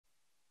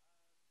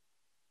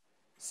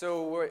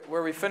So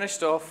where we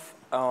finished off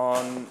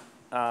on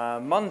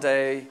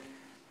Monday,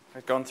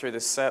 I've gone through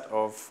this set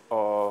of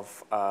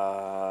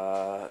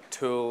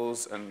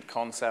tools and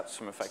concepts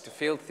from effective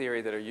field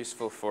theory that are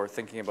useful for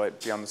thinking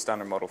about beyond the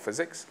standard model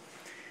physics.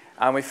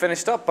 And we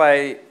finished up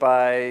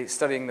by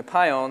studying the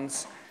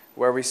pions,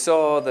 where we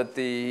saw that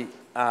the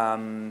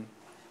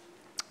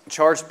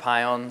charged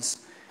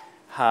pions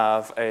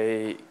have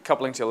a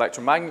coupling to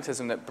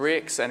electromagnetism that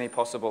breaks any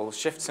possible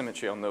shift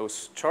symmetry on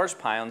those charged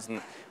pions,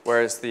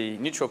 whereas the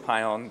neutral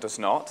pion does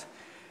not.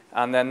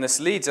 And then this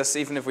leads us,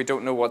 even if we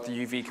don't know what the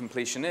UV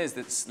completion is,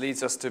 this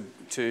leads us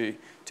to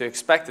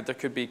expect that there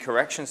could be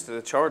corrections to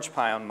the charged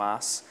pion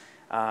mass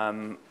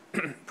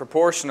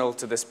proportional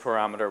to this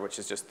parameter, which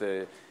is just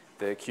the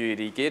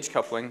QED gauge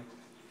coupling,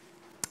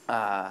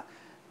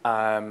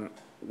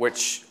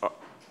 which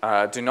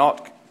do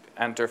not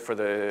enter for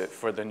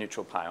the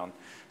neutral pion.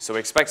 So we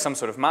expect some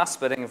sort of mass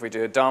splitting. If we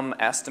do a dumb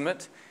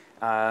estimate,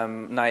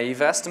 naive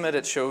estimate,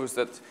 it shows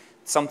that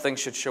something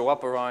should show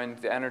up around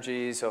the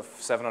energies of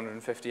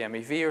 750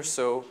 MeV or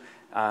so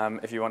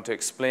if you want to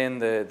explain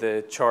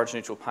the charge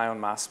neutral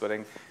pion mass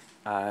splitting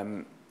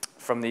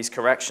from these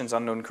corrections,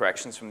 unknown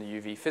corrections from the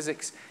UV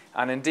physics.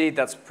 And indeed,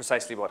 that's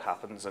precisely what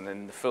happens. And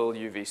in the full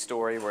UV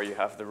story, where you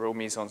have the rho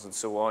mesons and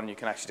so on, you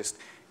can actually just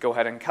go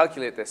ahead and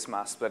calculate this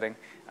mass splitting.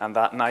 And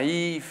that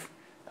naive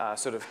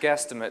sort of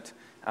guesstimate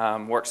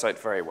works out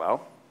very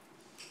well.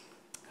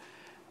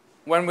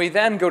 When we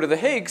then go to the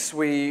Higgs,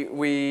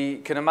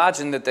 we can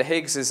imagine that the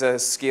Higgs is a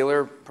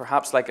scalar,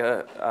 perhaps like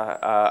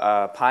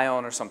a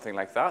pion or something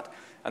like that.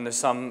 And there's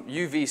some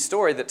UV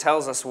story that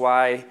tells us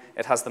why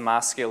it has the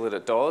mass scale that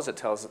it does. It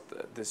tells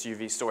this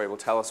UV story will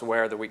tell us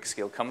where the weak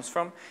scale comes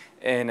from.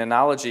 In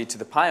analogy to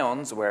the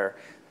pions, where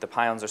the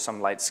pions are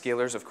some light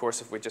scalars. Of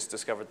course, if we just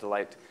discovered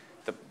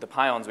the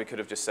pions, we could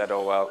have just said,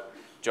 oh, well,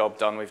 job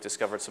done, we've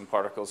discovered some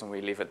particles and we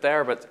leave it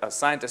there. But as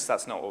scientists,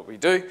 that's not what we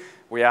do.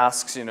 We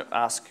ask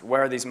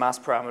where are these mass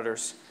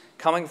parameters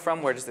coming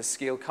from? Where does this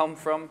scale come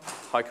from?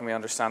 How can we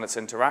understand its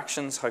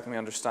interactions? How can we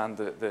understand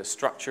the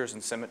structures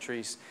and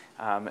symmetries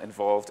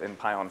involved in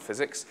pion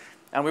physics?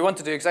 And we want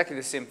to do exactly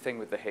the same thing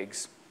with the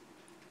Higgs.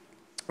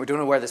 We don't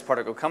know where this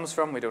particle comes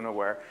from. We don't know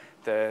where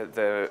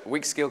the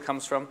weak scale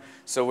comes from.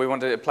 So we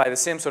want to apply the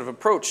same sort of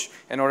approach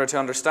in order to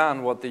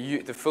understand what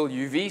the full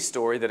UV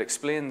story that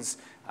explains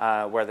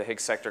where the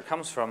Higgs sector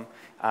comes from.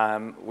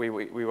 We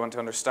want to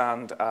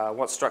understand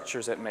what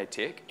structures it may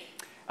take.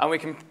 And we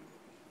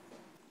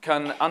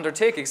can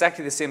undertake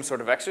exactly the same sort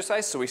of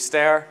exercise. So we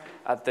stare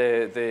at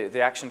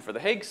the action for the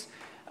Higgs.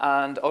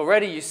 And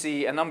already you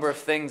see a number of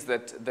things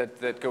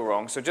that go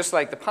wrong. So just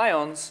like the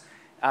pions,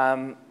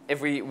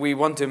 if we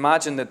want to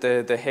imagine that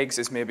the Higgs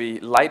is maybe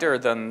lighter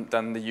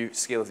than the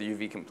scale of the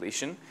UV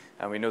completion,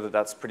 and we know that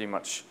that's pretty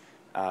much,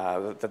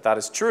 that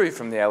is true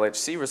from the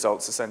LHC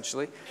results,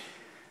 essentially.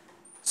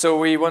 So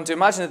we want to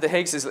imagine that the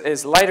Higgs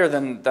is lighter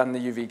than the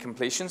UV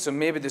completion, so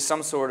maybe there's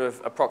some sort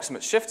of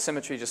approximate shift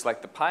symmetry just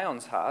like the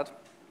pions had.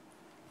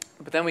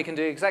 But then we can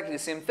do exactly the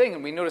same thing,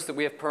 and we notice that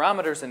we have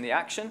parameters in the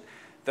action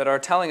that are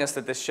telling us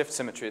that this shift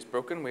symmetry is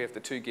broken. We have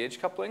the two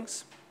gauge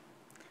couplings.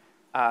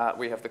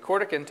 We have the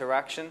quartic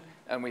interaction,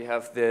 and we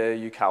have the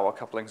Yukawa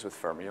couplings with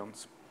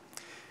fermions.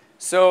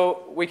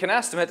 So we can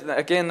estimate,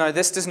 again, now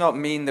this does not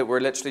mean that we're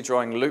literally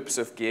drawing loops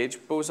of gauge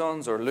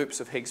bosons or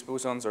loops of Higgs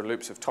bosons or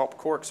loops of top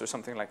quarks or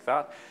something like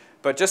that.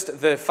 But just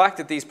the fact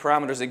that these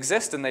parameters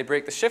exist and they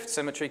break the shift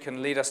symmetry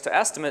can lead us to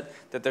estimate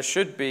that there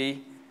should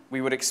be, we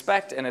would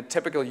expect in a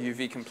typical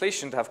UV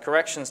completion to have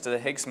corrections to the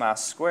Higgs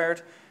mass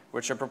squared,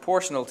 which are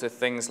proportional to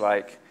things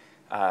like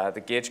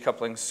the gauge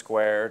coupling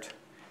squared,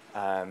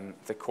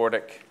 the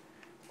quartic,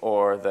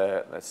 or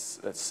the,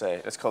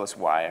 let's call this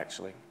Y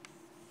actually.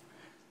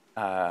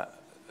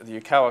 The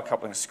Yukawa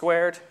coupling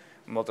squared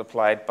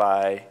multiplied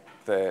by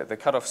the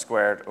cutoff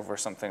squared over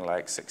something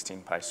like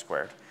 16 pi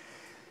squared.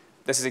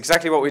 This is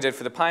exactly what we did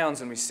for the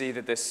pions, and we see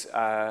that this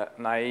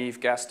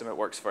naive guesstimate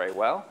works very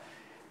well.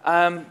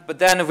 But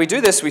then if we do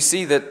this, we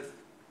see that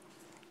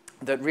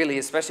really,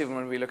 especially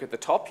when we look at the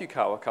top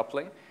Yukawa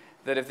coupling,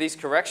 that if these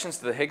corrections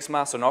to the Higgs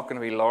mass are not going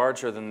to be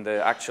larger than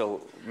the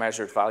actual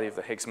measured value of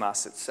the Higgs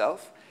mass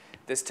itself,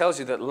 this tells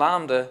you that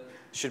lambda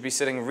should be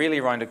sitting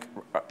really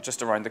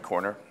just around the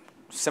corner.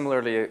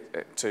 Similarly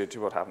to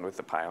what happened with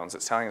the pions,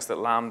 it's telling us that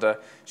lambda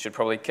should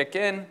probably kick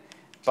in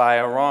by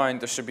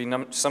around, there should be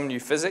some new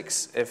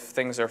physics, if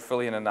things are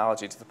fully in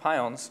analogy to the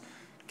pions,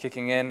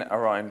 kicking in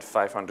around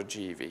 500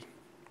 GeV.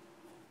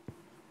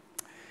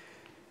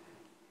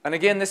 And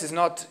again, this is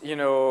not,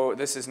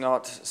 this is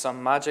not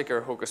some magic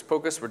or hocus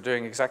pocus. We're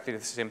doing exactly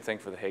the same thing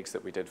for the Higgs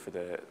that we did for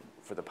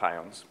the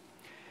pions.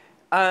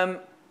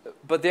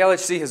 But the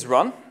LHC has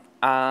run,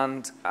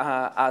 and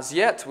as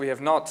yet we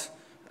have not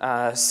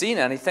seen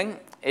anything.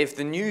 If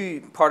the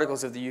new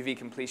particles of the UV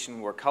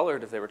completion were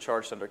colored, if they were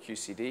charged under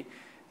QCD,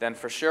 then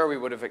for sure we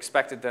would have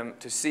expected them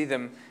to see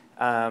them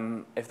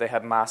if they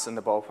had mass in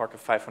the ballpark of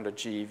 500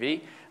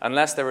 GeV,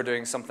 unless they were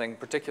doing something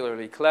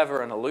particularly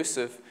clever and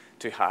elusive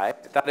to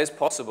hide. That is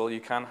possible.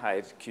 You can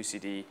hide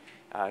QCD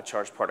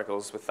charged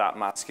particles with that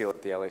mass scale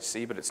at the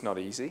LHC, but it's not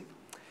easy.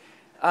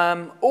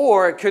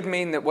 Or it could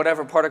mean that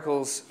whatever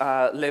particles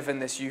live in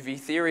this UV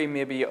theory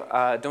maybe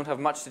don't have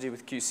much to do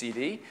with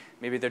QCD.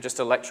 Maybe they're just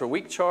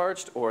electroweak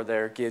charged, or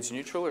they're gauge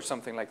neutral, or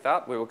something like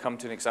that. We will come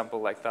to an example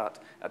like that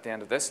at the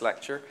end of this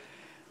lecture.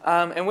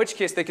 In which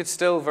case, they could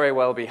still very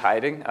well be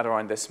hiding at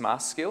around this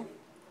mass scale.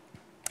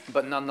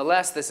 But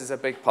nonetheless, this is a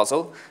big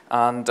puzzle.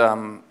 And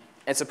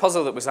it's a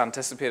puzzle that was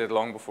anticipated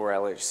long before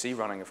LHC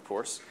running, of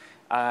course.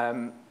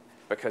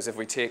 Because if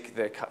we take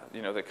the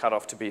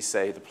cutoff to be,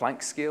 say, the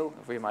Planck scale,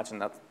 if we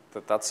imagine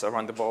that's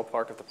around the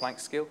ballpark of the Planck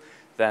scale,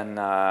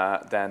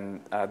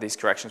 then these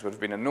corrections would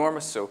have been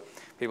enormous. So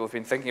people have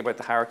been thinking about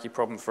the hierarchy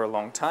problem for a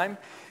long time.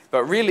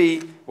 But really,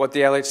 what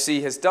the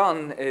LHC has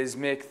done is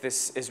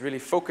really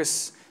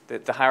focus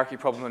the hierarchy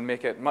problem and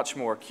make it much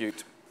more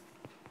acute.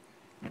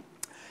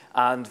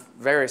 And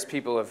various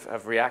people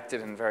have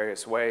reacted in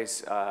various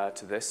ways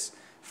to this,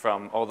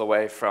 all the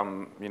way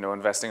from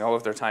investing all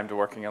of their time to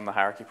working on the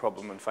hierarchy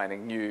problem and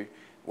finding new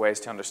ways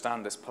to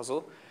understand this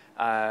puzzle,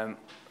 on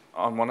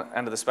one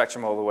end of the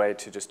spectrum all the way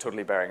to just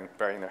totally burying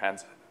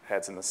their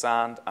heads in the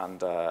sand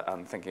and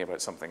thinking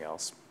about something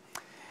else.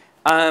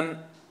 But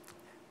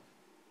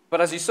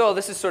as you saw,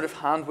 this is sort of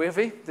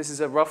hand-wavy. This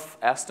is a rough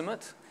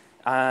estimate.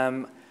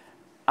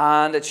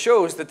 And it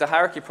shows that the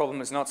hierarchy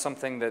problem is not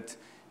something that,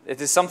 it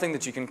is something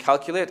that you can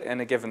calculate in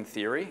a given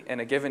theory,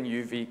 in a given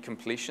UV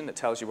completion that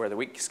tells you where the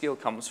weak scale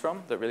comes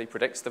from, that really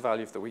predicts the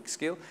value of the weak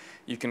scale.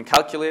 You can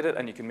calculate it,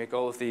 and you can make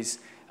all of these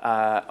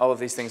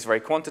things very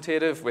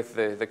quantitative with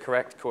the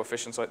correct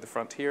coefficients out the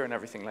front here and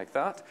everything like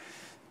that.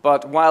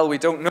 But while we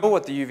don't know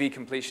what the UV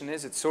completion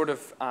is, it's sort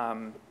of,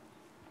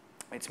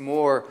 it's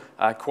more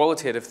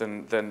qualitative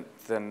than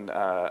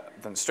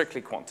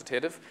strictly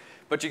quantitative.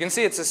 But you can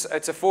see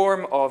it's a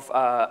form of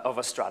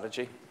a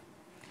strategy.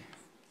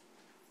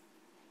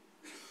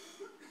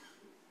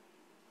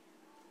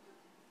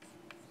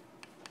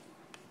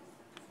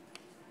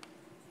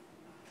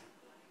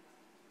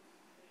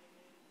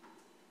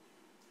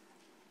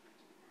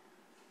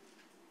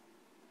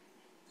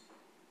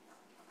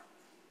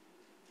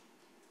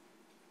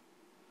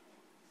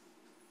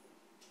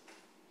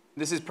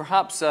 This is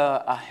perhaps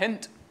a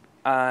hint,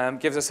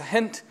 gives us a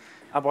hint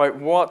about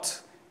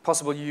what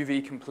possible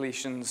UV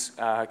completions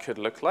could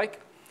look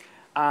like.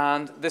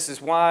 And this is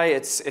why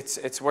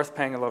it's worth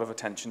paying a lot of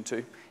attention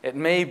to. It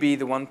may be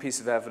the one piece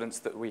of evidence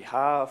that we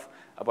have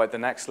about the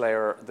next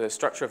layer, the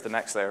structure of the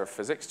next layer of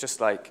physics.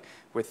 Just like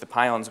with the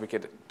pions, we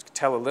could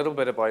tell a little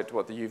bit about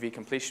what the UV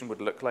completion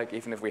would look like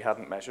even if we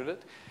hadn't measured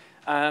it.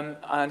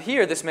 And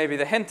here, this may be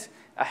a hint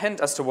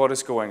as to what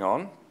is going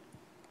on.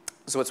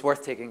 So it's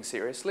worth taking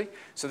seriously.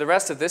 So the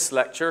rest of this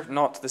lecture,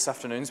 not this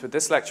afternoon's, but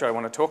this lecture, I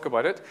want to talk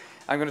about it.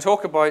 I'm going to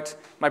talk about,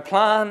 my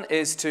plan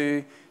is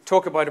to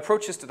talk about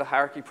approaches to the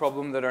hierarchy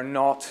problem that are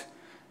not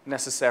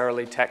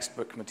necessarily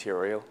textbook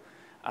material.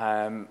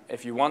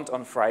 If you want,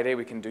 on Friday,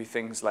 we can do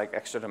things like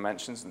extra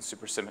dimensions and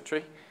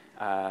supersymmetry.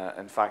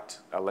 In fact,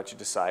 I'll let you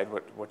decide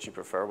what you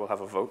prefer. We'll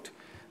have a vote.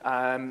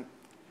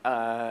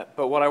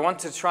 But what I want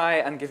to try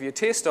and give you a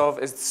taste of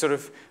is sort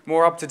of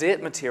more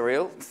up-to-date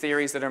material,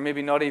 theories that are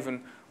maybe not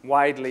even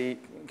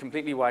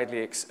completely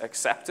widely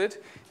accepted,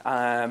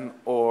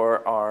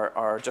 or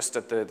are just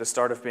at the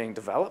start of being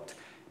developed,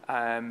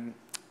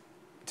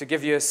 to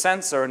give you a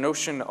sense or a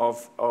notion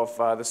of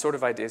the sort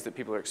of ideas that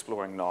people are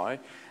exploring now.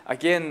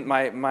 Again,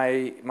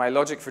 my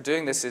logic for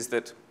doing this is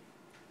that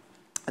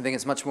I think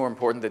it's much more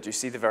important that you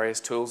see the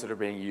various tools that are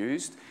being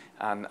used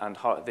and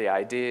how the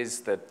ideas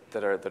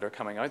that are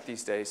coming out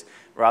these days,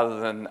 rather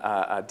than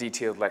a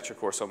detailed lecture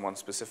course on one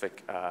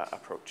specific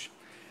approach.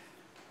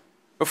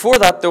 Before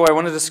that, though, I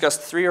want to discuss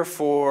 3 or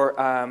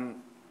 4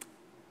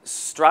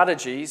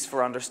 strategies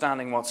for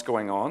understanding what's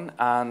going on,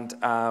 and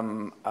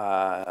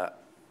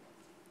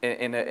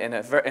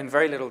in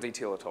very little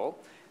detail at all,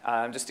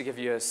 just to give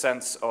you a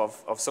sense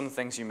of some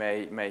things you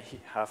may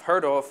have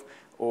heard of,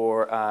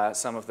 or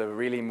some of the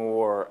really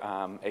more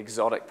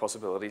exotic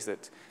possibilities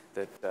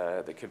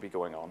that could be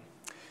going on.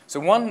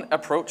 So one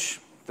approach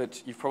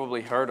that you've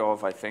probably heard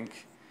of, I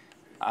think,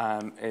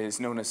 is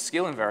known as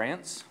scale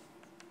invariance.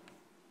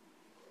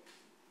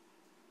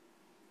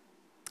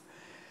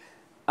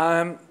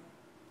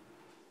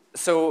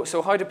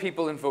 So how do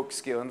people invoke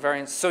scale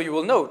invariance? So you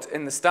will note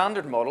in the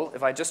standard model,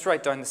 if I just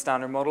write down the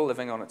standard model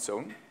living on its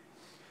own,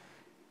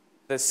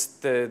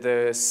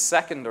 the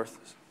second or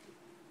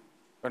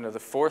the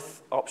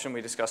fourth option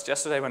we discussed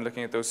yesterday when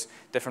looking at those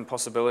different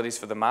possibilities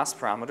for the mass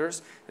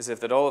parameters is if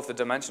that all of the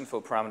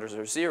dimensionful parameters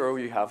are 0,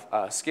 you have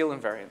a scale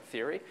invariant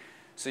theory.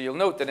 So you'll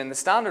note that in the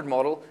standard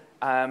model,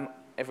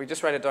 if we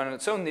just write it down on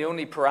its own, the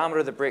only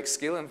parameter that breaks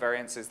scale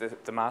invariance is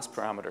the mass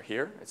parameter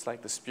here. It's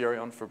like the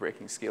spurion for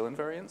breaking scale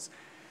invariance.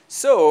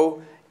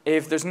 So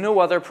if there's no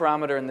other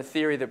parameter in the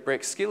theory that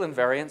breaks scale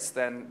invariance,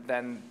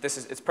 then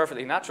it's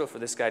perfectly natural for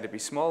this guy to be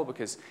small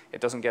because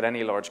it doesn't get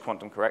any large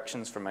quantum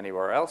corrections from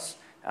anywhere else.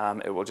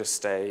 It will just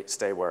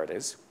stay where it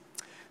is.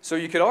 So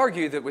you could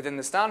argue that within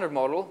the standard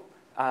model,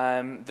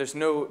 there's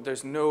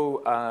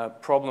no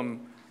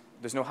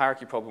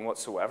hierarchy problem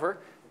whatsoever.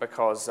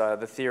 because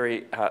the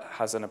theory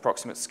has an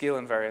approximate scale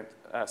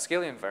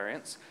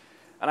invariance.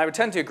 And I would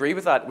tend to agree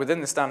with that. Within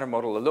the standard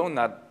model alone,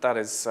 that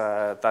is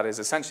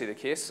essentially the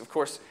case. Of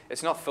course,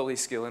 it's not fully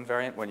scale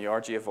invariant. When you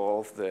RG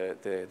evolve,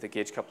 the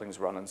gauge couplings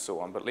run and so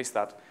on, but at least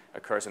that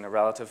occurs in a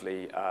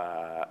relatively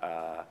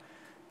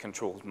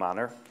controlled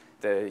manner.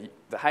 The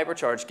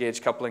hypercharged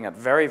gauge coupling at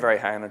very, very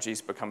high energies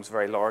becomes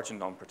very large and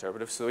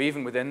non-perturbative. So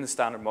even within the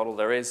standard model,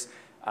 there is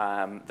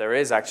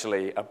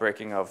actually a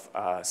breaking of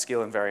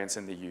scale invariance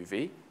in the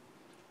UV.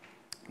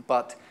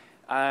 But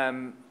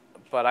I'm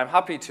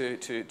happy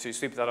to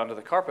sweep that under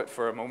the carpet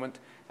for a moment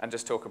and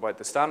just talk about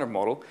the standard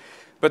model.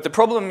 But the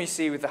problem you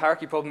see with the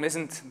hierarchy problem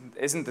isn't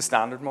the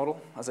standard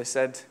model. As I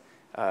said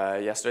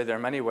yesterday, there are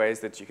many ways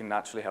that you can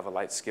naturally have a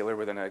light scalar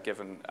within a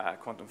given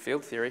quantum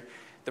field theory.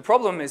 The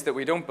problem is that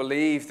we don't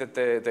believe that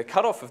the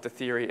cutoff of the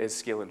theory is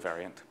scale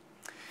invariant.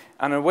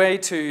 And a way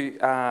to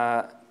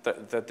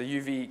that the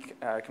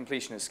UV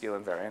completion is scale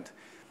invariant.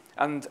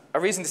 And a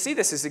reason to see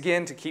this is,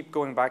 again, to keep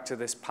going back to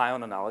this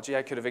pion analogy.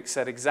 I could have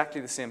said exactly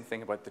the same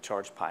thing about the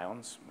charged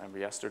pions. Remember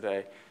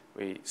yesterday,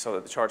 we saw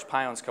that the charged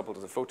pion is coupled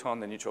to the photon,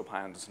 the neutral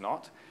pion does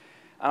not.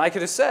 And I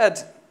could have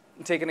said,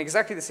 taken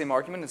exactly the same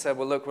argument and said,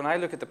 well, look, when I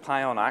look at the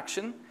pion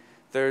action,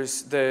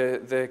 there's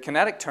the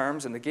kinetic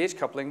terms and the gauge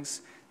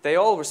couplings, they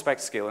all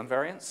respect scale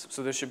invariance.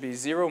 So there should be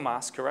 0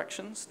 mass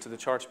corrections to the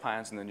charged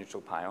pions and the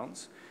neutral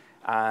pions.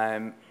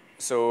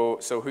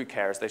 So who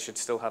cares? They should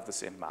still have the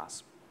same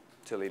mass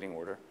to leading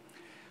order.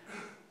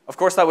 Of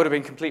course, that would have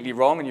been completely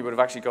wrong, and you would have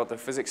actually got the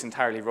physics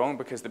entirely wrong,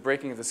 because the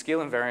breaking of the scale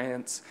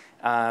invariance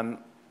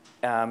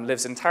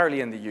lives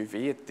entirely in the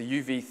UV. The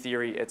UV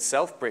theory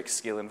itself breaks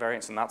scale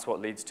invariance, and that's what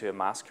leads to a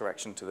mass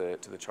correction to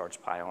the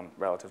charged pion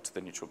relative to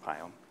the neutral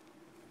pion.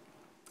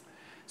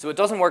 So it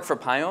doesn't work for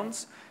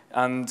pions,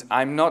 and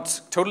I'm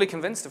not totally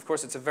convinced. Of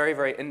course, it's a very,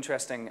 very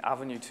interesting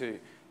avenue to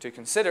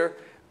consider,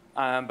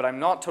 but I'm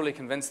not totally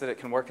convinced that it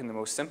can work in the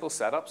most simple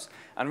setups.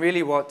 And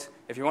really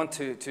if you want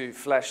to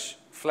flesh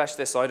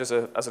this out as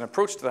an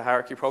approach to the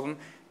hierarchy problem,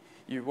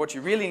 what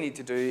you really need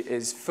to do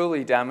is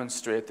fully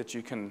demonstrate that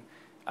you can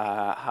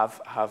have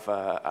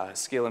a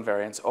scale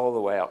invariance all the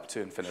way up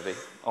to infinity,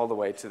 all the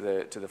way to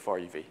the far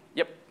UV.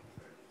 Yep.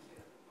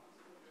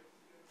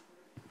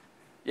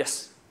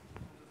 Yes.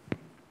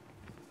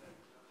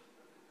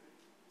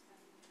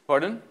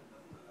 Pardon?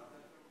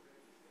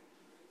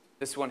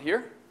 This one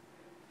here?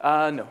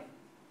 No.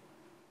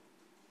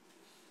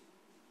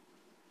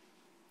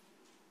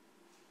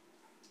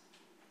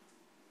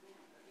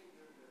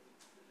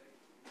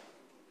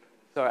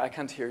 Sorry, I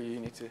can't hear you. You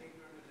need to.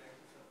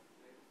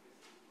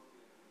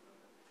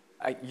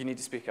 You need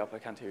to speak up. I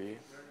can't hear you.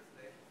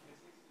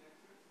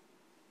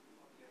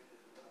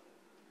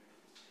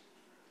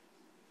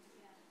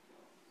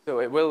 So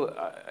it will,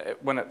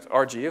 when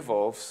RG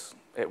evolves,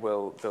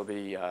 there'll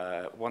be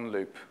one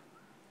loop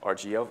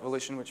RG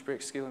evolution which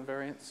breaks scale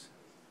invariance.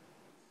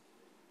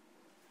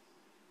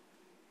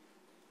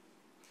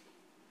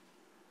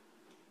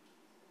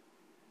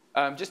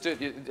 Just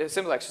a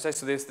simple exercise.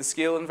 So there's the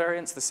scale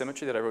invariance, the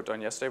symmetry that I wrote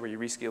down yesterday, where you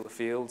rescale the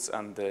fields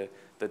and the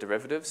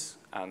derivatives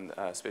and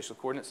spatial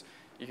coordinates.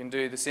 You can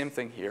do the same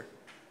thing here.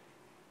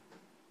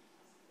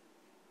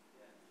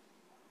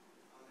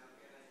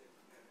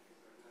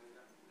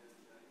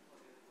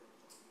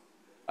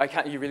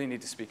 You really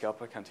need to speak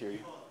up. I can't hear you.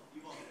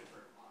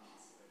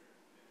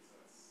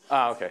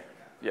 Okay.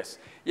 Yes.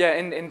 Yeah,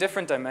 in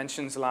different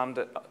dimensions,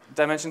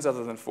 dimensions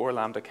other than 4,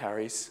 lambda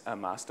carries a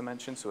mass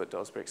dimension, so it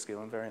does break scale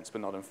invariance,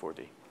 but not in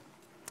 4D.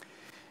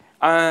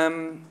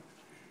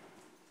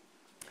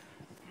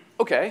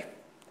 Okay,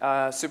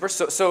 super.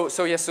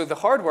 So yes, so the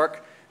hard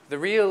work, the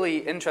really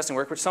interesting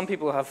work, which some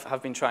people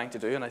have been trying to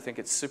do, and I think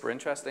it's super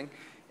interesting,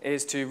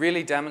 is to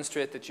really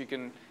demonstrate that you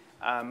can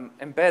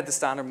embed the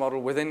standard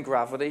model within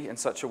gravity in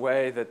such a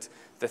way that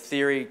the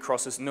theory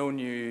crosses no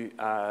new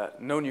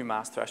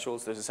mass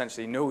thresholds. There's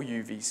essentially no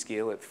UV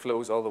scale. It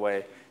flows all the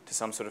way to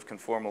some sort of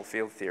conformal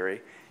field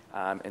theory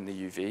in the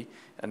UV.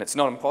 And it's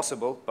not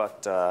impossible,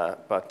 but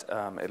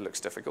it looks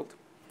difficult.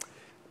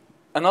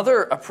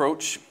 Another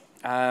approach,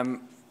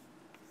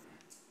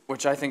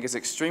 which I think is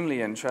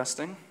extremely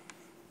interesting,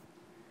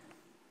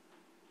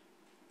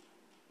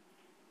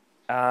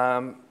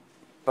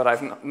 but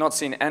I've not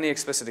seen any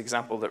explicit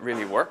example that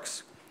really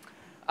works,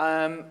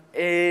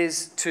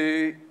 is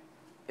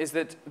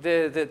that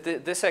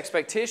this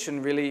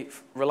expectation really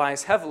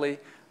relies heavily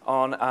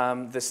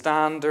on the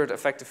standard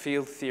effective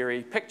field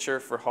theory picture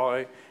for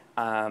how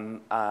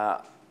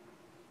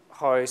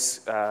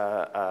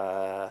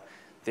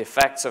the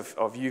effects of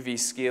UV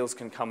scales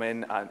can come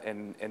in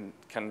and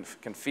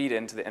can feed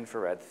into the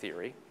infrared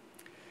theory.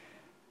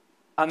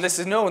 And this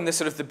is known,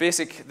 this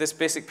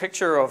basic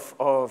picture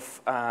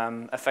of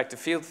effective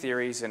field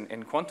theories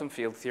in quantum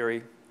field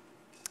theory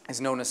is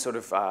known as sort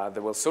of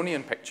the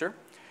Wilsonian picture.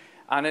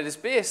 And it is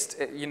based,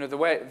 the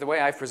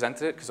way I've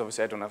presented it, because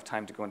obviously I don't have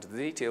time to go into the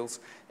details,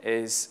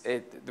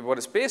 what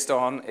it's based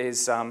on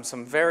is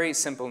some very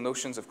simple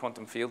notions of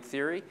quantum field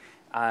theory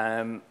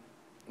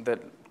that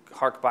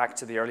hark back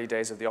to the early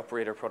days of the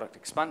operator product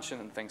expansion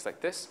and things like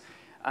this.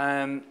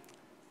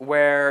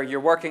 where you're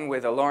working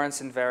with a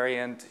Lorentz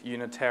invariant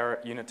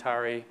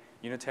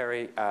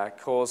unitary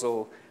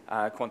causal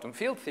quantum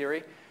field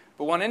theory.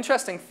 But one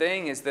interesting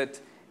thing is that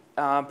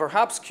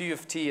perhaps Q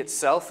of t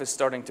itself is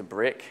starting to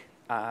break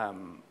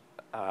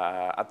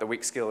at the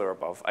weak scale or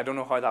above. I don't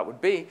know how that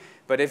would be,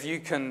 but if you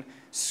can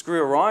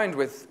screw around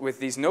with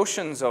these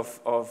notions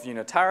of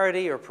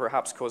unitarity or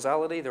perhaps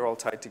causality, they're all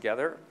tied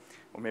together,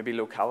 or maybe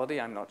locality,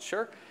 I'm not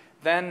sure,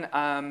 then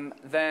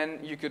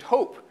you could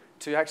hope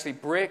to actually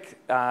break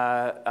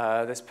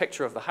this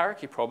picture of the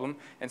hierarchy problem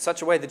in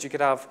such a way that you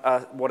could have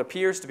what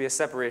appears to be a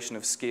separation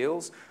of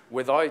scales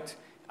without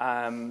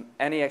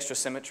any extra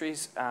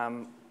symmetries,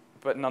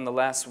 but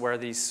nonetheless where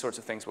these sorts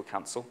of things will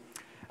cancel.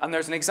 And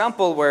there's an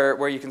example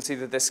where you can see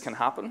that this can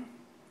happen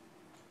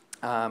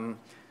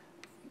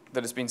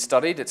that has been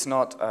studied. It's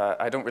not,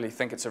 I don't really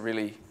think it's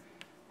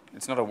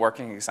not a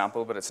working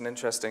example, but it's an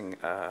interesting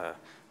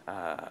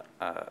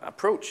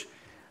approach.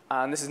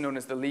 And this is known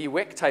as the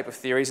Lee-Wick type of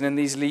theories. And in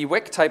these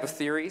Lee-Wick type of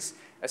theories,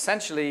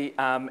 essentially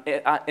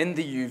in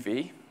the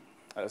UV,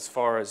 as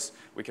far as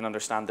we can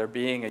understand there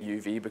being a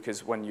UV,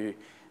 because when you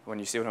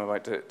see what I'm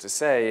about to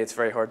say, it's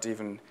very hard to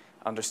even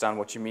understand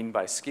what you mean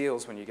by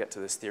scales when you get to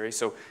this theory.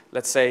 So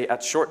let's say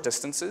at short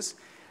distances,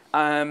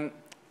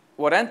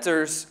 what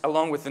enters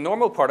along with the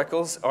normal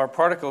particles are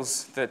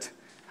particles that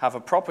have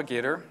a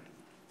propagator.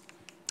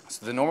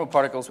 So the normal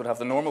particles would have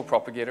the normal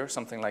propagator,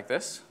 something like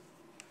this.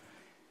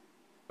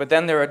 But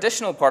then there are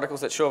additional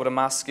particles that show up at a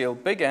mass scale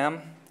big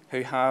M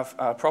who have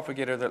a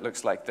propagator that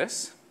looks like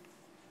this.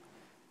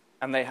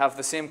 And they have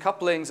the same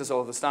couplings as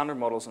all the standard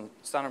models and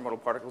standard model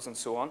particles and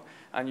so on.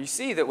 And you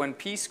see that when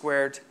p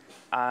squared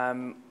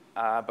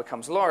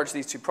becomes large,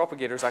 these two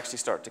propagators actually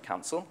start to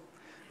cancel.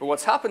 But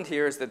what's happened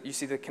here is that you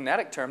see the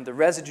kinetic term, the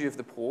residue of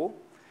the pole,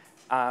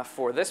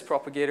 for this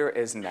propagator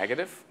is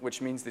negative,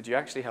 which means that you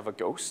actually have a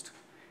ghost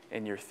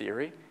in your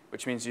theory,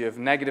 which means you have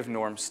negative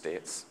norm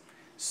states.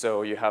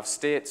 So you have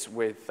states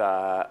with,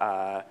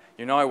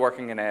 you're now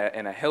working in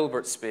a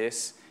Hilbert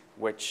space,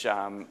 which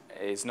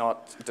does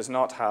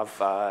not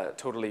have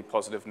totally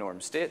positive norm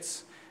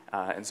states,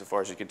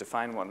 insofar as you could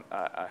define one,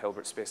 a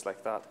Hilbert space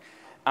like that.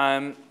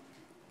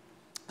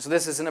 So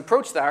this is an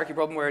approach to the hierarchy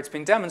problem where it's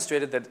been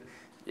demonstrated that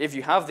if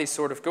you have these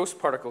sort of ghost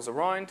particles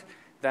around,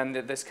 then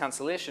this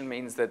cancellation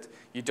means that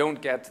you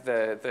don't get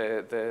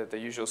the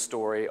usual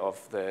story of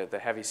the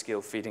heavy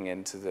scale feeding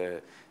into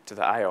the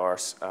IR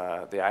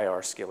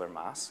scalar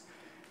mass.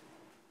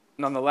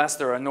 Nonetheless,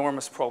 there are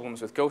enormous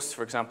problems with ghosts.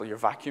 For example, your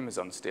vacuum is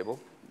unstable.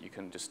 You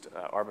can just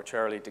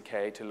arbitrarily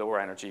decay to lower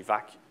energy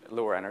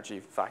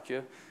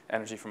vacua,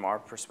 energy from our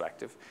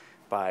perspective,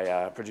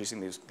 by producing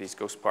these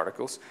ghost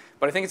particles.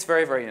 But I think it's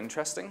very, very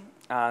interesting.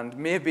 And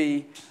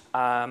maybe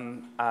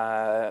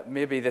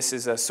this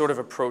is a sort of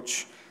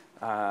approach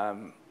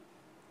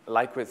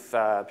like with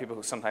people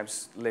who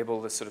sometimes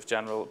label this sort of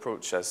general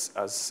approach as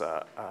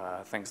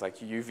things like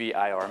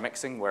UV-IR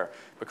mixing, where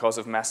because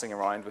of messing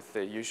around with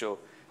the usual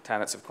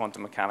tenets of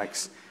quantum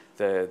mechanics,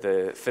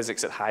 the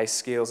physics at high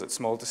scales, at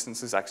small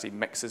distances, actually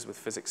mixes with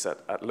physics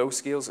at low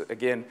scales,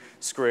 again,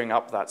 screwing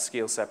up that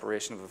scale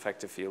separation of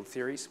effective field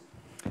theories.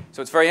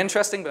 So it's very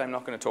interesting, but I'm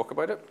not going to talk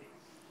about it.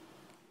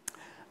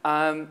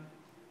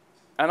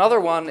 Another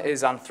one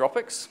is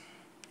anthropics.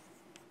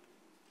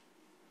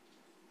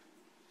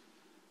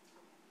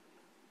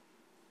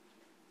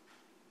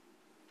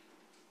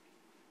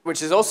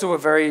 Which is also a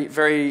very,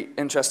 very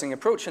interesting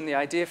approach. And the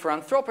idea for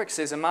anthropics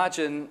is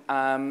imagine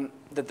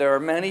that there are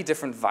many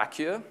different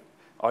vacua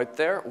out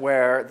there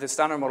where the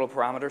standard model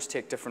parameters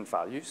take different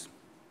values.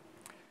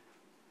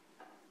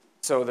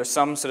 So there's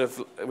some sort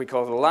of, we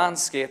call it a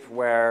landscape,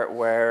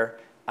 where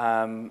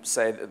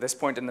say, at this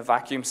point in the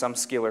vacuum, some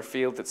scalar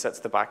field that sets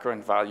the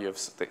background value of,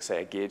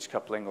 say, a gauge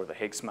coupling or the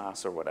Higgs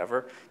mass or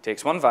whatever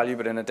takes one value,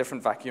 but in a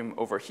different vacuum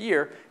over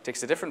here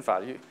takes a different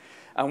value.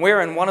 And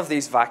we're in one of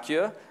these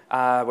vacua,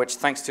 which,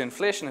 thanks to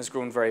inflation, has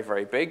grown very,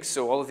 very big.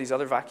 So all of these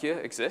other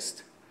vacua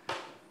exist.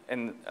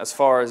 And as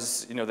far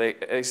as, they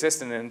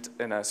exist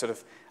in a sort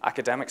of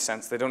academic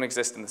sense. They don't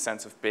exist in the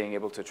sense of being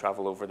able to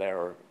travel over there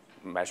or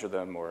measure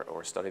them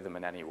or study them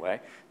in any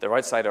way. They're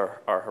outside our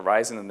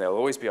horizon, and they'll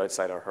always be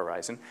outside our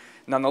horizon.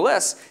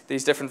 Nonetheless,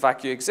 these different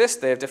vacua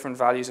exist. They have different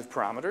values of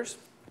parameters.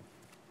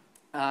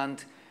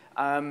 And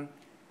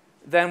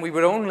then we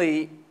would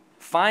only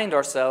find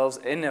ourselves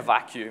in a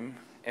vacuum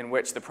in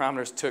which the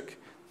parameters took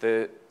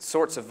the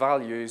sorts of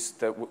values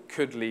that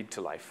could lead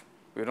to life.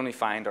 We would only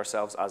find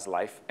ourselves as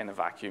life in a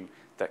vacuum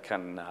that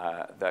can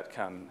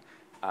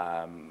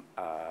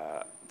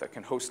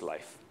host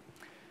life.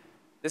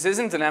 This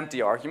isn't an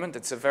empty argument.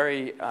 It's a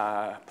very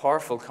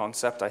powerful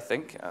concept, I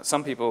think.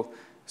 Some people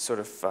sort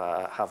of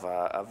have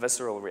a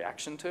visceral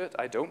reaction to it.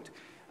 I don't.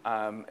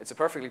 It's a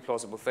perfectly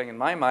plausible thing in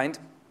my mind.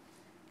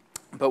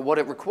 But what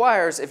it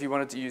requires, if you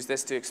wanted to use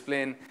this to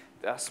explain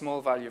a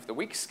small value of the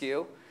weak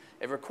scale,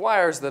 it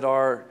requires that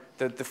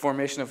the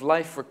formation of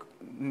life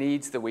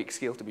needs the weak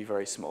scale to be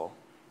very small,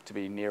 to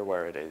be near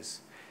where it is.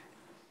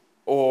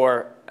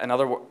 Or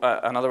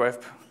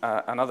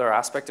another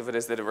aspect of it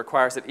is that it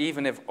requires that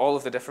even if all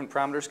of the different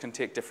parameters can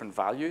take different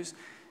values,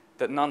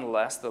 that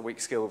nonetheless the weak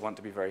scale would want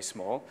to be very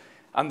small.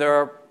 And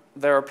there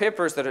are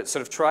papers that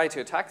sort of try to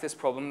attack this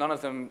problem, none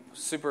of them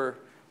super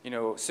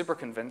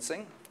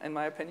convincing, in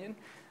my opinion.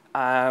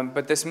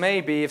 But this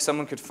may be if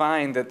someone could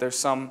find that there's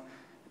some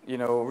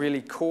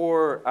really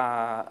core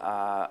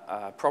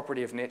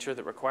property of nature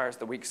that requires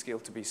the weak scale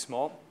to be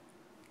small,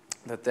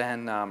 that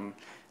then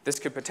this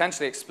could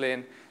potentially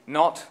explain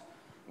not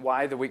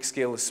why the weak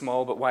scale is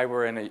small, but why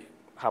we're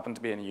happen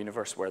to be in a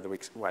universe where the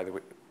weak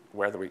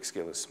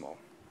scale is small.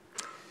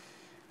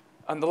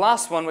 And the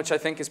last one, which I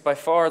think is by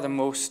far the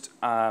most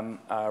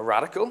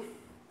radical,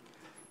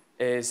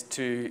 is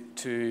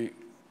to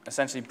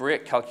essentially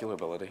break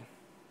calculability.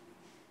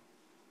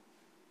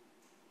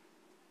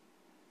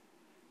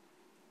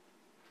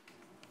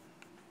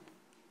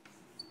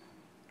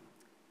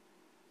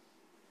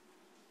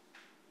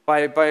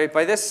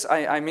 By this,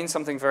 I mean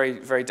something very,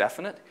 very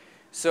definite.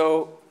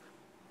 So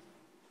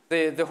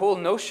the whole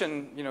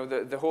notion,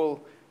 the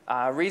whole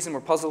reason we're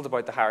puzzled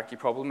about the hierarchy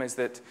problem is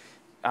that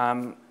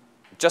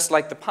just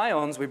like the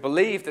pions, we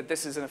believe that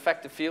this is an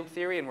effective field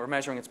theory and we're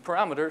measuring its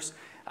parameters,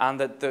 and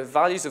that the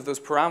values of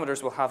those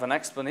parameters will have an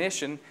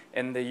explanation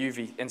in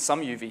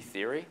some UV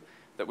theory,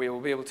 that we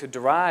will be able to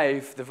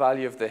derive the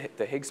value of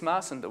the Higgs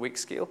mass and the weak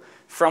scale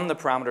from the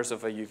parameters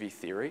of a UV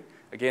theory.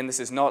 Again, this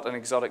is not an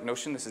exotic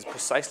notion. This is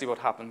precisely what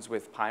happens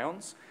with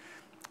pions.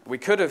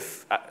 With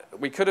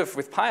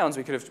pions,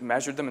 we could have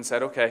measured them and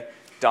said, okay,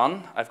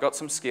 done. I've got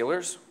some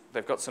scalars.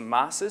 They've got some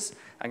masses.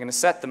 I'm going to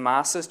set the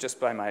masses just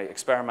by my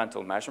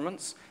experimental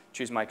measurements,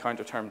 choose my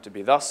counter term to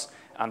be thus,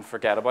 and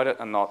forget about it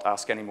and not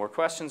ask any more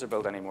questions or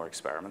build any more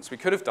experiments. We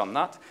could have done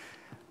that.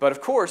 But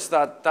of course,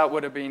 that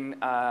would have been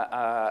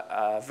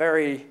a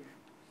very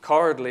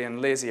cowardly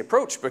and lazy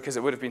approach, because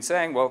it would have been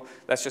saying, well,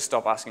 let's just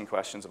stop asking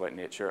questions about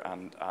nature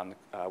and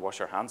wash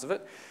our hands of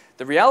it.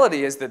 The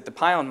reality is that the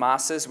pion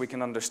masses we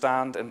can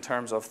understand in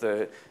terms of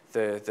the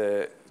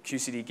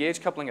QCD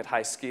gauge coupling at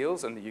high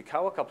scales and the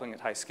Yukawa coupling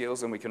at high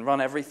scales, and we can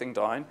run everything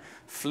down,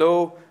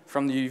 flow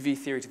from the UV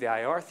theory to the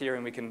IR theory,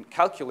 and we can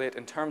calculate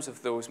in terms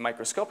of those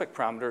microscopic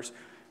parameters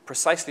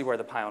precisely where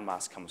the pion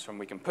mass comes from.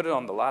 We can put it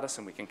on the lattice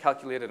and we can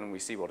calculate it and we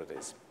see what it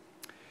is.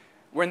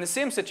 We're in the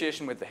same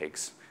situation with the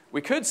Higgs.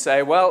 We could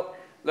say, well,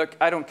 look,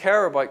 I don't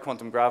care about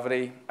quantum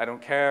gravity. I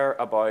don't care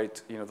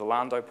about the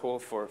Landau pole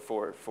for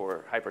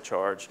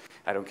hypercharge.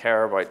 I don't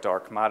care about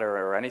dark matter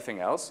or anything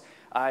else.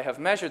 I have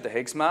measured the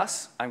Higgs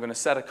mass. I'm going to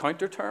set a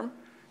counter term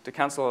to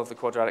cancel all of the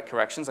quadratic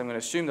corrections. I'm going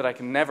to assume that I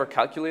can never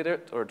calculate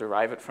it or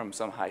derive it from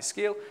some high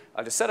scale.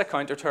 I'll just set a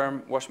counter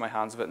term, wash my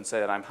hands of it, and say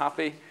that I'm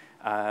happy.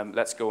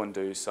 Let's go and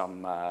do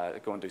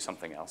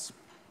something else.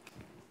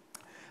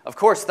 Of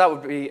course, that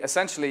would be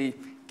essentially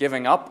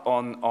giving up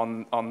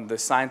on the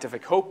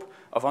scientific hope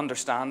of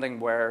understanding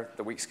where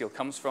the weak scale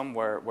comes from,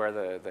 where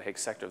the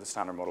Higgs sector of the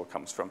Standard Model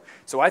comes from.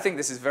 So I think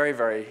this is very,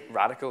 very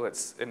radical.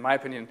 It's, in my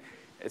opinion,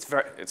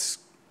 it's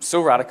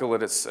so radical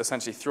that it's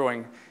essentially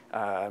throwing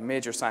a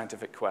major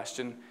scientific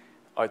question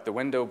out the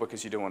window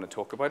because you don't want to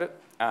talk about it.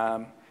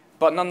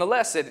 But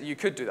nonetheless, you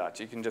could do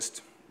that. You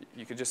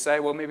could just say,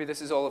 well, maybe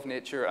this is all of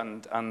nature,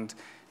 and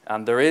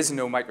there is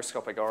no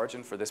microscopic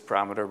origin for this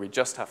parameter. We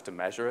just have to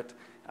measure it,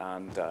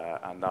 and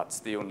that's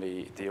the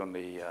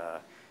only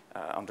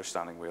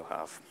understanding we'll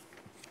have.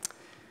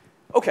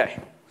 Okay,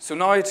 so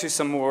now to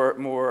some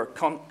more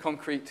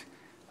concrete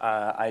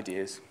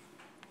ideas.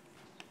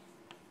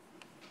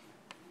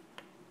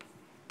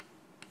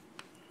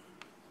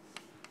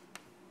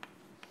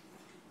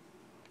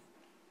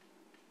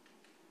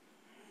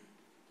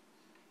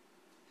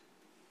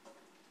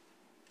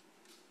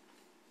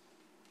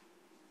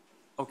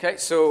 Okay,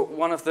 so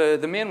one of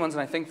the main ones,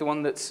 and I think the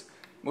one that's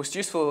most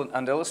useful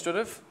and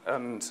illustrative,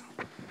 and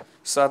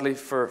sadly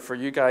for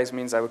you guys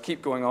means I will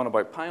keep going on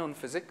about pion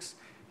physics,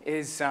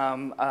 is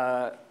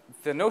the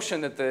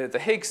notion that the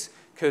Higgs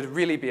could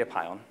really be a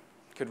pion,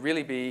 could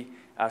really be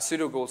a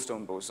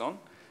pseudo-Goldstone boson.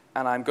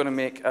 And I'm going to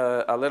make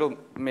the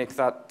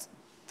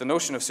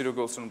notion of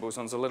pseudo-Goldstone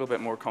bosons a little bit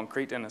more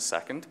concrete in a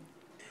second.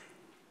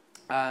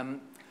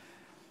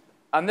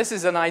 And this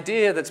is an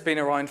idea that's been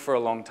around for a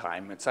long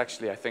time. It's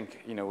actually, I think,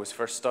 was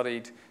first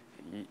studied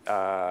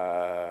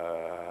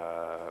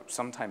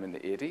sometime in the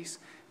 80s,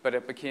 but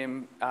it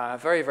became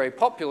very, very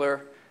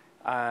popular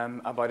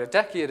about a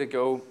decade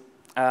ago.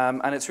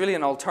 And it's really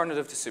an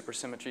alternative to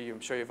supersymmetry.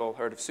 I'm sure you've all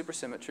heard of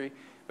supersymmetry,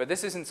 but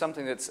this isn't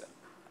something that's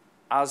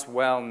as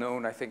well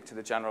known, I think, to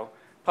the general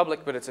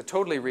public, but it's a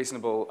totally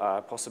reasonable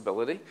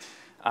possibility.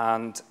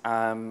 And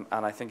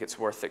I think it's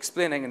worth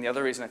explaining. And the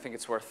other reason I think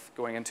it's worth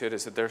going into it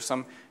is that there are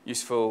some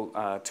useful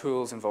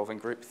tools involving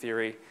group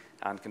theory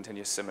and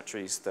continuous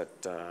symmetries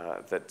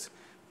that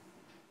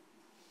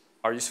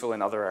are useful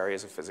in other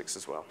areas of physics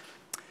as well.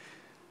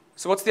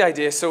 So what's the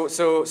idea? So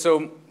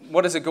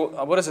what is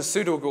a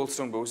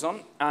pseudo-Goldstone boson?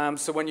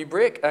 So when you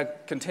break a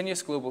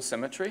continuous global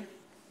symmetry,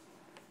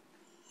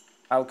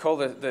 I'll call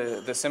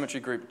the symmetry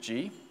group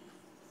G.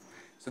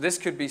 So this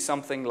could be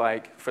something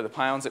like, for the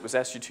pions, it was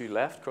SU2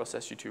 left cross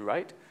SU2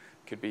 right. It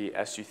could be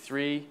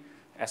SU3,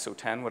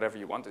 SO10, whatever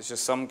you want. It's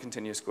just some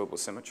continuous global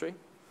symmetry.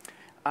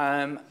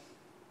 If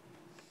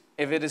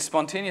it is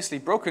spontaneously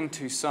broken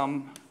to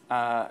some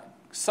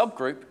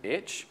subgroup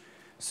H,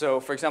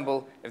 so for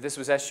example, if this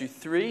was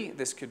SU3,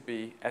 this could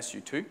be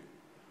SU2.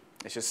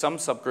 It's just some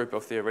subgroup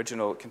of the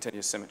original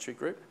continuous symmetry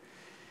group.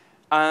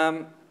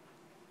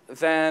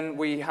 Then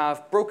we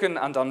have broken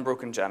and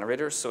unbroken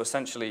generators. So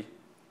essentially,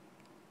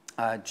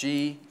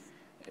 G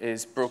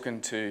is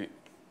broken to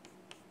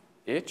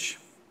H.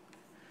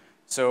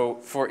 So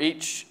for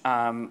each,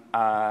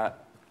 the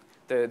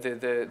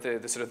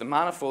sort of the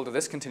manifold of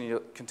this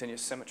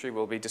continuous symmetry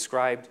will be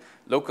described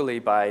locally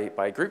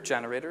by group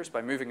generators,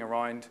 by moving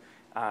around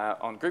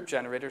on group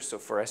generators. So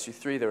for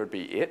SU3, there would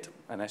be 8,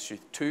 and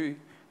SU2,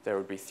 there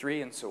would be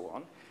 3, and so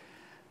on.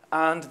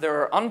 And there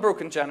are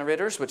unbroken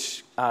generators,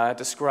 which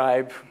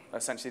describe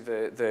essentially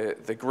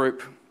the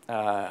group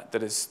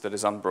that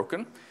is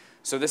unbroken.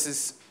 So this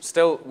is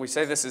still, we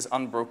say this is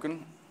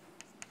unbroken.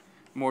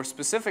 More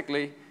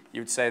specifically,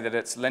 you would say that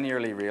it's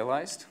linearly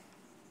realized.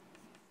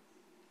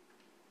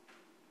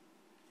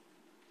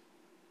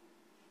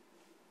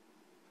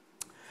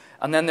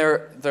 And then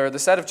there are the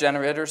set of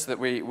generators that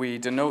we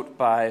denote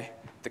by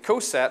the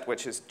coset,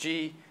 which is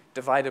G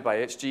divided by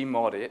H, G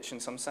mod H in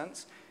some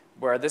sense,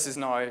 where this is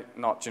now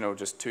not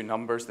just two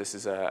numbers. This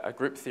is a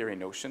group theory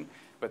notion.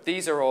 But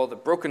these are all the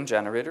broken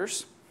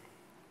generators.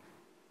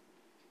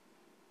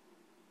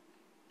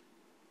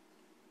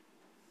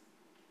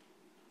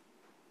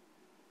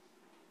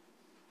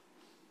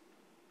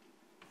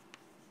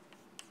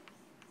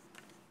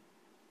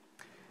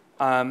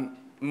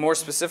 More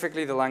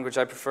specifically, the language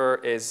I prefer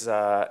is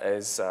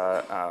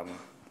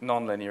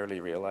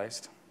non-linearly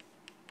realized.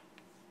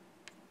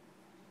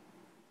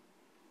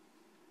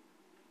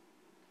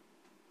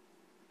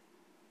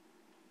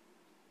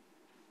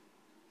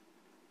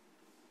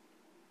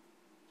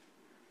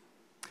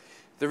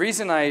 The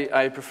reason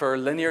I prefer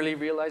linearly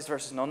realized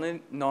versus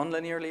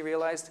non-linearly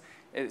realized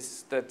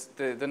is that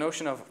the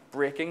notion of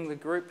breaking the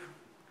group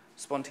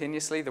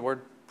spontaneously, the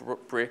word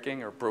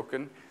breaking or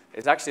broken,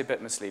 is actually a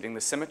bit misleading.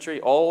 The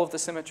symmetry, all of the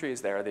symmetry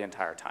is there the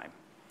entire time.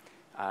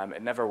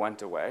 It never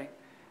went away.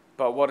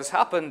 But what has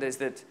happened is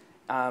that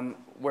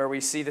where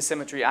we see the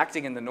symmetry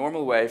acting in the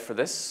normal way for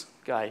this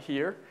guy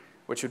here,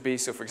 which would be,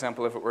 so for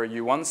example, if it were a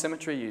U1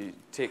 symmetry, you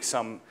take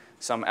some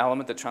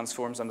element that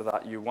transforms under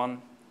that U1,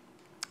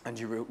 and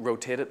you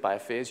rotate it by a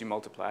phase, you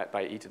multiply it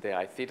by e to the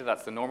I theta.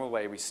 That's the normal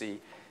way we see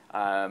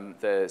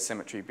the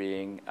symmetry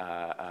being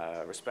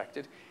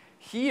respected.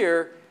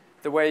 Here,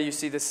 the way you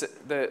see the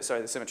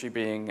symmetry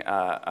being,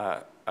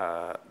 the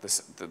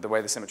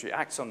way the symmetry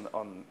acts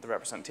on the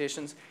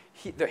representations,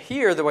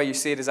 here the way you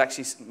see it is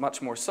actually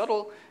much more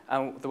subtle,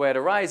 and the way it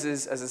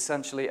arises is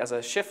essentially as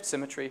a shift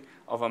symmetry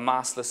of a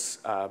massless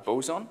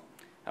boson,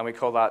 and we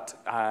call that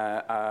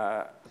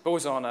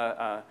boson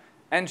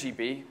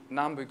NGB,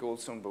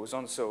 Nambu-Goldstone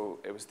boson. So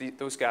it was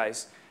those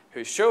guys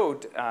who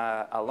showed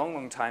a long,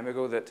 long time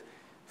ago that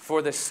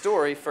for this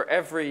story, for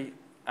every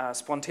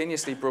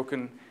spontaneously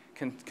broken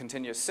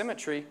continuous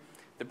symmetry,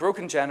 the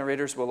broken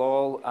generators will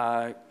all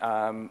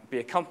be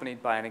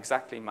accompanied by an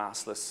exactly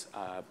massless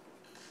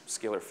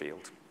scalar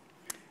field.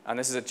 And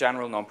this is a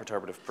general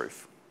non-perturbative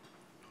proof.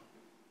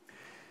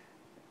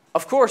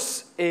 Of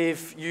course,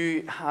 if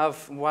you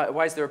have,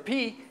 why is there a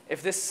P?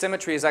 If this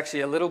symmetry is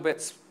actually a little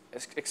bit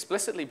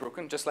explicitly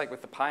broken, just like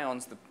with the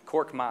pions, the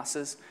quark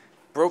masses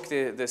broke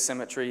the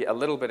symmetry a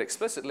little bit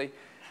explicitly,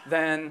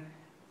 then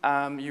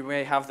you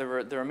may have the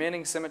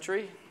remaining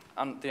symmetry,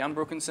 the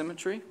unbroken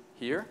symmetry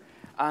here.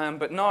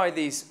 But now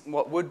these,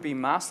 what would be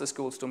massless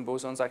Goldstone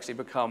bosons actually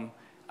become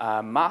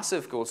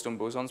massive Goldstone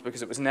bosons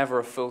because it was never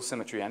a full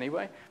symmetry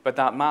anyway. But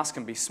that mass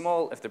can be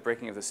small if the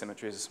breaking of the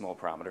symmetry is a small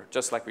parameter,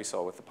 just like we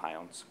saw with the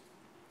pions.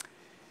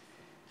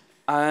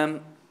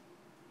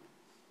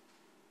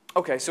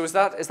 Okay, so is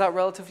that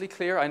relatively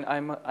clear?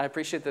 I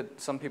appreciate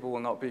that some people will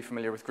not be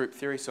familiar with group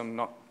theory, so I'm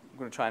going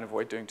to try and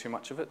avoid doing too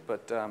much of it.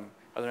 But are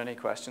there any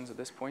questions at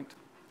this point?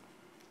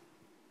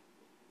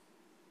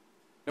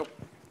 Nope.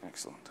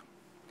 Excellent.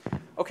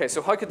 Okay,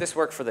 so how could this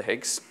work for the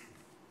Higgs?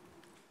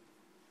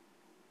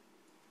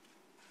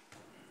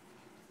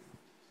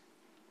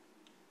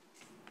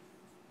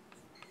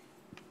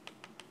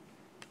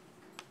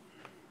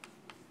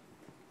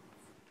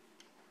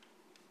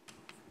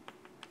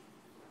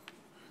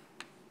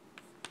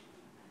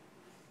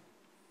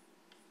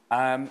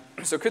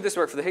 So could this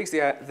work for the Higgs?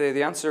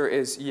 The answer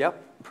is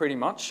yep, pretty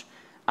much,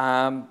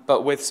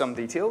 but with some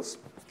details.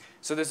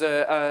 So there's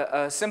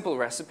a simple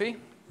recipe,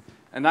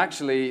 and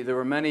actually there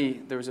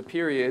was a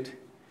period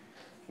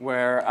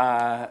where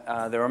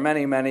there were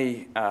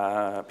many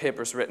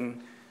papers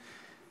written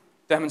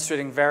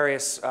demonstrating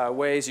various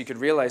ways you could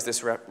realize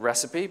this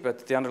recipe,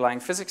 but the underlying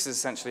physics is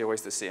essentially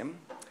always the same.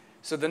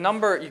 So the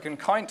number, you can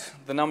count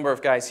the number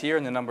of guys here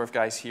and the number of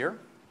guys here,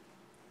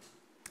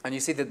 and you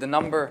see that the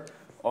number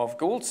of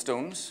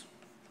Goldstones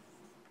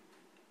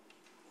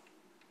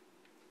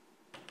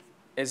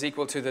is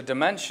equal to the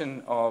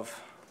dimension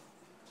of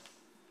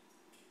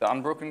the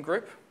unbroken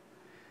group,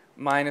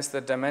 minus the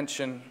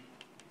dimension,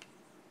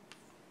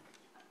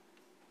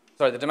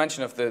 sorry, the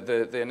dimension of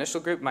the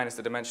initial group minus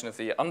the dimension of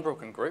the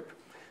unbroken group.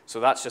 So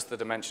that's just the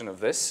dimension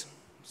of this.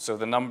 So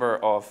the number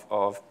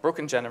of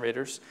broken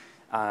generators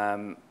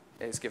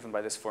is given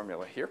by this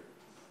formula here.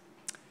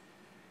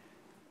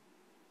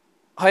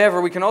 However,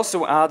 we can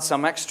also add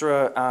some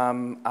extra,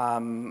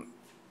 an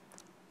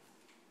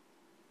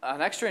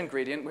extra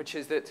ingredient, which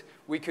is that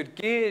we could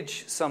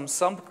gauge some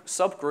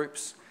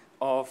subgroups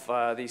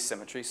of these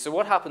symmetries. So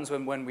what happens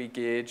when we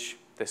gauge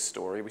this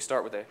story? We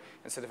start with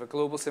instead of a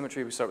global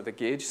symmetry, we start with a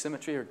gauge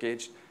symmetry or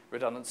gauge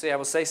redundancy. I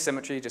will say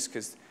symmetry just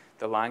because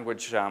the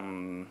language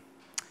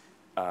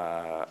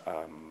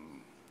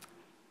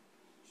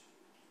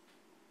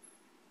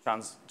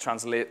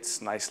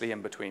translates nicely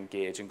in between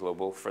gauge and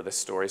global for this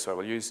story, so I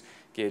will use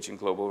gauge and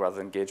global rather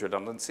than gauge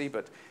redundancy,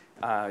 but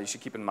you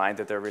should keep in mind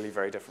that they're really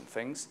very different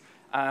things.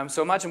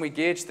 So imagine we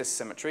gauge this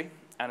symmetry,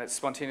 and it's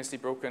spontaneously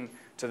broken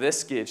to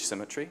this gauge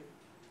symmetry.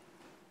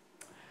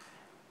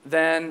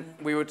 Then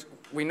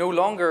we no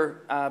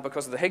longer,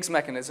 because of the Higgs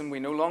mechanism, we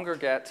no longer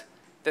get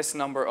this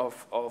number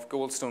of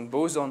Goldstone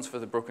bosons for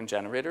the broken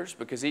generators,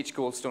 because each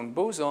Goldstone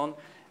boson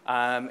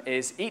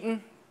is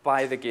eaten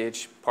by the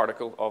gauge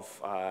particle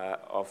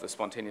of the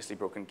spontaneously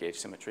broken gauge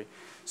symmetry.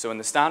 So in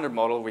the standard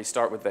model, we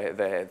start with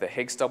the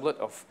Higgs doublet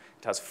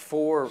it has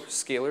 4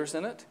 scalars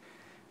in it,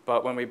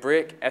 but when we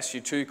break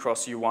SU2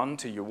 cross U1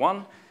 to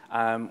U1,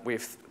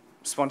 we've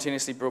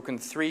spontaneously broken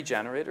 3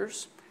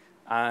 generators,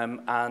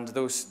 and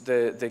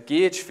the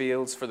gauge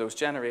fields for those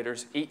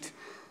generators eat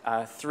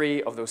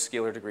 3 of those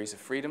scalar degrees of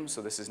freedom,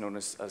 so this is known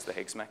as the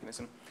Higgs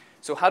mechanism.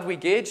 So had we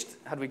gauged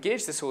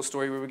this whole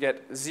story, we would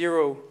get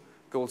 0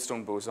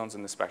 Goldstone bosons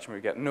in the spectrum.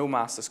 We get no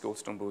massless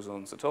Goldstone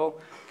bosons at all,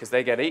 because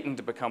they get eaten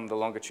to become the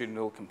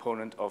longitudinal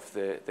component of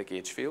the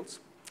gauge fields.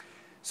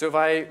 So if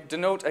I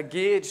denote a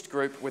gauged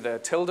group with a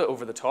tilde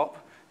over the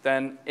top,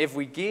 then if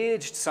we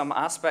gauged some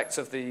aspects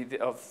of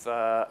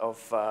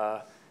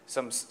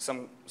some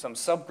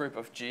subgroup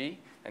of G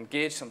and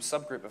gauged some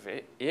subgroup of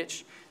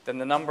H, then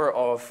the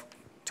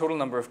total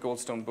number of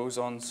Goldstone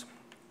bosons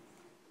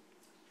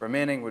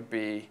remaining would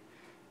be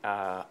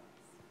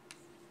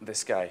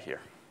this guy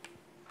here.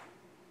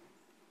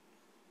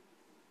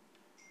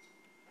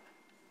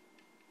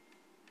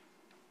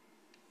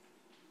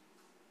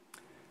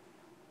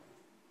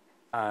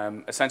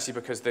 Essentially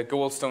because the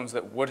Goldstones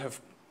that would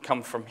have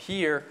come from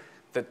here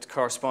that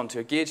correspond to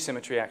a gauge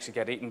symmetry actually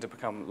get eaten to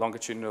become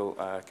longitudinal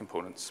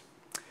components.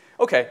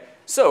 Okay,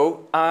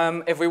 so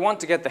if we want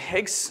to get the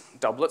Higgs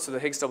doublet, so the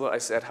Higgs doublet I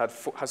said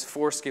has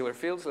 4 scalar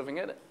fields living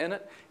in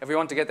it. If we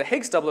want to get the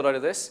Higgs doublet out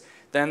of this,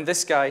 then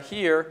this guy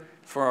here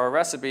for our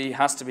recipe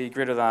has to be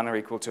greater than or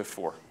equal to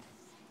 4.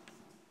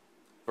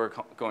 We're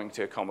going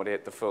to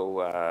accommodate the full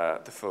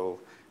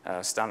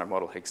standard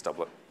model Higgs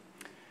doublet.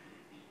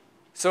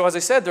 So as I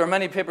said, there are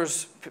many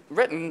papers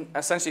written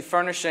essentially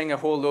furnishing a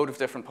whole load of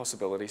different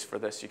possibilities for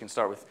this. You can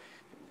start with,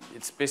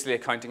 it's basically a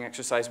counting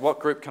exercise.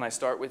 What group can I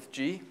start with?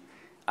 G,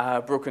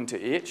 broken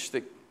to H,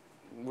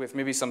 with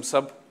maybe some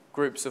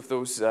subgroups of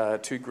those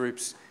 2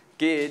 groups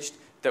gauged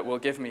that will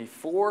give me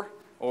 4,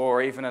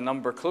 or even a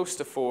number close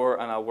to 4,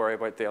 and I'll worry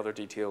about the other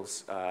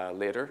details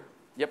later.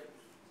 Yep?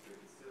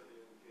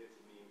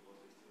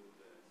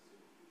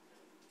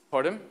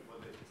 Pardon?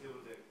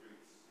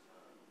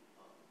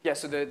 Yeah,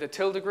 so the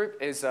tilde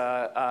group is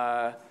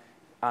a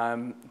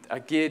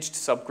gauged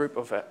subgroup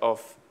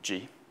of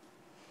G.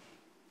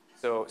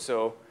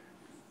 So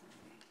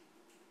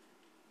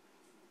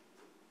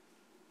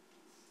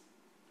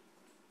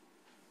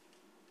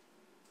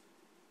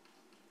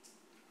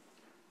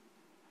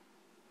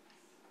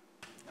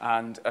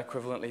and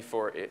equivalently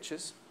for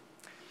H's.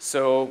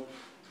 So,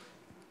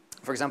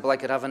 for example, I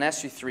could have an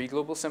SU3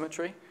 global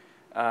symmetry.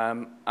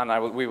 And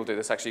we will do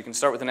this actually. You can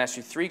start with an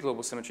SU3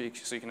 global symmetry,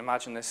 so you can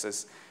imagine this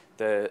as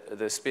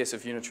the space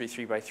of unitary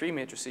 3x3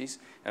 matrices,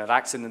 and it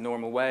acts in the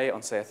normal way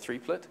on, say, a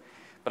 3-plet.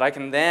 But I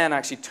can then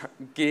actually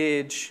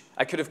gauge,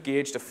 I could have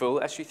gauged a full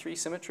SU3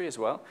 symmetry as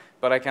well,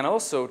 but I can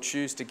also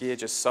choose to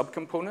gauge a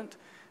subcomponent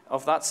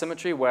of that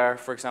symmetry where,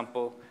 for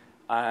example,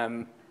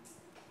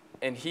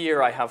 in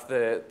here I have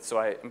so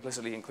I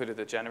implicitly included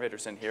the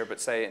generators in here, but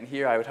say in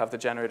here I would have the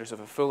generators of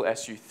a full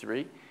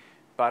SU3,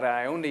 but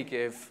I only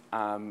give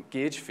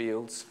gauge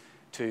fields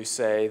to,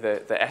 say,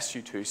 the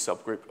SU2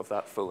 subgroup of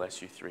that full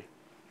SU3.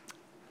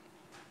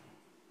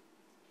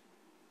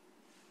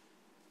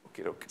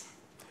 Okay.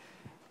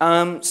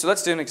 So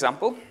let's do an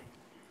example.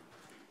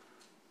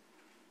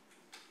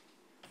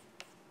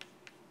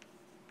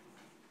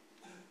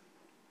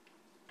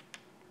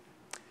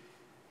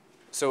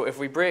 So if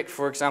we break,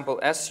 for example,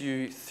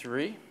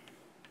 SU3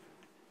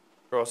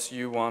 cross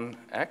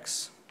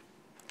U1X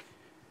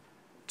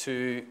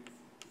to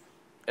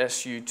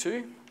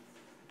SU2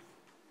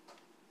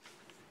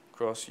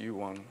 cross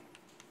U1X,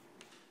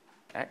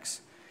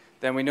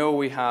 then we know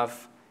we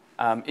have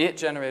 8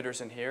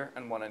 generators in here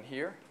and 1 in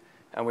here,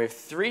 and we have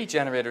 3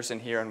 generators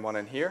in here and 1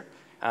 in here,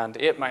 and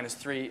 8 minus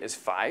 3 is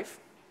 5.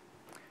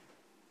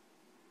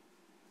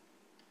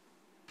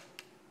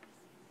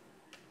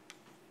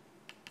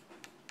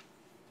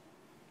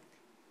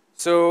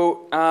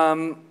 So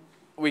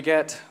we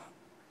get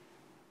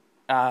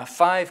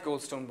 5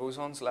 Goldstone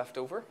bosons left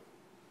over.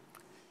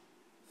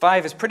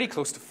 5 is pretty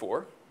close to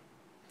 4.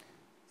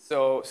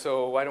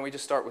 So why don't we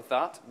just start with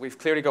that? We've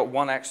clearly got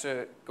 1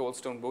 extra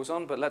Goldstone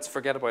boson, but let's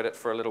forget about it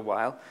for a little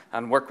while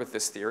and work with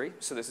this theory.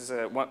 So this is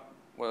one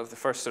of the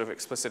first sort of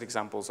explicit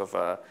examples of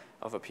a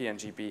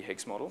PNGB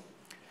Higgs model.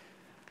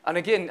 And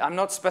again, I'm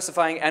not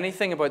specifying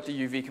anything about the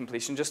UV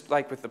completion, just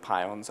like with the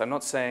pions. I'm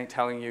not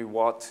telling you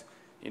what,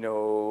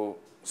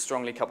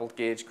 strongly coupled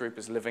gauge group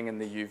is living in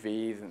the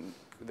UV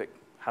that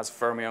has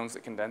fermions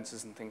that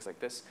condenses and things like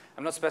this.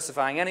 I'm not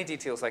specifying any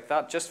details like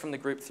that, just from the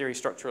group theory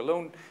structure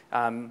alone.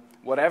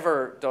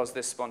 Whatever does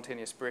this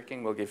spontaneous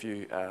breaking will give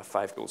you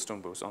 5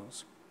 Goldstone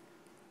bosons.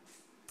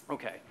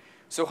 Okay,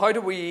 so how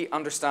do we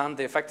understand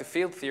the effective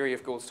field theory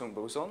of Goldstone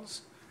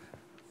bosons?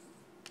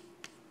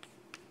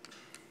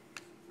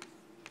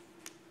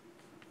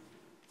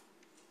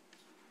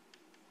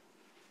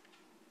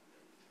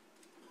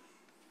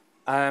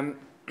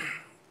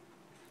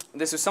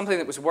 This is something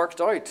that was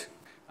worked out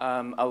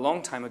a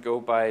long time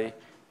ago by,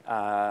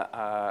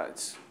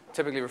 it's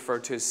typically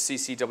referred to as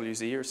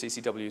CCWZ or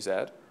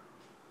CCWZ.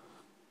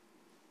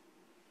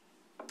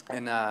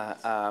 In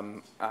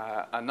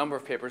a number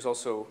of papers,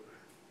 also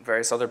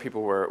various other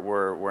people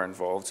were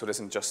involved, so it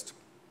isn't just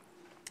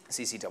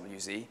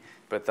CCWZ,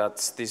 but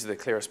these are the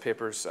clearest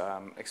papers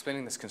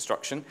explaining this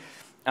construction.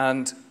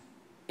 And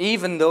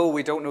even though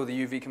we don't know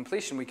the UV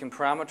completion, we can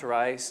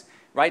parameterize,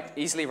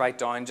 easily write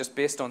down, just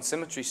based on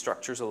symmetry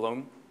structures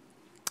alone,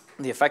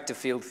 the effective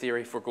field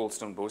theory for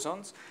Goldstone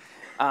bosons.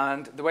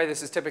 And the way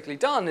this is typically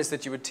done is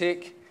that you would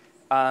take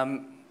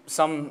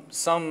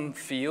some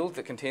field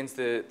that contains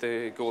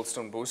the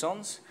Goldstone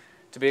bosons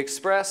to be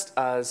expressed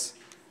as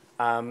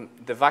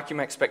the vacuum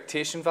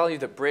expectation value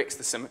that breaks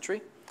the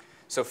symmetry.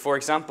 So for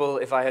example,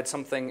 if I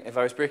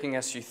was breaking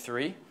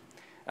SU3,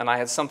 and I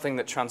had something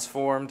that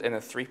transformed in a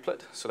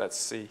 3-plet, so let's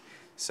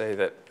say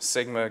that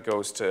sigma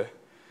goes to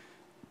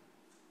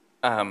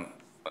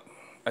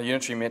a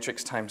unitary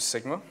matrix times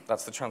sigma,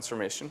 that's the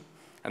transformation,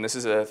 and this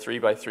is a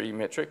 3×3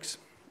 matrix.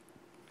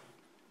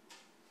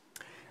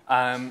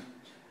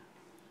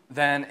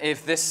 Then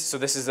if this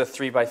is a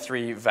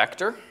 3×3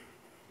 vector,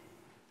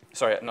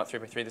 sorry, not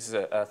 3×3, this is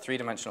a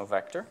 3-dimensional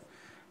vector.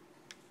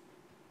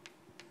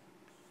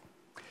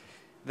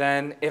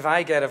 Then if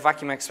I get a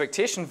vacuum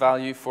expectation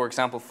value, for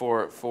example,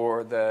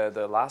 for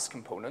the last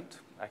component,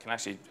 I can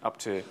actually, up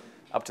to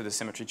the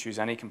symmetry, choose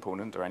any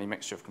component or any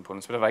mixture of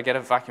components. But if I get a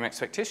vacuum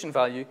expectation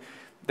value,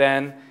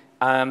 then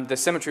the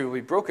symmetry will be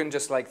broken,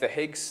 just like the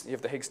Higgs. You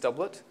have the Higgs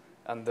doublet,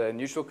 and the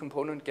neutral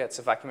component gets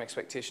a vacuum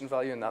expectation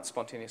value, and that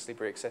spontaneously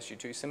breaks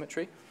SU2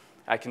 symmetry.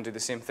 I can do the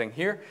same thing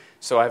here.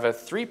 So I have a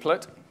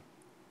 3-plet,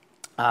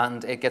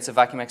 and it gets a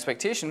vacuum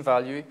expectation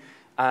value,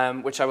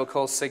 which I will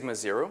call sigma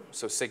 0.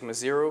 So sigma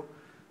 0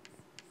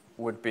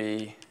 would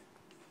be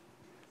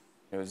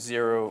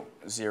 0,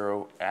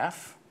 0,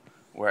 F,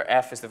 where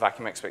F is the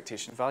vacuum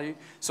expectation value.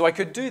 So I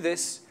could do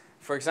this,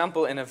 for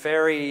example, in a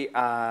very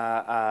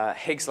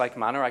Higgs-like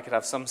manner. I could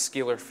have some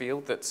scalar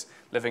field that's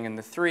living in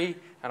the 3,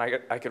 and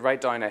I could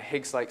write down a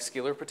Higgs-like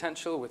scalar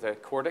potential with a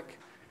quartic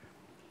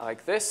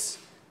like this,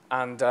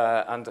 and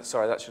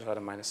sorry, that should have had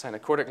a minus sign, a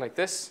quartic like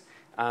this,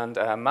 and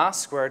a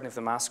mass squared, and if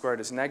the mass squared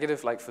is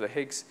negative, like for the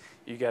Higgs,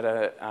 you get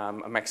a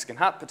Mexican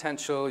hat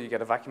potential, you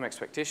get a vacuum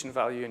expectation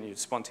value, and you'd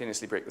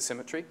spontaneously break the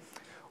symmetry.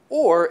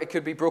 Or it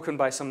could be broken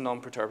by some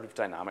non-perturbative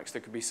dynamics.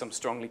 There could be some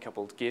strongly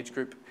coupled gauge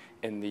group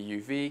in the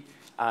UV,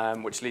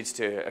 which leads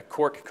to a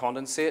quark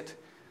condensate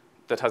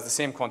that has the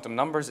same quantum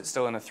numbers. It's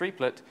still in a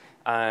 3-plet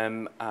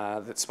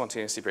that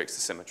spontaneously breaks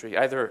the symmetry.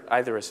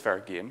 Either is fair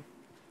game.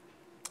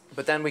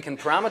 But then we can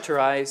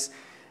parameterize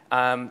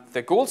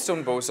the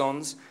Goldstone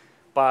bosons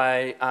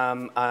by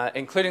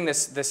including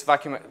this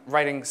vacuum,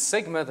 writing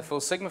sigma, the full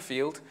sigma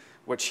field,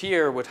 which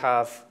here would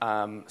have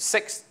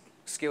 6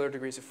 scalar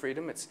degrees of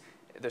freedom.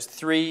 There's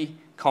 3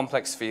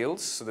 complex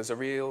fields, so there's a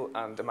real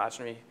and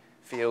imaginary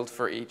field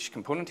for each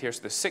component here, so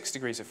there's 6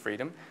 degrees of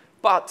freedom.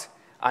 But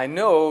I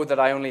know that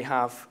I only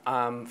have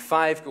 5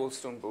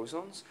 Goldstone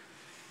bosons.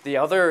 The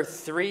other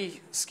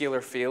 3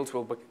 scalar fields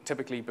will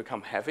typically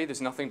become heavy. There's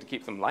nothing to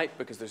keep them light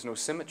because there's no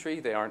symmetry.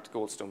 They aren't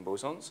Goldstone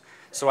bosons.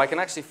 So I can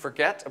actually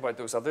forget about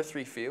those other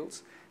 3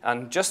 fields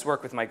and just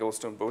work with my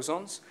Goldstone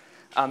bosons.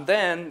 And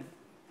then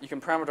you can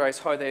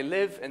parameterize how they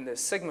live in the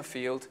sigma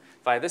field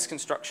via this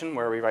construction,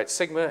 where we write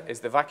sigma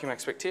is the vacuum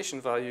expectation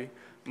value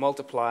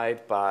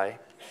multiplied by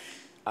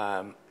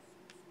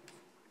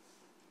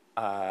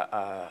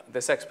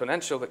this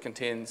exponential that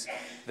contains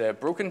the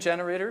broken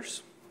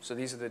generators. So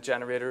these are the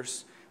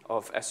generators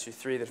of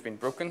SU3 that have been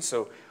broken.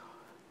 So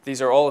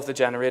these are all of the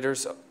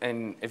generators,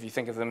 and if you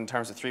think of them in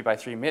terms of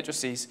 3×3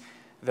 matrices,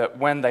 that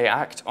when they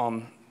act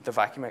on the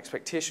vacuum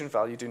expectation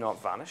value do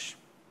not vanish.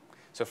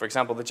 So for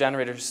example, the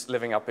generators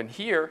living up in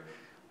here,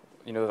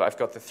 I've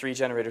got the 3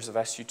 generators of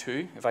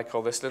SU2. If I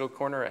call this little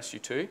corner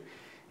SU2,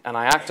 and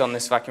I act on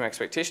this vacuum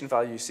expectation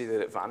value, you see that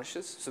it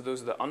vanishes. So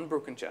those are the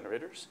unbroken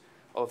generators.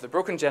 All of the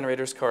broken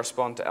generators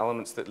correspond to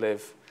elements that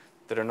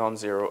are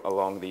non-zero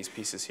along these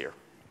pieces here.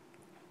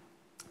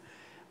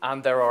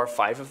 and there are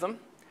 5 of them.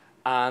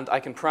 And I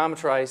can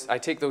parameterize, I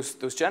take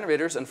those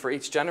generators, and for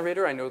each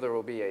generator, I know there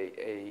will be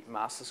a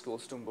massless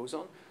Goldstone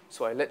boson.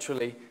 So I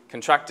literally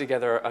contract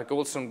together a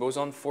Goldstone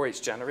boson for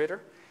each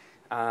generator.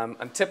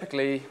 And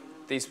typically,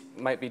 these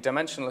might be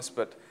dimensionless,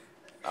 but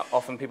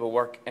often people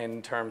work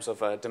in terms of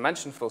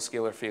dimensionful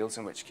scalar fields,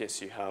 in which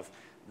case you have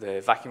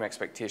the vacuum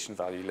expectation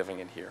value living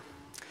in here.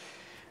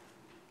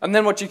 And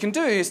then what you can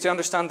do is to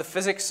understand the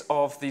physics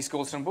of these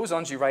Goldstone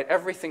bosons, you write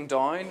everything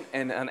down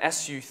in an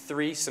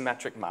SU3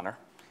 symmetric manner.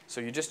 So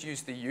you just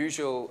use the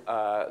usual,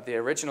 the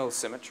original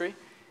symmetry.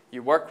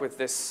 You work with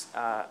this,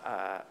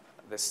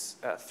 this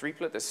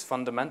threeplet, this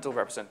fundamental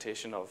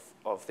representation of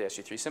the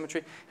SU3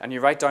 symmetry, and you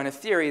write down a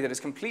theory that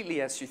is completely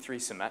SU3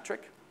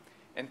 symmetric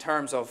in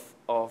terms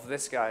of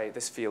this guy,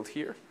 this field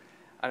here.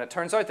 And it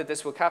turns out that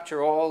this will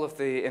capture all of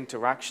the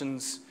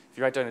interactions. If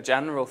you write down a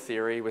general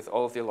theory with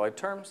all of the allowed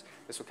terms,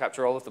 this will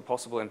capture all of the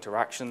possible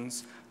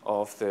interactions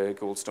of the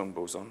Goldstone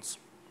bosons.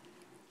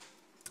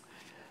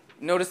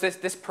 Notice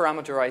this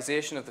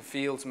parameterization of the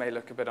fields may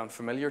look a bit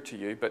unfamiliar to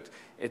you, but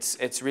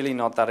it's really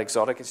not that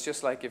exotic. It's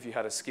just like if you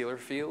had a scalar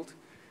field.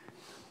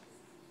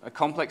 A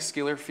complex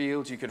scalar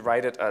field, you could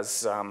write it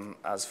as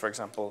for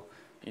example,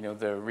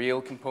 the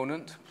real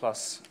component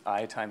plus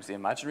I times the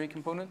imaginary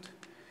component.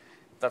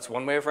 That's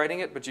one way of writing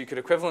it, but you could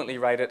equivalently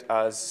write it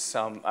as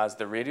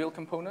the radial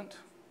component.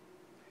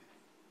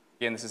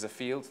 Again, this is a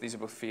field. These are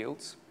both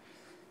fields.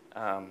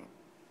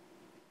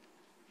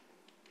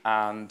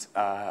 And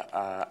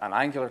an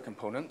angular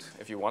component,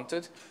 if you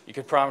wanted. You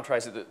could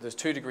parameterize it that there's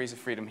 2 degrees of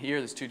freedom here,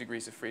 there's 2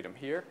 degrees of freedom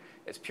here.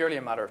 It's purely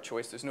a matter of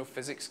choice. There's no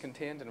physics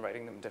contained in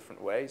writing them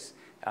different ways.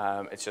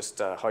 It's just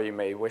how you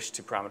may wish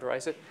to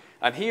parameterize it.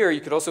 And here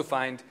you could also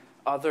find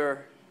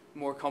other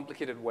more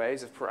complicated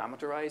ways of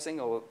parameterizing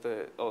all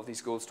of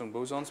these Goldstone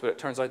bosons, but it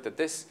turns out that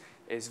this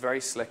is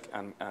very slick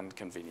and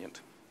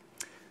convenient.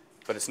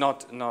 But it's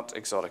not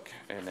exotic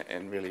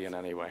really in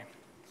any way.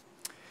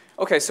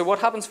 Okay, so what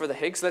happens for the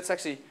Higgs? Let's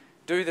actually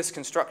do this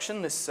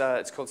construction. It's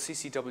called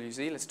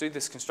CCWZ. Let's do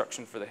this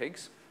construction for the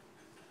Higgs.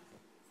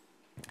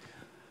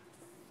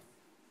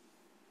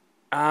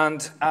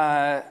 And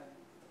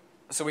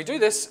so we do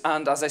this,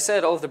 and as I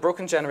said, all of the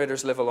broken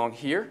generators live along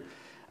here.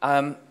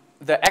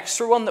 The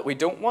extra one that we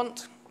don't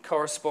want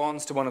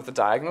corresponds to one of the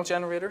diagonal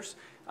generators.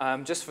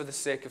 Just for the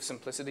sake of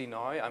simplicity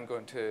now, I'm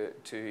going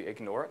to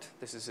ignore it.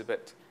 This is a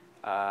bit,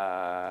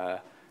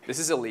 this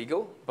is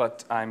illegal,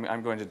 but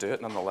I'm going to do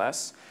it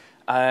nonetheless.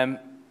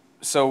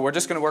 So we're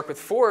just going to work with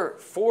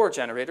four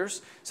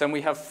generators. So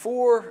we have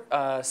 4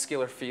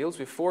 scalar fields.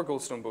 We have 4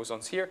 Goldstone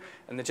bosons here.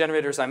 And the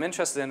generators I'm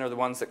interested in are the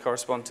ones that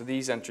correspond to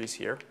these entries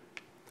here.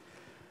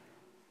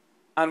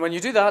 And when you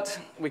do that,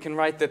 we can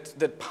write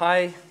that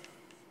pi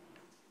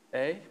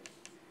A,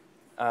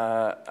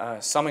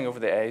 summing over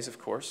the A's, of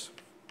course,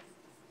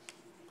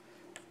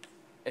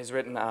 is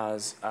written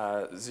as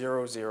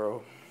 0,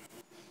 0,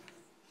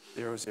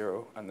 0,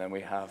 0. And then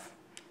we have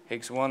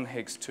Higgs 1,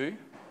 Higgs 2.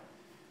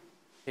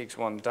 Higgs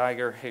 1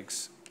 dagger,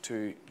 Higgs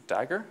 2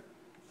 dagger,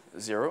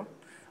 0,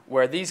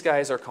 where these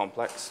guys are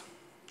complex.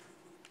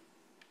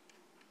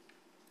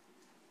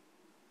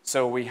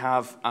 So we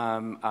have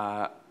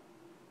a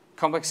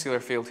complex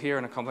scalar field here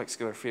and a complex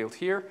scalar field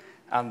here,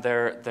 and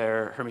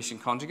they're Hermitian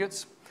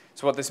conjugates.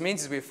 So what this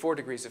means is we have 4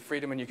 degrees of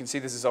freedom, and you can see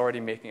this is already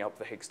making up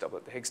the Higgs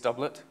doublet. The Higgs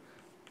doublet,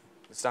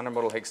 the standard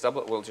model Higgs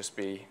doublet, will just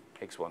be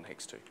Higgs 1,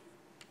 Higgs 2.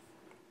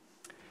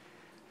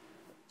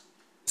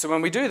 So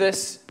when we do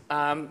this,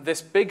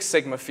 this big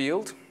sigma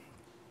field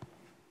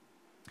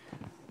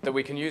that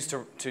we can use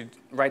to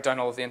write down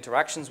all of the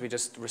interactions, we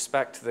just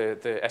respect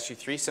the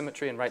SU3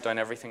 symmetry and write down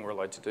everything we're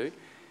allowed to do.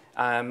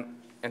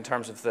 In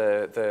terms of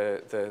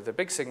the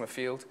big sigma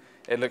field,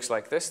 it looks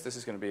like this. This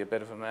is going to be a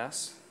bit of a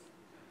mess.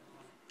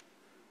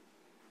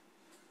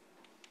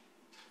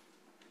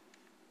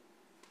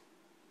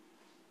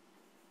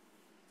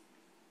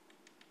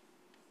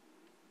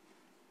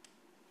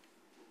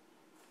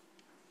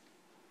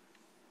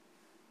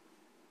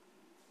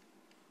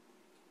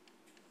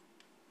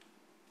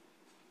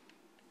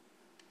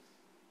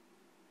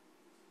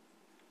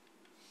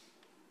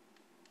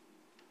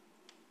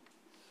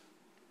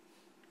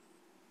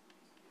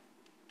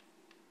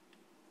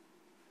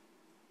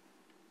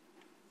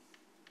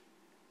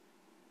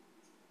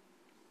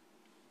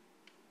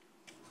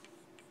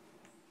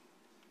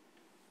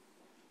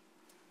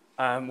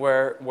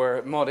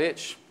 Where mod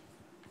h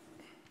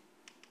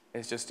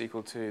is just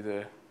equal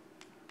to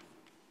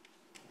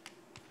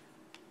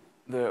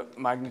the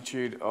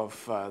magnitude of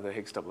the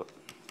Higgs doublet.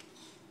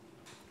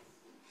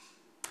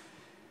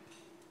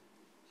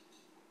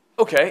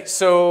 Okay,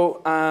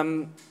 so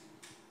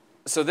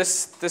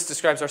this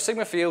describes our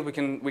sigma field. We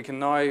can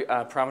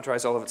now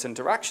parameterize all of its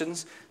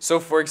interactions. So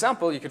for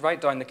example, you could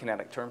write down the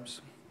kinetic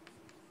terms.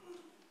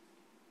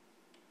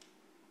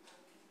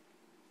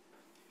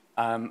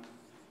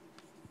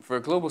 For a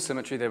global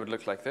symmetry, they would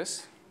look like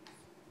this.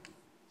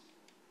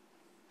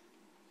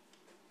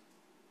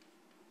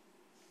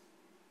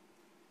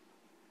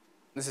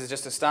 This is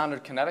just a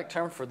standard kinetic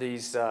term for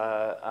these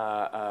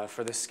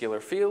for this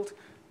scalar field.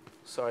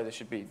 Sorry, there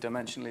should be,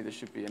 dimensionally, there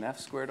should be an F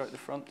squared out the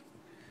front.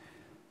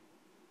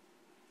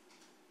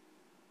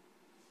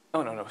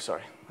 Oh, no,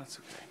 sorry, that's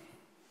okay.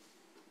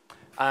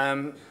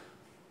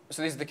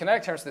 So these are the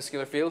kinetic terms of the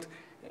scalar field.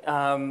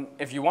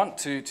 If you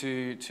want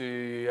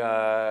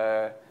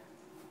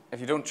if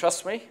you don't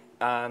trust me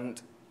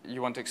and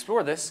you want to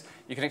explore this,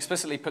 you can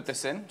explicitly put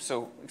this in.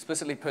 So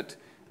explicitly put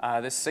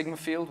this sigma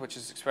field, which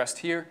is expressed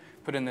here,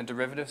 put in the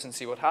derivatives and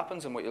see what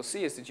happens. And what you'll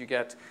see is that you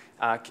get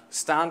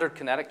standard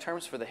kinetic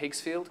terms for the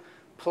Higgs field,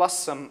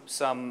 plus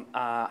some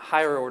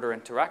higher order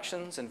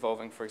interactions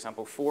involving, for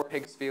example, 4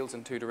 Higgs fields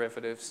and 2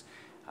 derivatives,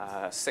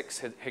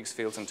 6 Higgs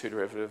fields and 2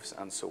 derivatives,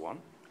 and so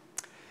on.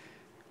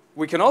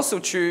 We can also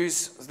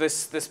choose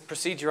this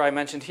procedure I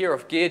mentioned here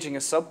of gauging a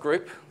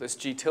subgroup, this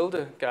G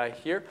tilde guy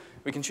here.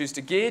 We can choose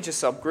to gauge a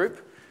subgroup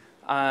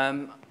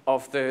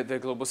of the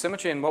global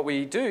symmetry. And what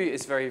we do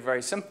is very,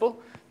 very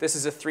simple. This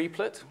is a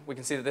 3-plet. We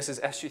can see that this is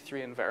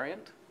SU3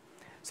 invariant.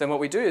 So then what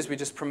we do is we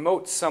just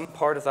promote some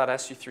part of that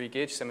SU3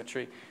 gauge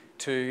symmetry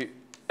to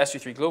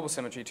SU3 global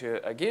symmetry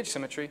to a gauge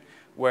symmetry,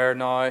 where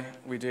now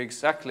we do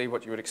exactly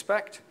what you would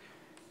expect.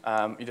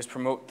 You just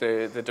promote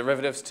the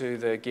derivatives to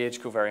the gauge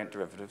covariant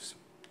derivatives.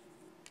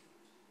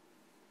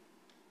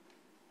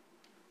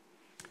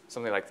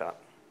 Something like that.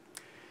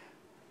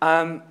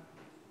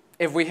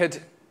 If we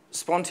had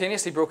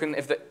spontaneously broken,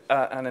 if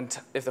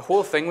the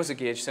whole thing was a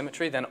gauge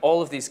symmetry, then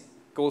all of these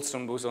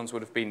Goldstone bosons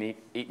would have been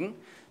eaten.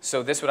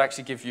 So this would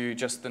actually give you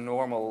just the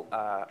normal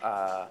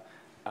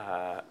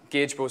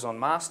gauge boson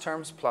mass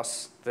terms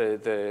plus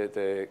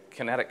the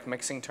kinetic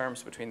mixing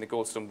terms between the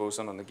Goldstone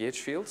boson and the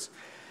gauge fields.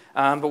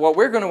 But what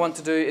we're going to want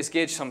to do is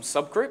gauge some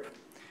subgroup,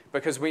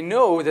 because we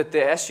know that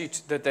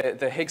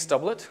the Higgs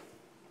doublet,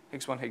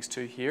 Higgs 1, Higgs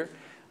 2 here,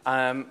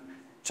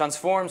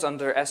 transforms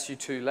under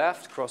SU2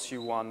 left cross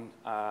U1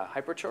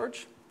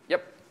 hypercharge.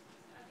 Yep.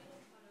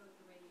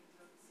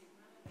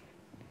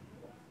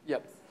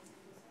 Yep.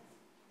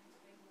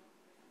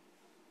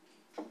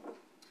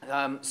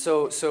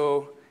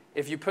 So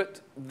if you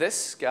put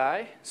this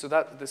guy, so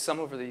that the sum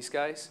over these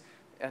guys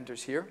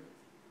enters here,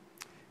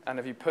 and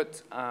if you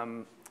put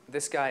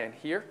this guy in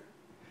here,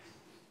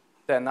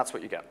 then that's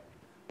what you get.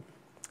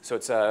 So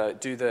it's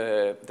do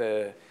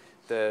the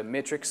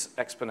matrix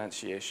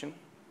exponentiation.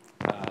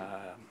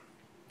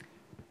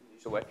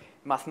 Usual way.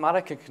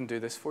 Mathematica can do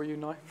this for you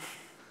now.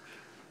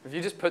 If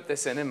you just put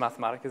this in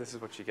Mathematica, this is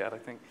what you get, I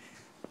think,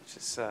 which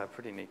is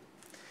pretty neat.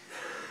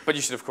 But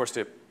you should, of course,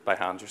 do it by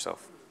hand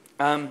yourself.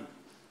 What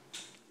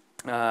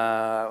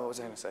was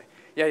I going to say?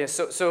 Yeah.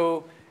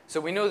 So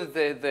we know that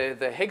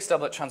the Higgs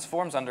doublet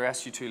transforms under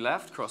SU2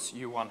 left cross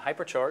U1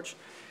 hypercharge,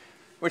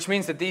 which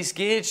means that these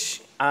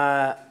gauge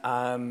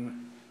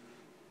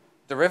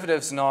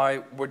derivatives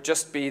now would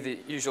just be the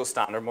usual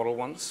standard model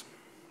ones.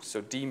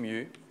 So d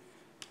mu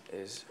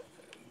is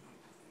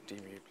d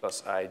mu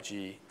plus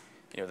ig,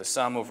 the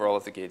sum over all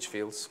of the gauge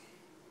fields.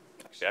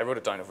 Actually, I wrote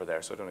it down over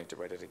there, so I don't need to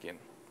write it again.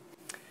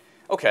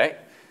 Okay,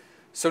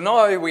 so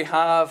now we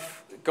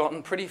have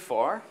gotten pretty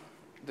far.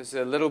 There's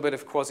a little bit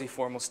of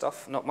quasi-formal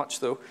stuff, not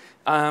much though.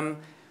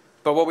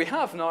 But what we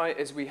have now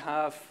is we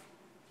have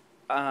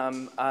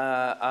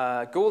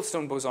a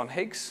Goldstone boson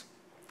Higgs,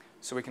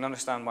 so we can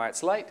understand why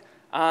it's light,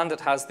 and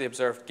it has the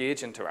observed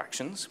gauge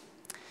interactions.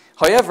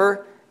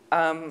 However,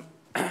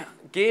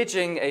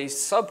 gauging a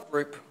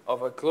subgroup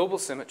of a global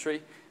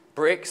symmetry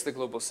breaks the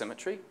global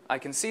symmetry. I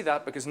can see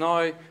that because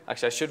now,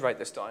 actually I should write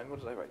this down.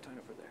 What did I write down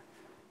over there?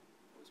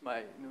 What was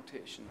my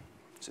notation?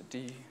 It's a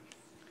D,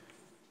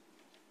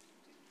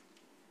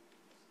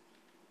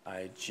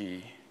 I,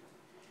 G,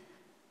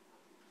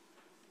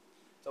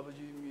 W,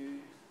 mu,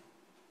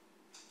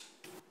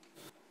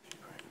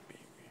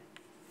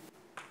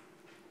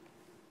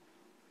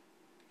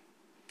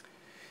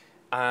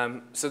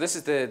 so this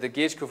is the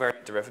gauge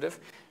covariant derivative.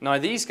 Now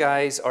these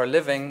guys are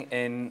living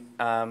in,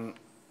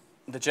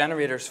 the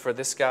generators for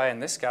this guy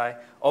and this guy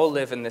all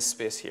live in this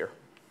space here.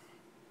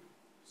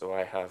 So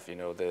I have,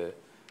 the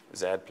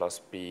Z plus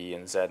B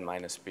and Z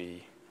minus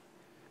B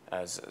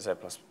as Z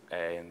plus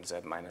A and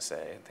Z minus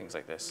A and things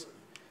like this.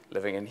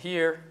 Living in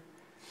here,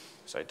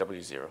 sorry,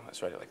 W0,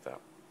 let's write it like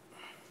that.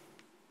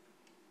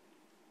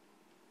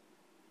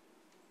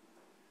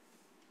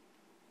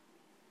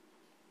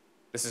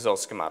 This is all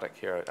schematic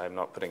here. I'm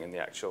not putting in the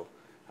actual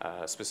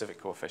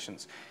specific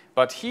coefficients.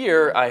 But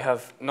here, I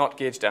have not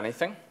gauged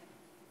anything.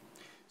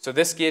 So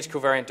this gauge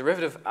covariant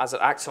derivative, as it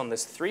acts on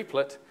this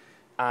 3-plet,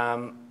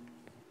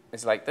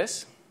 is like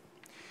this.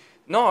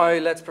 Now,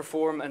 let's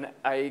perform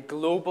a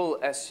global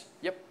S.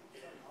 Yep.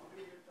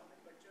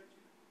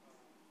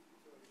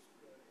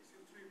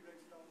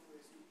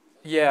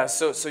 Yeah,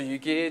 so you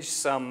gauge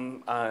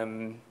some,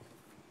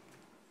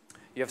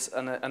 you have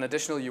an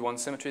additional U1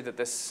 symmetry that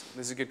this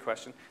is a good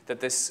question, that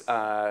this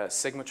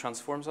sigma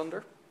transforms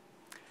under.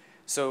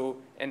 So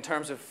in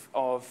terms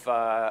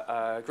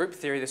of group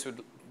theory, this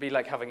would be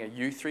like having a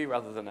U3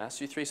 rather than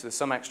SU3, so there's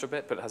some extra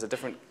bit, but it has a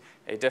different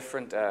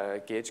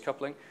gauge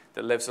coupling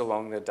that lives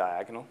along the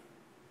diagonal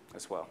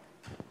as well.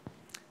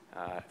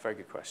 Very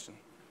good question.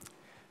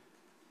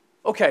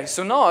 Okay,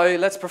 so now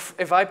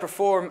if I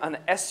perform an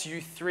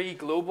SU3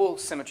 global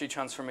symmetry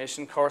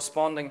transformation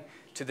corresponding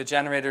to the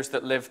generators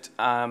that lived,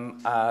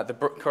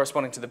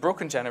 corresponding to the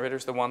broken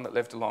generators, the one that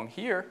lived along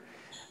here,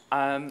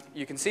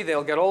 you can see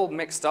they'll get all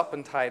mixed up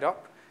and tied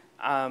up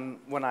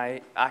when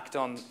I act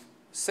on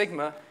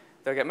sigma.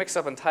 They'll get mixed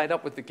up and tied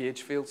up with the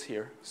gauge fields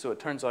here. So it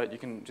turns out, you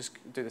can just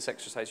do this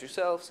exercise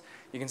yourselves.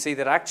 You can see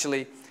that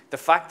actually the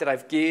fact that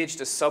I've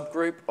gauged a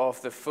subgroup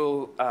of the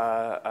full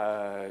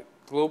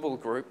global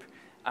group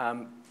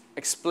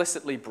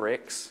explicitly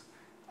breaks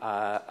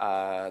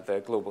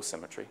the global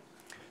symmetry.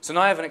 So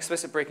now I have an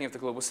explicit breaking of the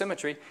global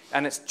symmetry,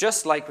 and it's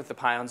just like with the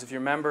pions. If you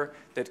remember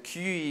that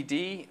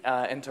QED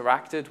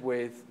interacted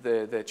with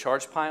the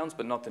charged pions,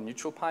 but not the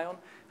neutral pion,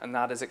 and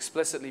that has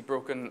explicitly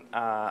broken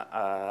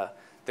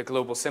the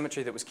global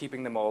symmetry that was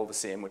keeping them all the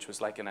same, which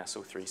was like an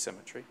SO3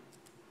 symmetry.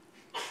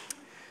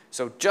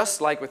 So just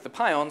like with the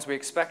pions, we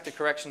expect a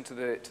correction to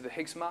the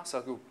Higgs mass.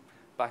 I'll go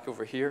back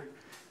over here.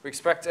 We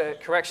expect a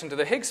correction to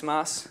the Higgs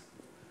mass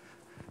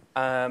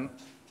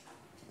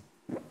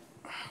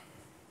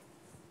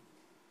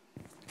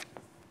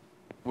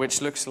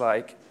which looks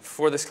like,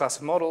 for this class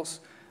of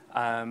models,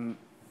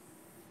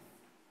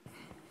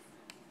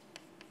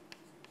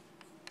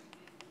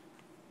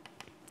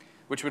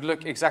 which would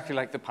look exactly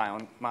like the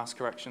pion mass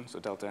correction, so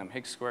delta m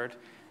Higgs squared,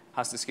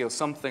 has to scale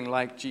something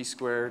like g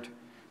squared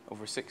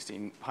over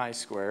 16 pi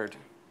squared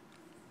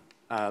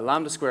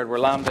lambda squared, where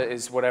lambda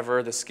is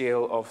whatever the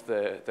scale of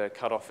the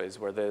cutoff is,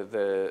 where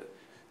the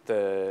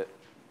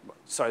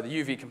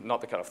UV, not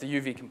the cutoff, the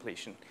UV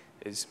completion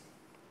is.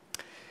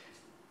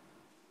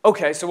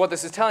 Okay, so what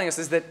this is telling us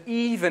is that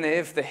even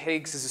if the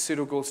Higgs is a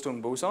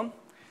pseudo-Goldstone boson,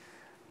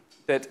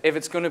 that if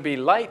it's going to be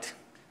light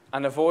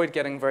and avoid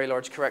getting very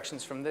large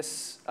corrections from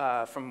this,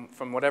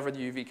 from whatever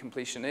the UV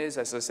completion is,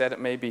 as I said, it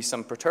may be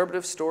some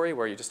perturbative story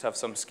where you just have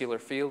some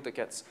scalar field that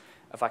gets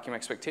a vacuum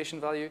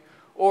expectation value,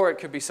 or it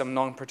could be some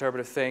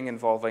non-perturbative thing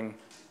involving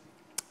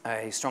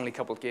a strongly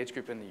coupled gauge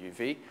group in the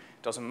UV.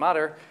 Doesn't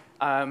matter.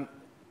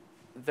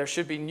 There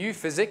should be new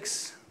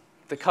physics.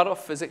 The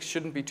cutoff physics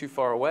shouldn't be too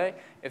far away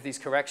if these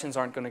corrections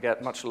aren't going to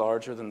get much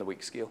larger than the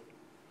weak scale.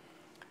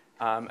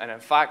 And in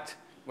fact,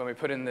 when we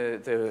put in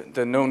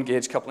the known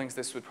gauge couplings,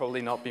 this would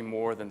probably not be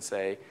more than,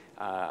 say,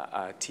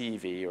 a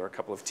TeV or a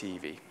couple of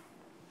TeV.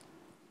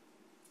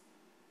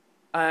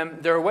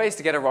 There are ways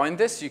to get around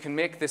this. You can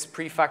make this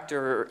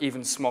prefactor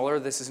even smaller.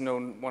 This is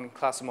known, one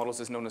class of models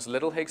is known as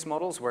little Higgs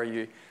models, where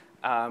you,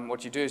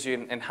 what you do is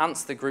you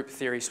enhance the group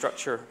theory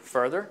structure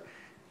further.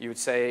 You would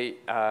say,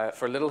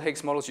 for little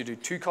Higgs models, you do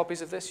 2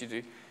 copies of this. You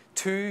do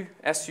 2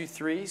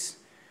 SU3s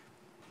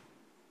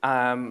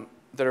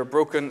that are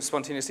broken,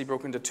 spontaneously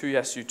broken to 2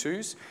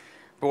 SU2s.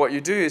 But what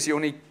you do is you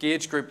only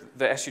gauge group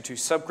the SU2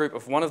 subgroup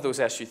of one of those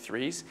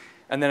SU3s,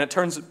 and then it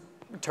turns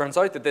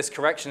out that this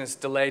correction is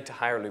delayed to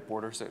higher loop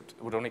orders. It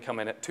would only come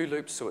in at 2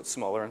 loops, so it's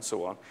smaller and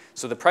so on.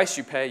 So the price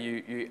you pay,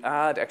 you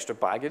add extra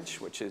baggage,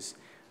 which is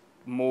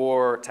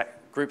more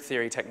group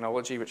theory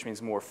technology, which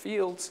means more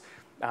fields,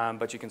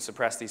 but you can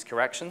suppress these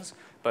corrections.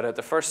 But at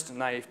the first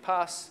naive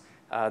pass,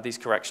 these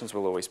corrections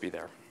will always be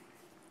there.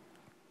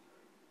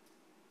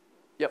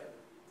 Yep.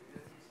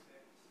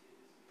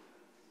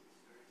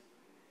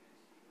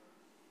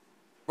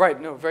 Right,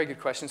 no, very good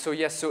question. So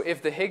yes, so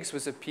if the Higgs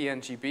was a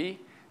PNGB,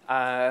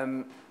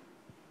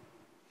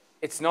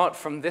 it's not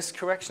from this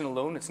correction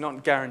alone, it's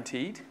not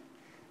guaranteed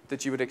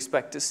that you would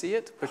expect to see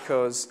it,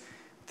 because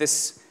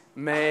this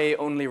may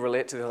only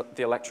relate to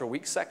the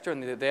electroweak sector,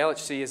 and the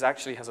LHC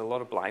actually has a lot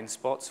of blind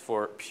spots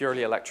for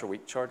purely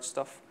electroweak charged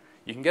stuff.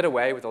 You can get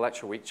away with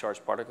electroweak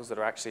charged particles that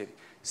are actually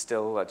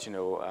still at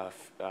 200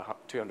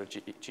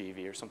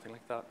 GeV or something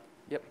like that.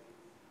 Yep.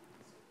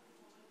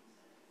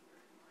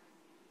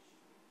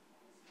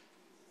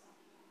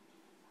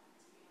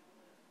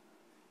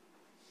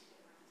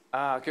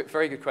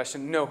 Very good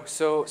question. No,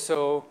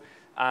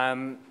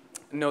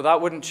 no,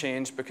 that wouldn't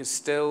change, because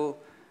still,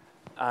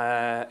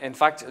 in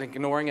fact,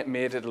 ignoring it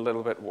made it a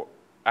little bit,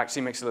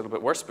 actually makes it a little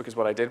bit worse, because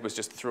what I did was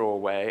just throw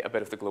away a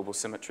bit of the global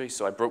symmetry,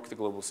 so I broke the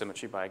global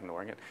symmetry by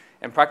ignoring it.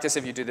 In practice,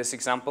 if you do this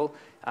example,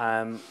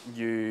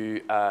 you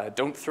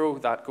don't throw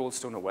that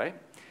Goldstone away,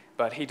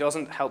 but he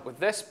doesn't help with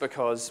this,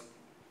 because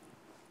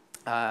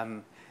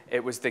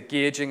it was the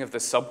gauging of the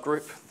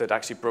subgroup that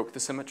actually broke the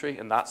symmetry,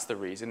 and that's the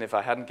reason. If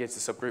I hadn't gauged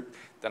the subgroup,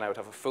 then I would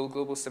have a full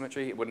global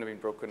symmetry. It wouldn't have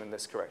been broken, and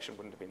this correction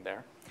wouldn't have been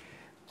there.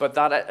 But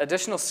that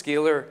additional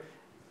scalar,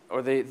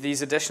 or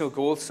these additional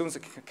Goldstones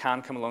that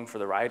can come along for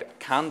the ride,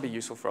 can be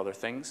useful for other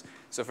things.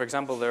 So for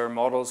example, there are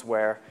models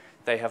where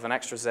they have an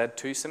extra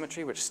Z2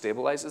 symmetry, which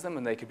stabilizes them,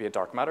 and they could be a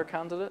dark matter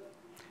candidate.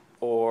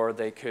 Or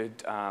they could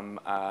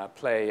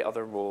play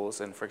other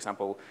roles in, for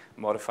example,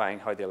 modifying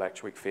how the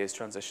electroweak phase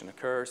transition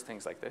occurs,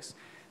 things like this.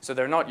 So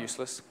they're not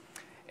useless.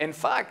 In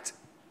fact,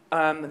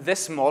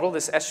 this model,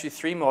 this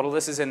SU3 model,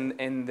 this is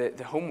in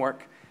the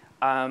homework,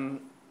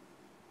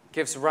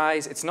 gives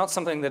rise, it's not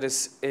something that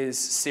is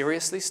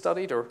seriously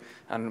studied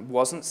and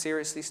wasn't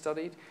seriously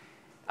studied.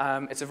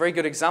 It's a very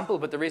good example,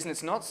 but the reason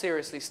it's not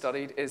seriously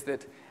studied is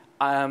that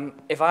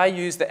if I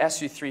use the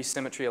SU3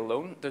 symmetry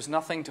alone, there's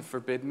nothing to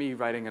forbid me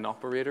writing an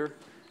operator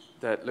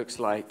that looks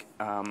like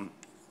I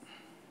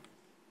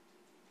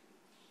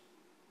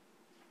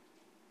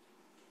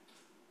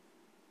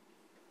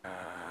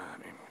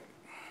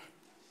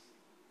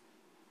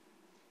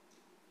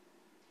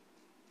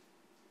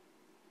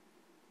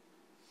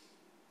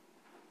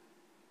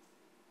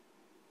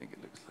think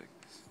it looks like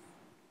this.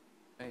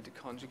 I need to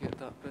conjugate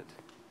that bit.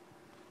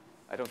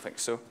 I don't think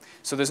so.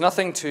 So there's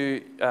nothing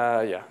to,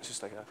 yeah,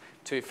 just like that,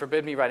 to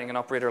forbid me writing an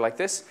operator like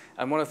this.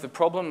 And one of the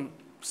problem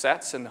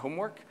sets in the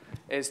homework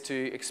is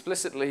to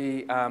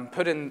explicitly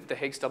put in the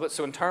Higgs doublet.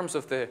 So in terms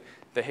of the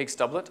Higgs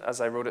doublet,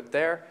 as I wrote it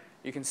there,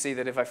 you can see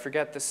that if I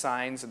forget the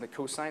sines and the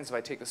cosines, if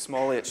I take the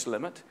small h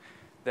limit,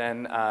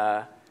 then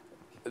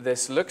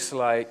this looks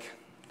like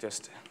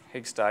just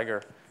Higgs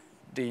dagger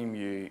d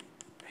mu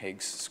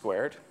Higgs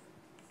squared.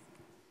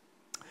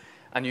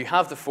 And you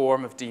have the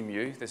form of d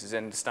mu. This is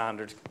in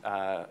standard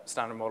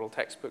model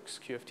textbooks,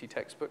 QFT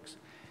textbooks.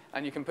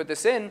 And you can put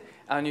this in,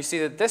 and you see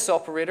that this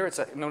operator, it's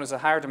known as a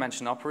higher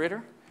dimension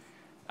operator.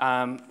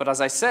 But as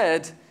I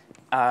said,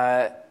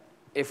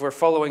 if we're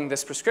following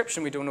this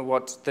prescription, we don't know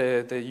what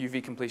the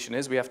UV completion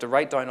is. We have to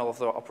write down all of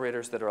the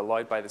operators that are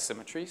allowed by the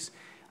symmetries.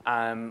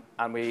 And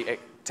we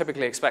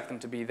typically expect them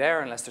to be there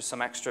unless there's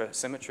some extra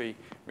symmetry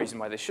reason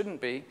why they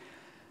shouldn't be.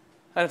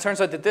 And it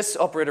turns out that this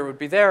operator would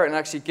be there and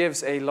actually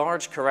gives a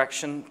large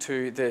correction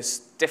to this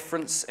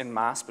difference in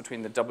mass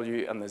between the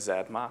W and the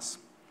Z mass.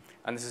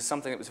 And this is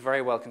something that was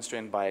very well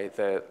constrained by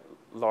the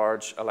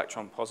Large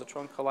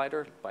Electron-Positron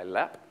Collider, by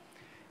LEP,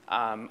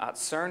 at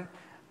CERN.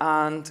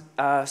 And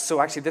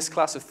so actually this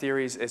class of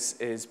theories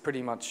is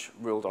pretty much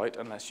ruled out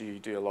unless you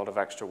do a lot of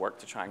extra work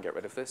to try and get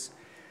rid of this.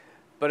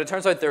 But it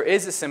turns out there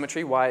is a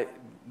symmetry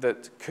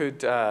that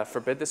could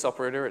forbid this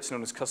operator. It's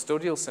known as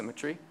custodial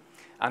symmetry.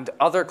 And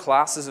other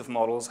classes of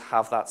models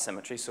have that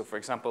symmetry. So for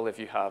example, if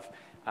you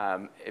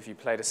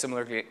played a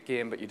similar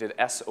game, but you did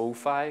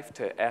SO5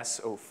 to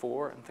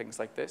SO4 and things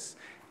like this,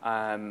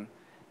 then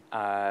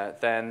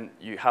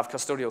you have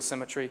custodial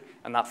symmetry,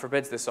 and that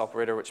forbids this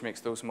operator, which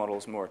makes those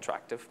models more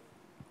attractive.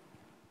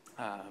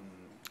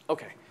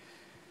 Okay,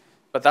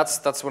 but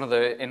that's one of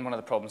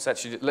the problem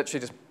sets. You literally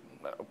just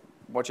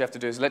what you have to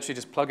do is literally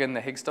just plug in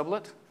the Higgs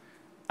doublet,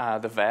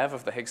 the VEV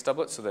of the Higgs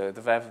doublet. So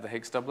the VEV of the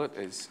Higgs doublet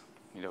is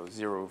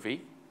 0V,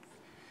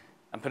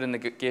 and put in the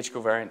gauge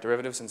covariant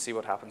derivatives and see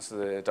what happens to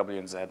the W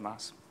and Z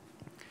mass.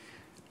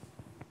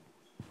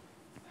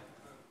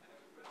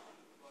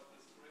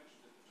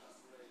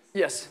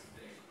 Yes.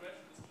 The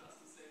expression is just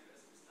the same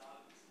as we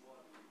started this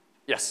morning.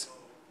 Yes. So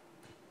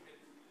can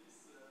you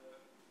please,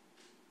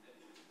 I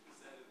think you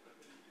said it, but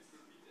can you please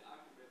repeat the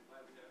argument why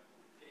we have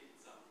gained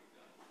something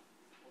now?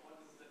 Or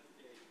what is that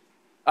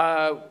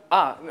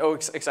gain? No,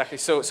 exactly.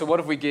 So what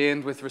have we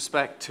gained with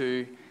respect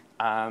to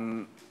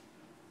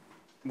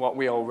what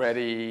we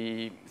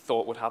already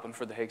thought would happen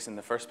for the Higgs in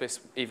the first place,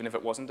 even if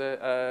it wasn't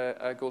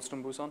a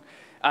Goldstone boson?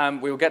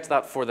 We'll get to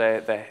that for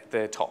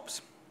the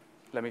tops.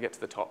 Let me get to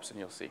the tops and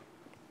you'll see.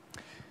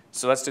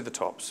 So let's do the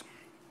tops.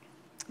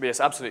 But yes,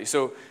 absolutely.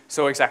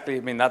 So exactly, I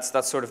mean, that's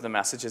sort of the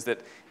message, is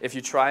that if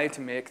you try to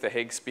make the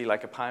Higgs be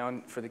like a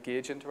pion for the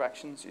gauge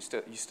interactions, you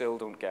still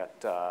don't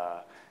get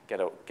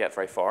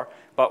very far.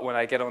 But when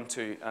I get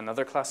onto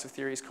another class of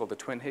theories called the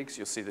twin Higgs,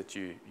 you'll see that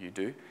you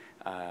do.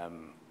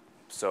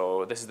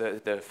 So this is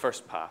the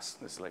first pass.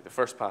 This is like the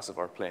first pass of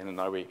our plane, and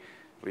now we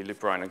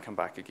loop around and come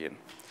back again.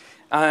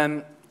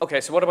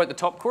 Okay, so what about the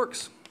top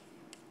quarks?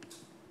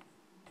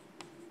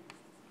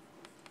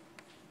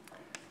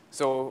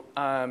 So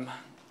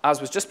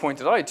as was just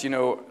pointed out,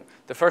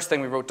 the first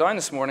thing we wrote down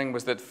this morning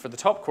was that for the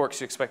top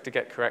quarks, you expect to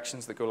get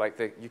corrections that go like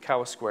the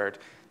Yukawa squared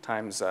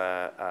times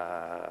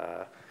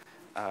the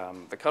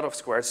cutoff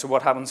squared. So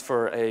what happens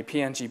for a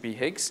PNGB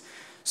Higgs?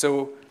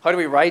 So how do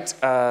we write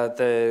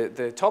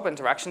the top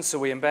interactions? So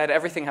we embed,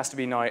 everything has to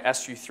be now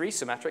SU3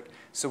 symmetric.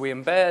 So we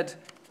embed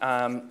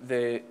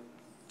the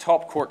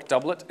top quark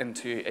doublet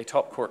into a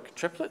top quark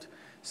triplet.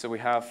 So we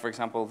have, for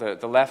example,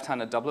 the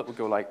left-handed doublet would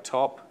go like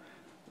top,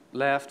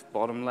 left,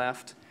 bottom,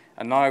 left.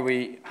 And now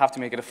we have to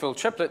make it a full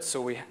triplet,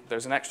 so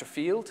there's an extra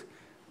field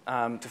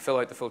to fill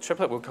out the full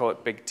triplet. We'll call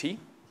it big T.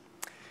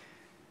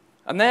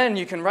 And then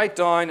you can write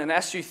down an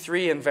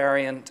SU3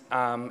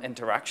 invariant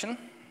interaction.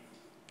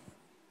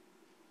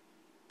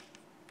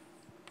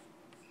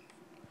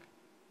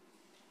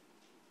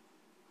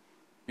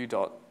 U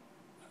dot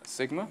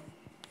sigma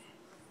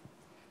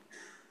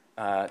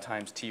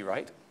times T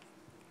right.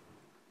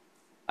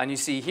 And you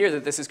see here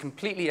that this is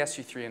completely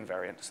SU3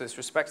 invariant. So this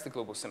respects the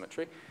global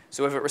symmetry.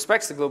 So if it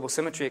respects the global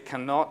symmetry, it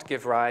cannot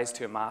give rise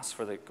to a mass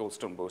for the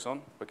Goldstone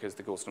boson, because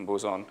the Goldstone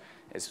boson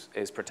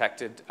is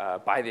protected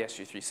by the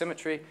SU3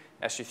 symmetry.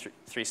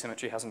 SU3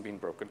 symmetry hasn't been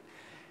broken.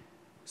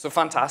 So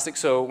fantastic.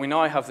 So we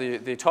now have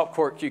the top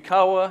quark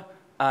Yukawa,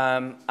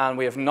 and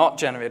we have not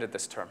generated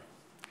this term.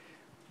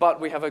 But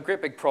we have a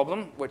great big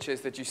problem, which is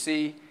that you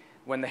see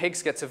when the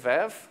Higgs gets a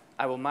VEV,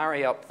 I will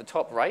marry up the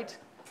top right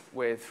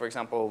with, for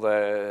example,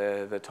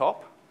 the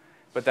top.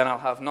 but then I'll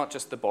have not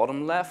just the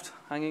bottom left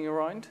hanging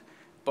around,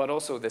 but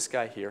also this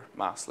guy here,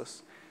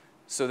 massless.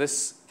 So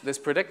this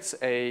predicts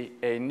a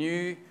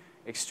new,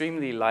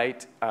 extremely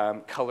light,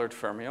 colored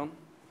fermion,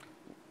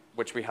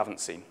 which we haven't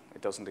seen.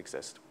 It doesn't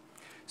exist.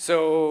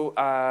 So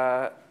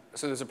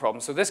there's a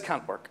problem. So this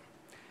can't work.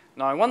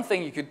 Now, one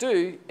thing you could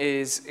do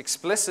is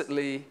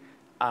explicitly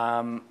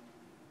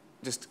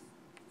just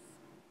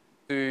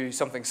do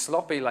something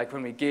sloppy, like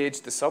when we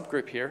gauge the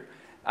subgroup here,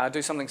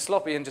 do something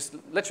sloppy and just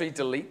literally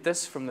delete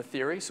this from the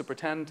theory. So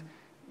pretend,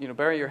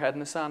 bury your head in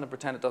the sand and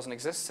pretend it doesn't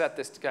exist. Set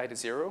this guy to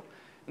 0.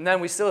 And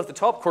then we still have the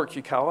top quark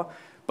Yukawa.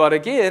 But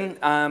again,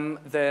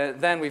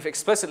 then we've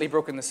explicitly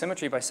broken the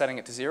symmetry by setting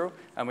it to 0.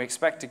 And we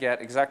expect to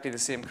get exactly the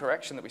same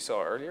correction that we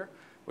saw earlier,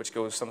 which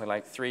goes something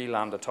like 3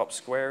 lambda top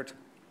squared,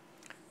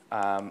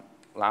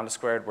 lambda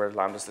squared, where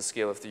lambda is the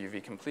scale of the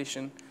UV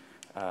completion,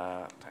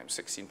 times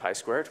 16 pi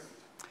squared.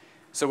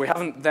 So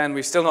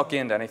we've still not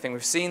gained anything.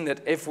 We've seen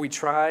that if we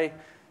try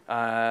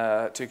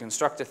to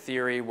construct a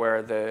theory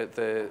where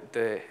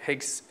the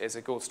Higgs is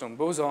a Goldstone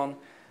boson,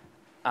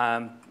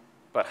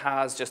 but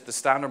has just the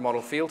standard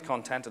model field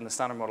content and the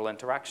standard model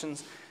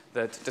interactions,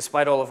 that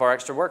despite all of our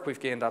extra work, we've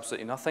gained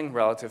absolutely nothing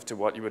relative to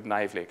what you would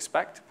naively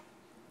expect.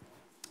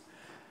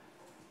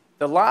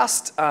 The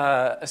last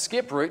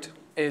escape route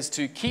is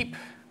to keep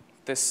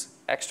this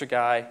extra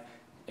guy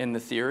in the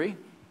theory,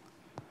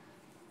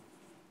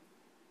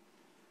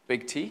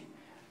 big T,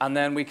 and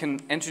then we can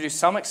introduce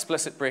some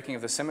explicit breaking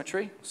of the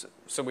symmetry.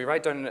 So we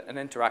write down an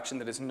interaction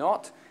that is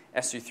not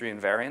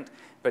SU3 invariant,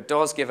 but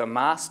does give a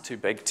mass to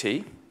big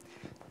T.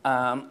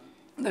 That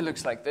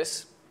looks like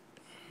this,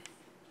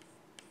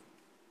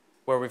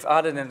 where we've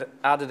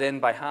added in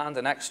by hand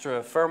an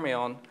extra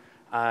fermion,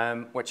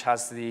 which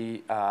has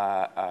the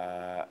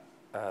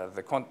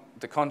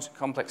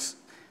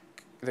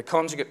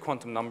conjugate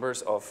quantum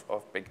numbers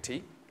of big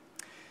T.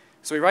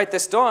 So we write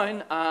this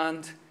down,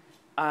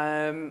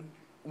 and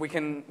we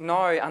can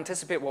now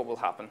anticipate what will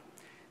happen.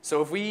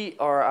 So if we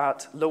are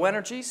at low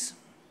energies,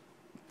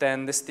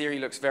 then this theory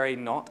looks very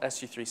not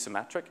SU3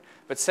 symmetric.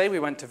 But say we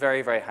went to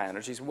very, very high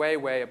energies, way,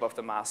 way above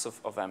the mass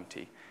of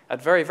MT.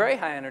 At very, very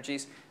high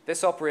energies,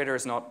 this operator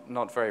is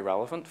not very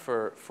relevant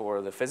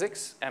for the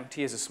physics.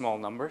 MT is a small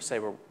number.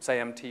 Say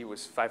MT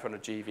was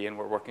 500 GeV, and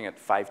we're working at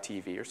 5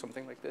 TeV or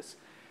something like this.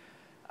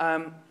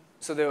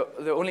 So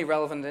the only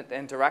relevant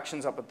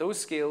interactions up at those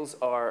scales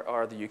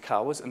are the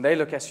Yukawas, and they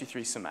look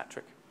SU3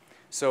 symmetric.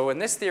 So in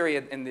this theory,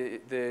 in the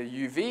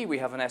UV, we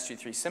have an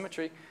SU3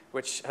 symmetry,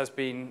 which has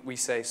been, we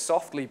say,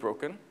 softly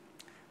broken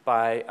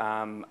by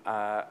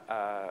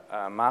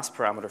a mass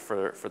parameter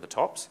for the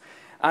tops.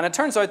 And it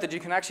turns out that you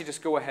can actually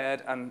just go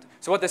ahead and,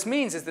 so what this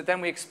means is that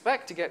then we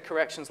expect to get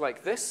corrections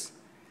like this,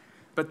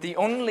 but the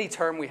only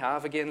term we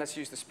have, again, let's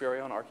use the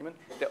spurion argument,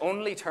 the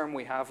only term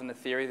we have in the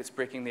theory that's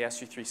breaking the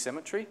SU3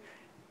 symmetry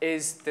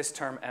is this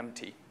term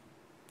MT,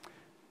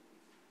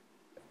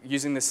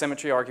 using the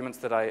symmetry arguments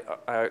that I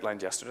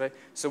outlined yesterday.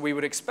 So we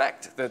would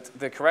expect that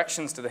the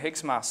corrections to the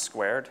Higgs mass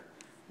squared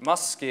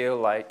must scale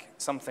like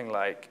something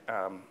like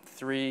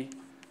 3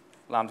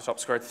 lambda top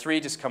squared. 3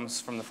 just comes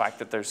from the fact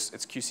that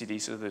it's QCD,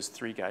 so there's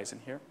 3 guys in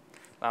here.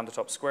 Lambda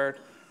top squared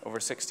over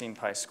 16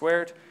 pi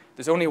squared.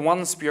 There's only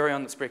one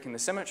spurion that's breaking the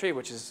symmetry,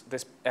 which is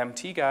this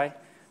MT guy,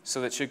 so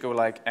that should go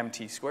like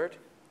MT squared.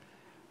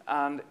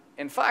 And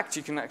in fact,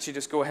 you can actually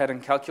just go ahead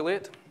and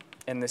calculate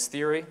in this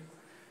theory.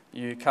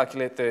 You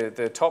calculate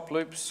the top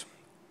loops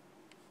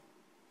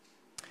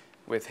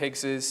with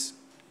Higgs's,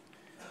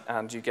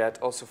 and you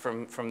get also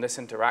from this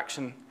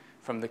interaction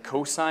from the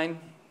cosine.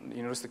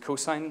 You notice the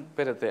cosine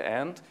bit at the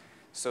end.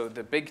 So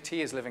the big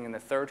T is living in the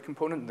third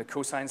component, and the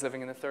cosine is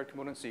living in the third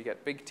component. So you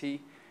get big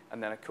T,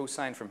 and then a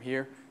cosine from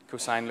here.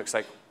 Cosine looks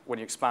like, when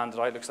you expand it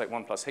out, looks like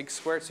 1 plus Higgs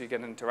squared. So you get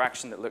an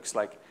interaction that looks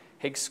like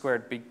Higgs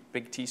squared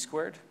big T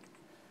squared,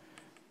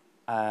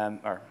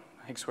 or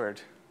Higgs squared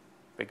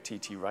big T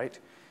right.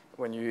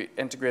 When you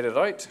integrate it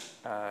out,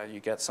 you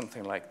get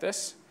something like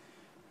this.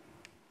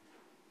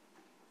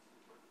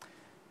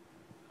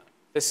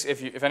 This,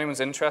 if anyone's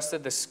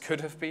interested, this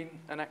could have been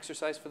an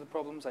exercise for the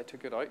problems. I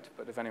took it out,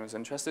 but if anyone's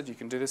interested, you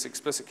can do this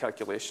explicit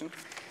calculation.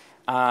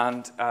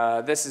 And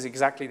this is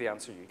exactly the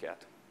answer you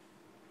get.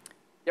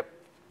 Yep.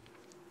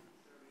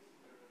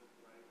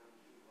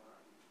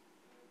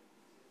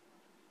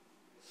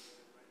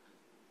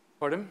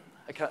 Pardon?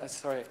 I can't,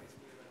 sorry.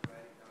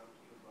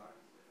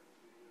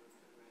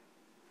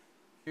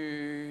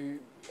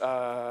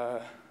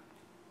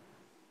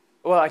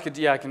 Well, I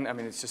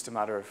mean, it's just a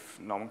matter of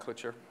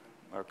nomenclature,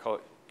 or call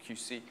it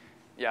QC.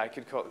 Yeah, I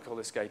could call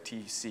this guy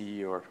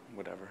TC or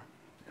whatever.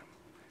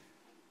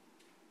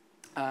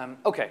 Yeah.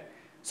 Okay,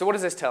 so what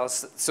does this tell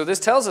us? So this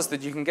tells us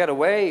that you can get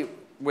away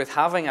with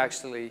having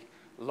actually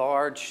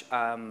large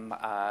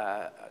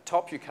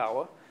top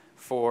Yukawa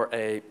for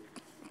a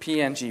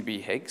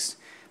PNGB Higgs,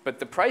 but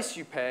the price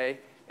you pay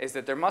is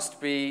that there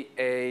must be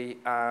a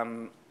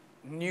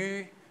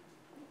new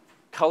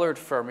colored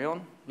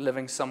fermion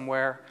living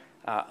somewhere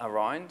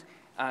around,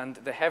 and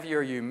the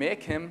heavier you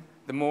make him,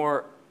 the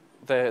more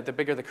the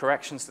bigger the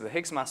corrections to the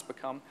Higgs mass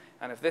become.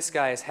 And if this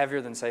guy is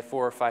heavier than, say,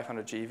 400 or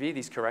 500 GeV,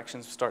 these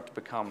corrections start to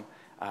become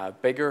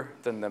bigger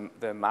than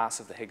the mass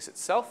of the Higgs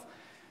itself.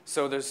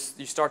 So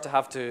you start to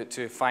have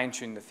to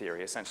fine-tune the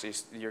theory. Essentially,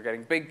 you're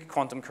getting big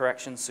quantum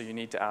corrections, so you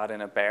need to add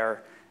in a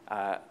bare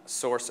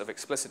source of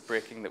explicit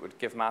breaking that would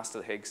give mass to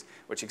the Higgs,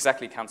 which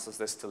exactly cancels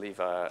this to leave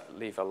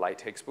a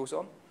light Higgs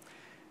boson.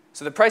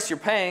 So the price you're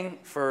paying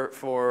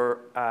for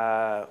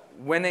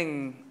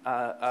winning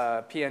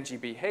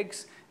PNGB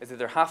Higgs is that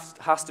there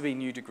has to be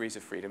new degrees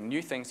of freedom,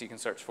 new things you can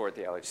search for at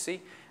the LHC.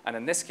 And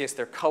in this case,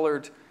 they're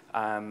colored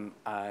new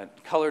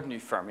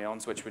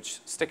fermions, which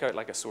stick out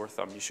like a sore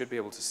thumb. You should be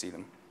able to see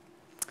them.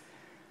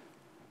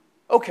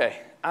 OK.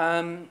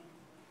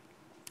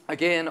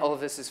 Again, all of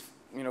this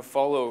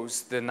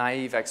follows the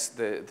naive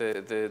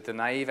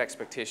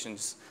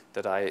expectations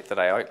that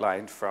I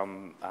outlined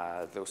from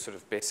those sort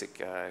of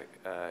basic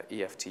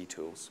EFT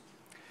tools.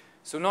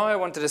 So now I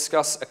want to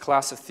discuss a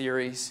class of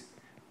theories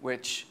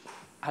which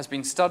has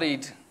been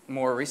studied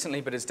more recently,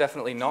 but is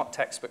definitely not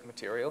textbook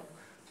material.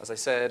 As I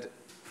said,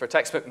 for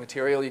textbook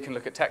material, you can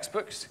look at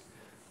textbooks.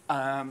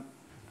 But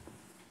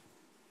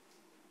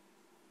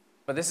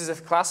this is a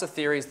class of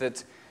theories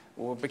that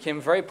became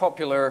very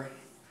popular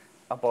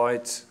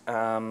about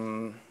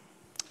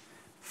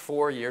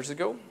 4 years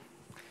ago.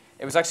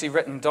 It was actually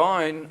written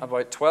down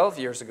about 12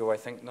 years ago, I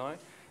think now,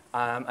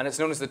 and it's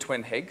known as the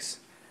twin Higgs.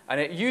 And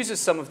it uses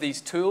some of these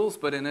tools,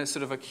 but in a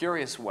sort of a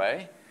curious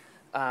way,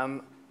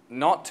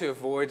 not to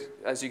avoid,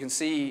 as you can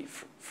see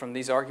from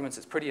these arguments,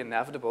 it's pretty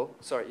inevitable.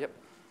 Sorry, yep.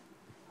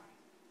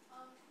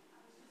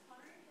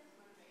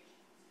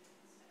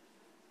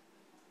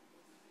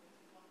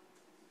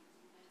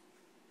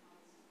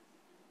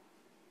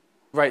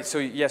 Right, so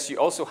yes, you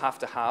also have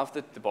to have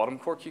the bottom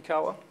quark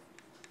Yukawa.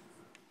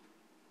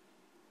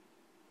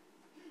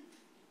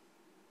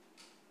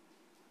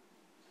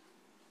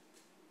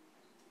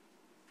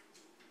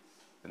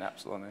 An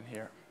epsilon in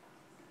here.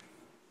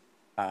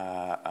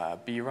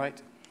 B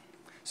right.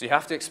 So you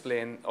have to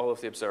explain all of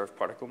the observed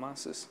particle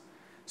masses.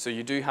 So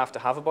you do have to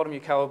have a bottom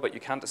Yukawa, but you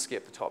can't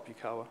escape the top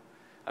Yukawa.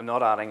 I'm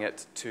not adding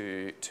it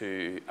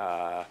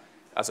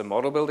as a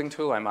model building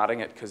tool. I'm adding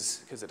it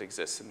because it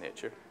exists in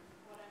nature.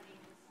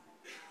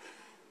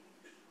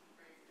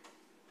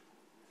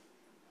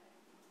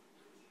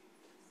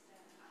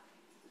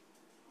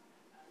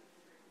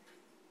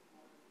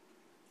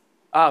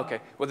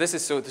 Okay. Well, this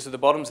is so the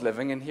bottom's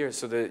living in here.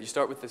 So you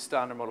start with the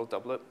standard model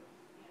doublet.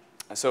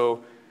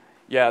 So,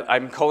 yeah,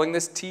 I'm calling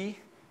this T,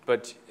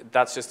 but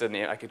that's just a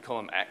name. I could call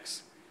him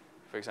X,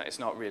 for example. It's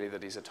not really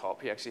that he's a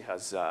top. He actually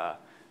has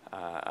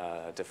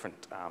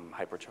different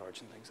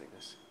hypercharge and things like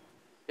this.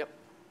 Yep.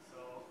 So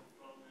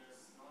from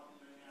this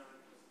non-linear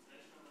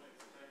representation, I would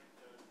expect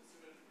the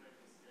symmetry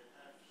breaking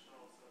scale F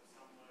shows up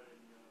somewhere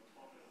in your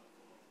formula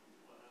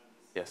for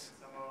yes.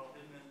 Somehow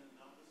hidden in the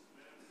numbers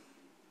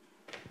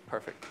squared.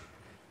 Perfect.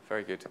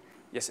 Very good.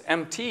 Yes,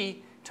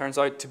 MT turns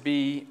out to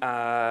be,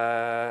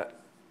 sorry,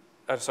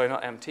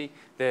 not MT.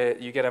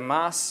 You get a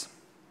mass.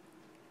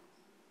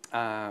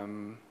 Oh,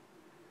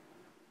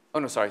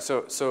 no, sorry.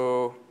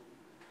 So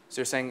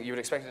you're saying you would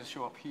expect it to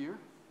show up here?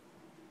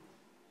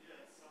 Yeah,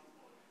 at some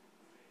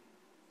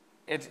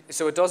point.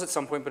 So it does at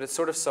some point, but it's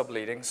sort of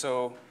subleading.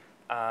 So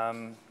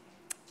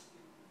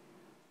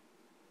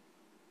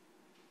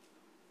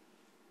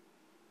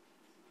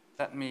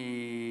let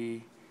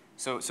me.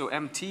 So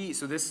MT.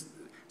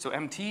 So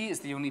MT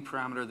is the only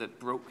parameter that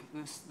broke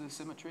the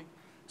symmetry.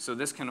 So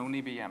this can only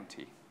be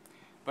MT.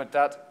 But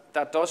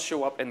that does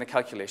show up in the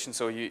calculation.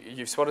 So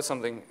you've spotted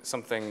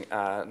something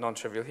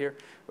non-trivial here,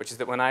 which is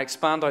that when I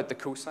expand out the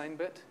cosine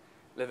bit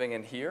living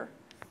in here,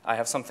 I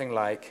have something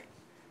like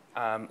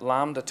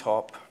lambda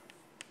top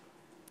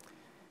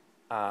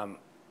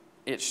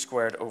h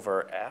squared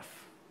over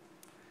f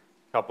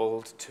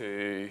coupled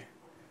to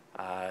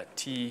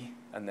t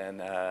and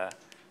then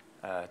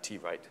t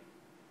right.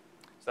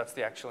 So that's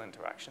the actual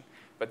interaction.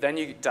 But then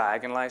you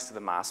diagonalize to the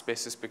mass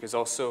basis because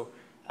also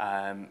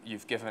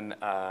you've given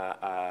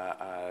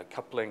a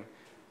coupling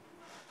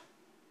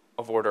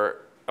of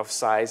order of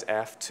size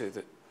f to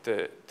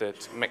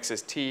that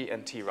mixes t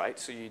and t right.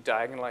 So you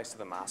diagonalize to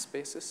the mass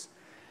basis.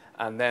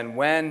 And then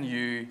when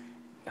you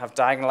have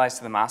diagonalized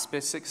to the mass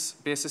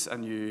basis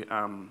and you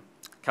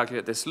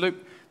calculate this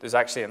loop, there's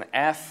actually an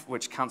f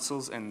which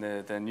cancels in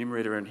the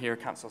numerator in here,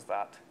 cancels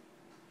that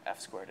f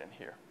squared in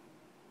here.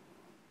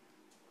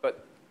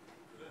 But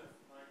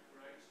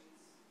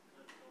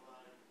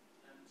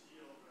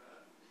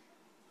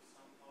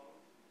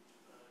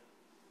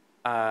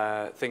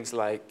things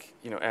like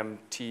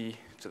mt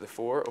to the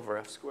 4 over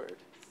f squared.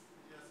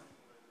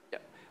 Yeah,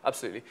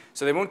 absolutely.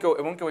 So it won't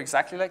go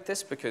exactly like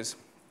this because,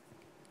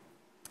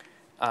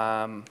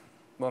 well,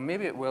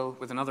 maybe it will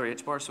with another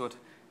h bar. So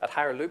at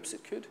higher loops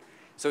it could.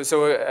 So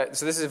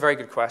this is a very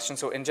good question.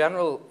 So in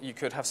general, you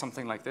could have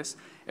something like this.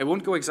 It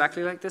won't go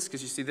exactly like this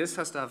because you see this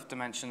has to have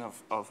dimension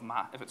of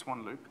mass, if it's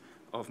one loop,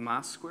 of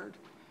mass squared.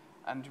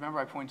 And remember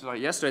I pointed out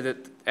yesterday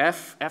that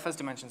f has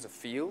dimensions of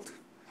field,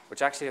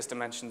 which actually has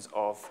dimensions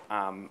of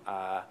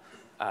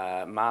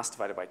mass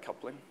divided by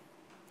coupling.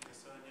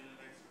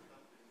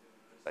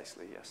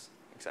 Precisely, yes,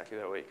 exactly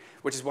that way.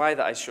 Which is why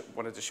that I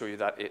wanted to show you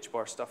that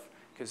H-bar stuff,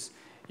 because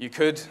you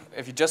could,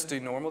 if you just do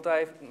normal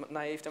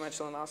naive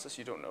dimensional analysis,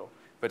 you don't know.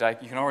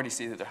 But you can already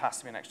see that there has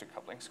to be an extra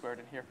coupling squared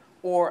in here,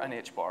 or an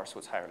H-bar, so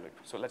it's higher loop.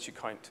 So it lets you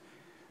count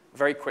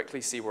very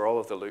quickly, see where all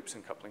of the loops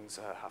and couplings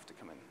have to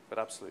come in, but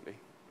absolutely.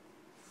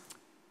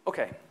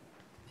 Okay,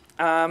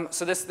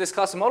 so this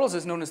class of models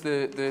is known as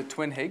the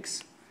twin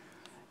Higgs.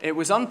 It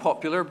was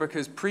unpopular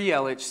because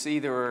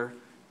pre-LHC there were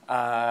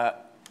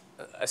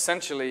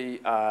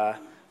essentially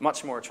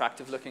much more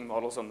attractive looking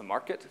models on the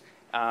market.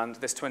 And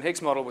this twin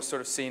Higgs model was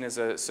sort of seen as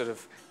a sort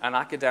of an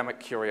academic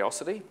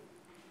curiosity,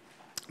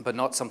 but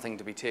not something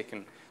to be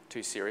taken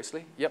too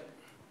seriously. Yep.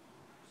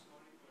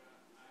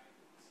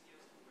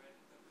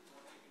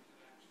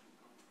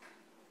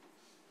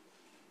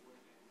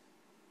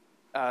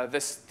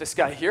 This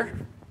guy here.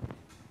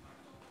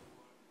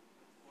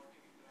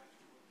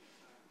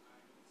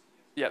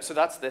 Yeah, so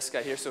that's this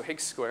guy here, so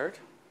Higgs squared.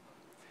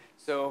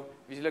 So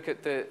if you look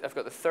at I've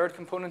got the third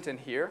component in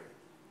here,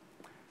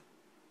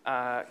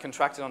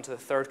 contracted onto the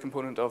third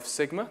component of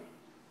sigma.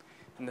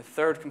 And the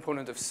third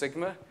component of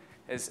sigma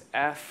is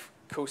f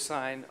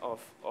cosine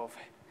of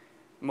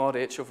mod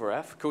h over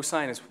f.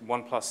 Cosine is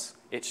 1 plus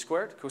h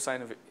squared.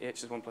 Cosine of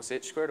h is 1 plus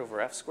h squared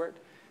over f squared.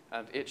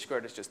 And h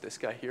squared is just this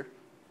guy here,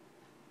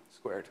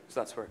 squared.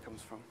 So that's where it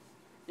comes from.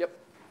 Yep.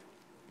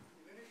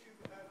 Even if you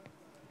have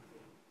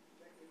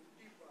like a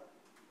T part at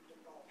the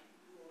top,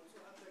 you also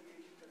have the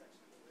gauge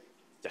interaction, right?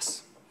 Yes.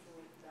 So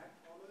that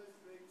always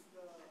makes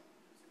the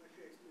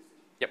symmetry explicit.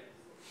 Yep.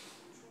 So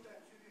you should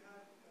actually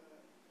have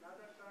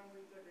another term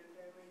with the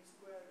delta m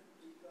square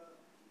with the,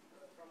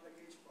 from the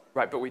gauge part.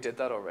 Right, but we did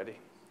that already.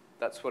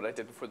 That's what I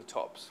did for the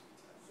tops.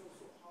 So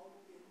how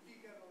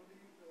NT can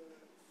only, so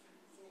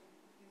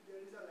if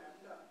there is a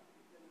lambda,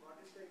 then what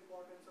is the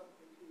importance of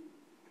NT?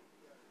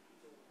 Yeah.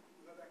 So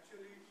you have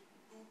actually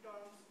two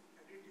terms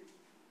additive.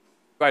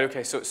 Right,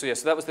 okay, so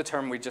that was the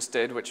term we just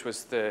did, which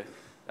was the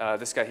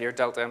this guy here,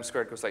 delta m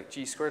squared goes like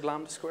g squared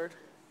lambda squared.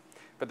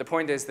 But the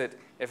point is that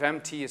if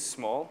mt is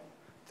small,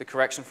 the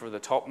correction for the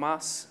top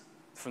mass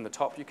from the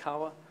top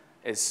Yukawa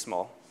is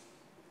small.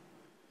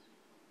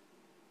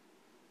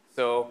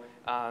 So,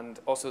 and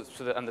also,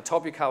 and the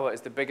top Yukawa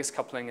is the biggest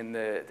coupling in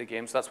the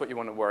game, so that's what you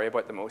want to worry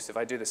about the most. If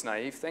I do this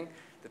naive thing,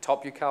 the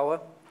top Yukawa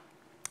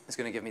is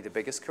going to give me the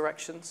biggest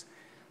corrections.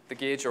 The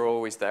gauge are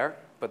always there,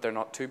 but they're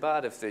not too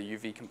bad. If the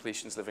UV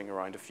completion is living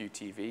around a few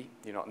TV,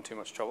 you're not in too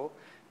much trouble,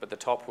 but the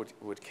top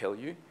would kill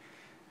you.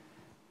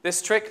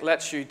 This trick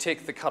lets you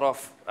take the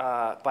cutoff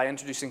by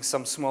introducing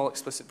some small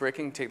explicit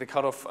breaking, take the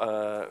cutoff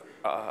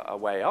a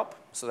way up,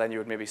 so then you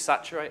would maybe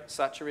saturate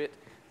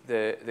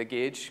the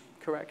gauge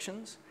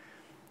corrections,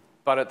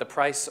 but at the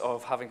price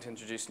of having to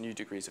introduce new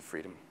degrees of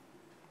freedom.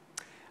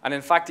 And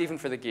in fact, even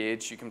for the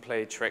gauge, you can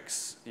play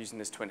tricks using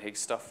this twin Higgs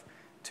stuff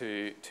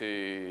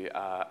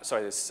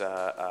this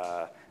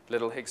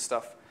little Higgs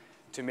stuff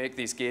to make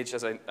these gauge,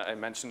 as I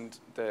mentioned,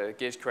 the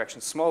gauge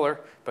corrections smaller,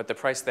 but the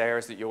price there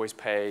is that you always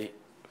pay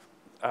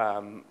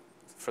the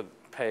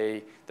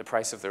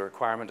price of the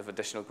requirement of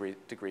additional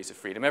degrees of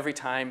freedom. Every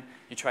time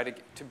you try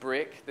to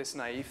break this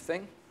naive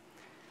thing,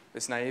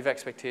 this naive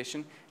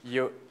expectation,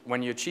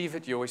 when you achieve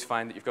it, you always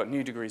find that you've got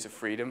new degrees of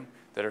freedom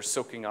that are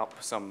soaking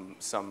up some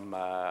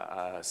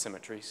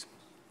symmetries.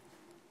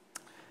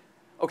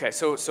 Okay,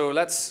 so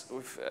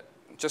we've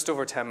just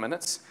over 10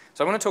 minutes.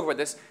 So I want to talk about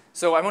this.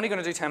 So I'm only going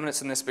to do 10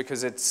 minutes on this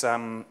because it's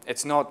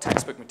not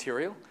textbook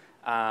material,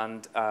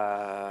 and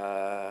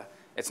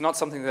it's not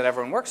something that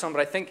everyone works on,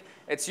 but I think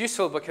it's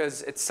useful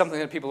because it's something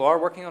that people are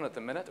working on at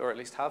the minute, or at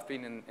least have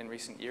been in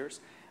recent years,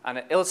 and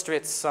it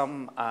illustrates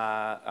some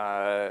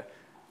how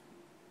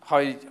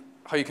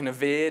you can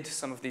evade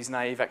some of these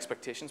naive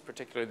expectations,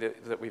 particularly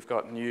that we've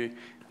got new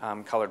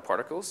colored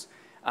particles,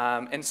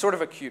 in sort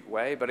of a cute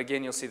way, but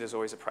again, you'll see there's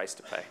always a price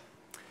to pay.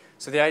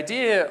 So the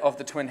idea of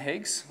the twin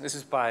Higgs, this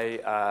is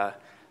by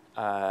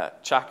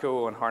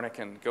Chaco and Harnick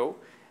and Go,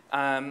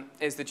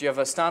 is that you have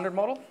a standard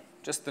model,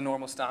 just the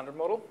normal standard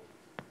model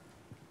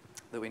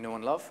that we know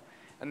and love,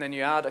 and then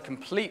you add a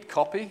complete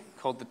copy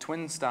called the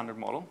twin standard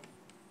model.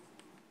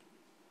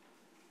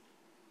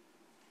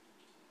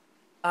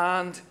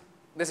 And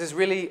this is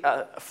really,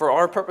 for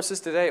our purposes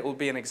today, it will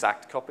be an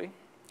exact copy.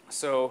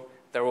 So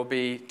there will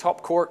be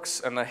top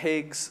quarks and a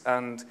Higgs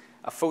and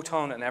a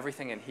photon and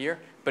everything in here,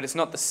 but it's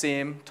not the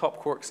same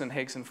top quarks and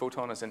Higgs and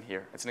photon as in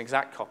here. It's an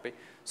exact copy.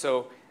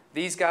 So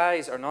these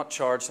guys are not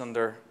charged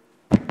under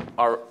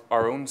our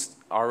own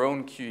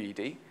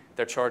QED.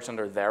 They're charged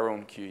under their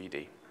own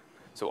QED.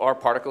 So our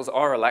particles,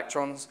 our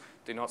electrons,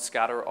 do not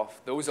scatter off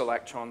those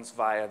electrons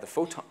via the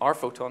photon, our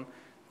photon.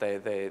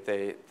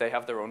 They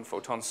have their own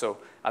photons. So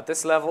at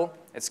this level,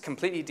 it's a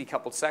completely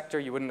decoupled sector.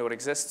 You wouldn't know it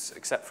exists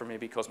except for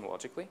maybe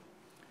cosmologically.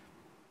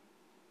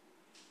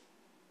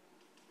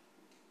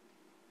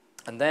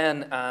 And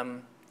then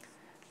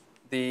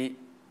the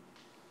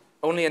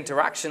only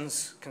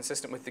interactions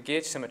consistent with the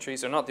gauge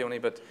symmetries, or not the only,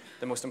 but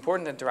the most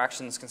important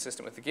interactions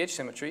consistent with the gauge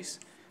symmetries,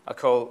 I'll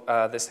call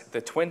this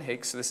the twin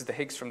Higgs, so this is the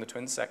Higgs from the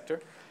twin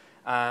sector.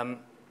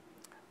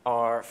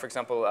 Or, for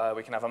example,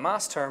 we can have a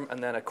mass term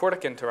and then a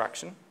quartic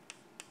interaction.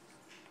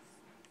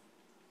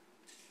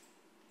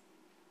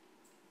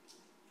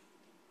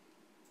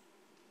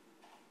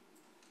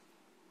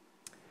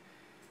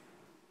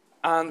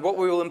 And what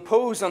we will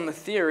impose on the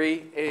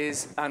theory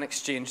is an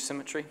exchange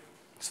symmetry.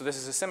 So this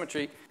is a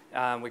symmetry,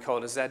 we call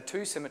it a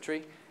Z2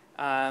 symmetry,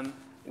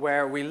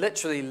 where we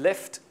literally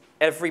lift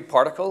every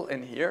particle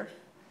in here,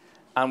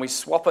 and we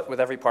swap it with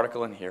every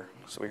particle in here.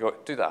 So we go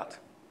do that.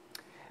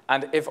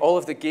 And if all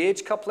of the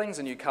gauge couplings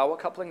and Yukawa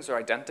couplings are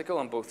identical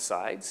on both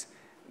sides,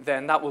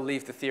 then that will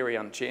leave the theory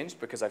unchanged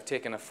because I've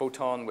taken a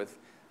photon with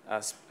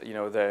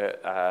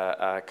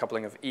the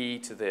coupling of E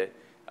to the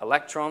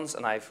electrons,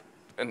 and I've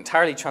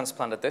entirely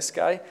transplanted this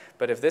guy.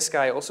 But if this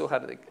guy also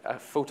had a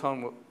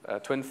photon, a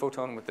twin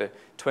photon with the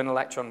twin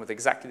electron with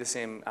exactly the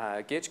same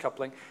gauge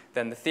coupling,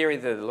 then the theory,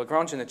 the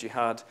Lagrangian that you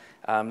had,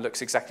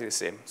 looks exactly the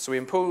same. So we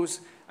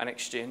impose an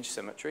exchange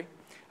symmetry.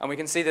 And we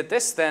can see that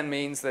this then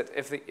means that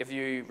if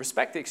you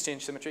respect the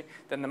exchange symmetry,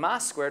 then the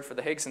mass squared for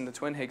the Higgs and the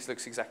twin Higgs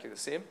looks exactly the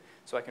same.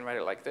 So I can write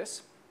it like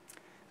this.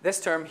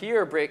 This term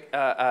here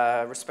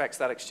respects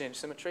that exchange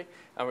symmetry.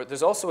 And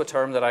there's also a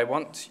term that I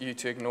want you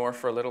to ignore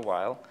for a little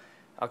while.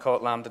 I'll call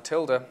it lambda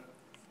tilde,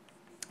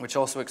 which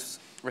also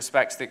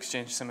respects the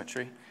exchange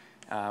symmetry,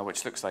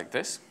 which looks like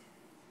this.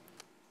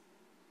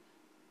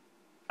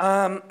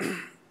 So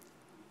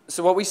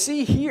what we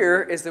see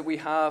here is that we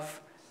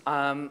have,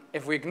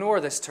 if we ignore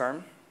this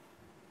term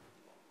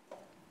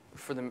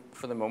for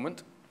the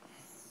moment,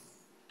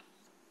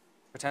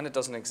 pretend it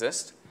doesn't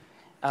exist,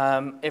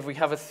 if we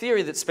have a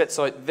theory that spits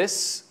out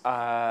this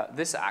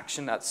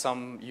action at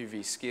some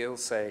UV scale,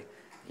 say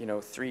 3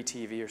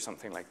 TeV or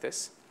something like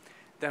this,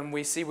 then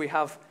we see we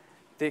have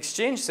the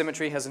exchange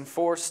symmetry has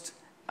enforced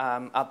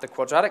at the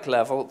quadratic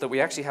level that we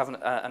actually have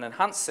an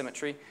enhanced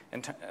symmetry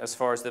as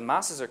far as the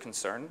masses are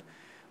concerned,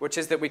 which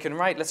is that we can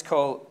write, let's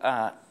call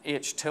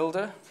H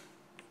tilde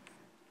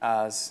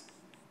as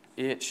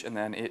H and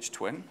then H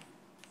twin.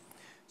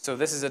 So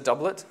this is a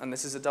doublet and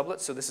this is a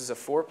doublet, so this is a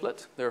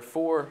fourplet. There are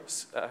 4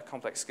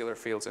 complex scalar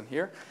fields in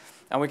here.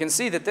 And we can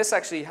see that this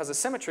actually has a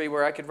symmetry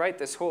where I could write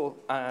this whole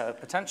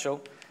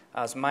potential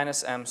as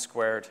minus m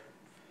squared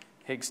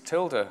Higgs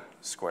tilde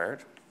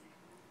squared.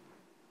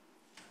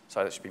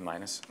 Sorry, that should be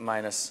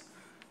minus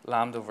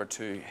lambda over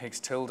 2 Higgs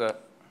tilde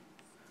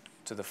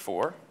to the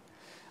 4.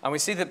 And we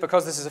see that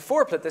because this is a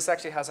fourplet, this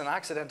actually has an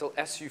accidental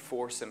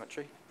SU4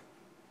 symmetry.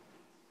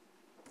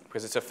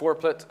 Because it's a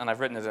fourplet, and I've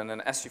written it in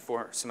an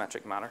SU4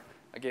 symmetric manner.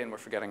 Again, we're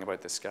forgetting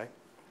about this guy.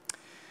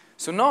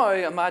 So now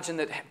imagine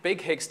that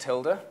big Higgs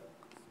tilde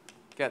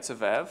gets a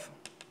VEV.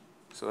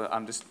 So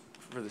I'm just,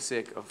 for the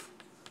sake of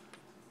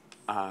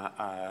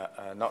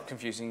not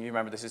confusing you,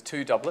 remember this is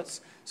 2 doublets.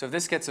 So if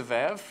this gets a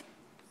VEV,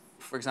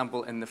 for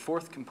example, in the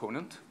 4th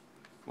component,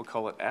 we'll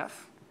call it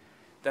F,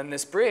 then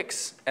this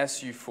breaks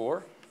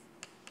SU4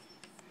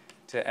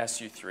 to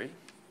SU3.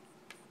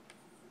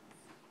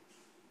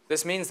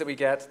 This means that we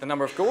get the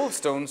number of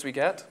goldstones we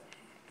get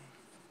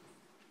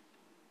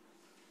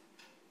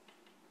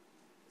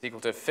is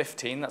equal to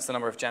 15, that's the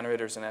number of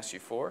generators in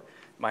SU4,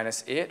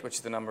 minus 8, which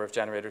is the number of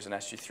generators in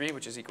SU3,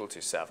 which is equal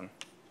to 7.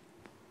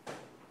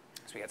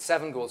 So we get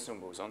 7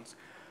 goldstone bosons.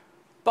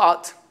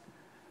 But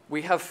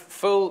we have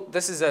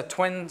this is a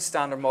twin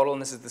standard model,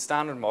 and this is the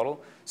standard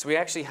model. So we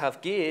actually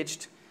have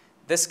gauged,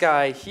 this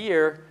guy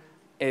here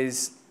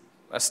is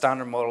a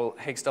standard model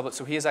Higgs doublet,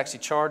 so he is actually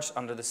charged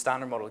under the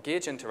standard model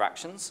gauge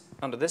interactions,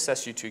 under this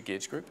SU2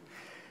 gauge group.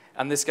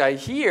 And this guy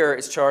here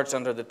is charged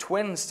under the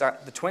twin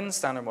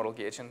standard model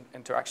gauge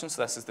interactions,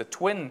 so this is the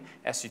twin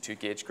SU2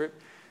 gauge group.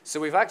 So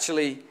we've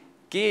actually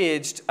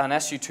gauged an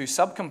SU2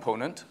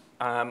 subcomponent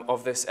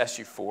of this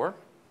SU4.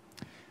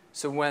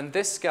 So when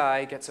this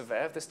guy gets a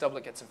VEV, this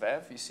doublet gets a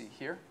VEV, you see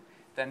here,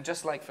 then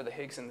just like for the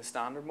Higgs in the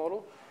standard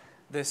model,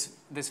 this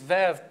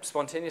VEV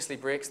spontaneously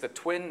breaks the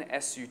twin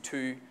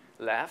SU2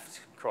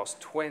 left across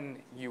twin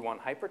U1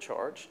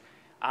 hypercharge,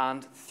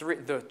 and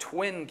the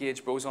twin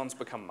gauge bosons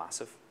become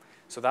massive.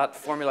 So that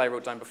formula I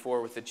wrote down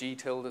before with the G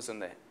tildes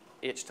and the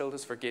H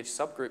tildes for gauge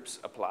subgroups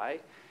apply.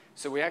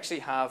 So we actually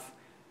have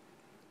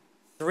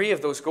 3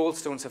 of those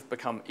goldstones have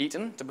become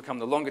eaten to become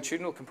the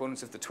longitudinal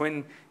components of the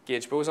twin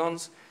gauge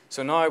bosons.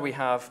 So now we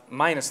have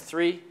minus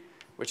 3,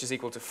 which is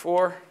equal to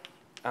 4,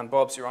 and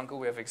Bob's your uncle,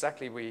 we have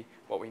exactly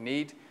what we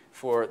need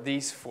for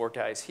these 4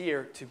 guys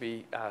here to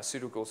be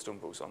pseudo-goldstone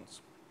bosons.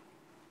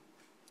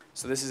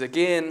 So this is,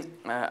 again,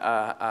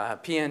 a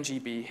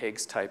PNGB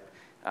Higgs type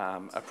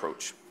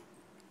approach.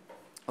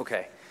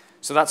 Okay,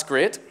 so that's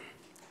great.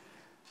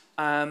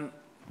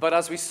 But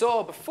as we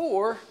saw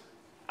before,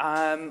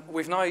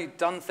 we've now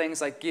done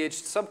things like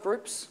gauged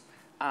subgroups.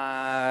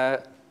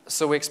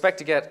 So we expect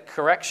to get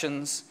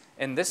corrections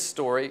in this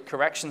story,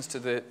 corrections to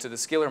the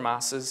scalar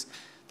masses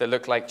that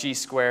look like G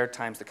squared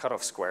times the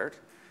cutoff squared.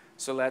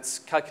 So let's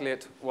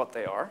calculate what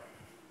they are.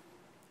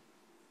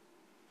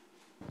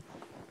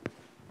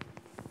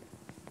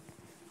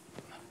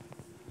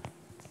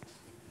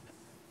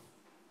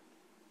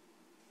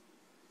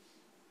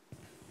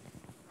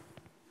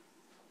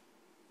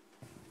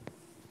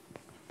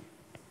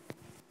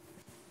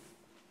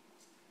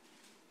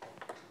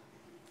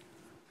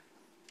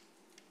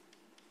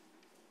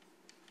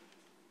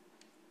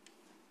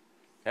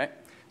 Okay?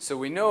 So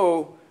we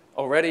know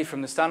already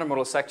from the standard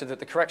model sector that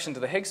the correction to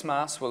the Higgs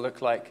mass will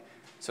look like,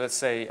 so let's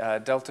say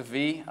delta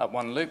V at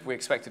one loop, we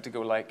expect it to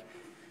go like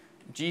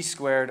g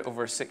squared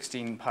over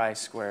 16 pi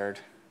squared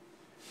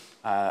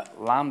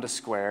lambda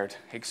squared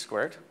Higgs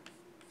squared.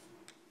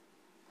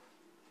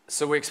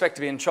 So we expect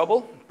to be in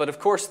trouble, but of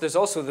course there's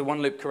also the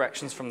one loop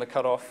corrections from the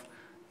cutoff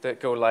that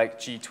go like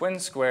g twin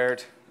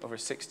squared over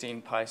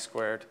 16 pi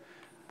squared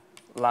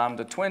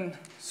lambda twin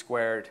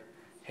squared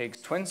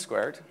Higgs twin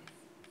squared.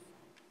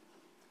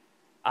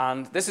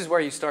 And this is where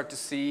you start to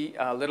see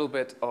a little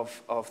bit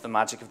of the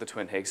magic of the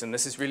twin Higgs. And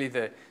this is really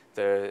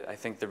I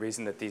think the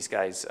reason that these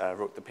guys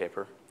wrote the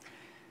paper.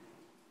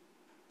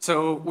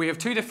 So we have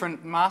two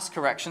different mass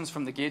corrections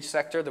from the gauge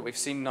sector that we've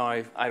seen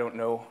now, I don't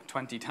know,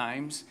 20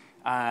 times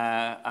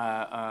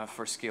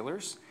for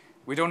scalars.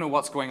 We don't know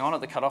what's going on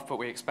at the cutoff, but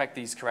we expect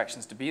these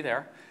corrections to be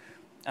there.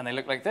 And they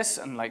look like this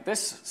and like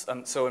this.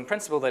 And so in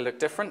principle, they look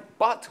different,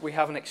 but we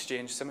have an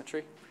exchange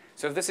symmetry.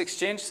 So if this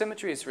exchange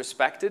symmetry is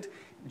respected,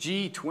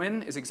 G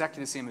twin is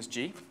exactly the same as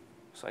G.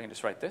 So I can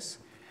just write this.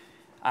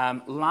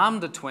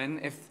 Lambda twin,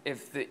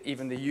 if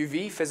even the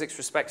UV physics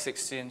respects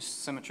exchange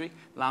symmetry,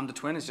 lambda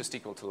twin is just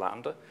equal to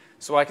lambda.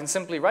 So I can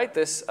simply write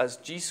this as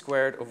G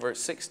squared over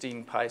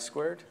 16 pi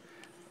squared,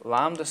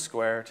 lambda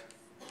squared,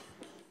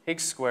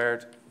 Higgs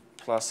squared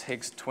plus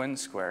Higgs twin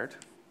squared,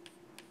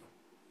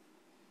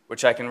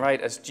 which I can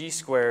write as G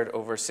squared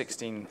over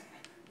 16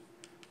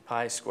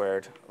 pi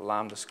squared,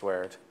 lambda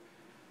squared,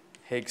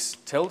 Higgs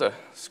tilde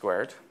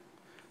squared.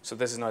 So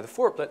this is now the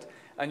fourplet.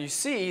 And you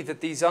see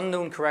that these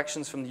unknown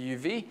corrections from the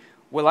UV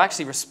will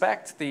actually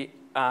respect the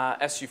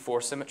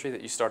SU4 symmetry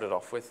that you started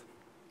off with.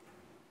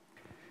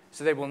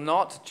 So they will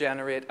not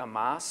generate a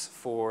mass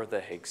for the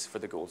Higgs, for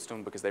the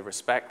Goldstone, because they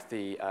respect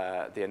the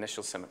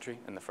initial symmetry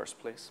in the first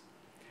place.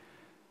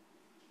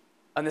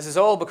 And this is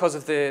all because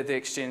of the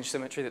exchange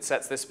symmetry that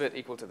sets this bit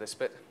equal to this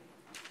bit,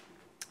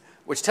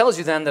 which tells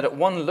you then that at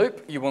one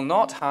loop, you will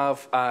not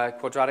have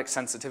quadratic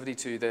sensitivity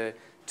to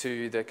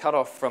the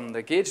cutoff from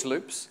the gauge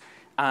loops.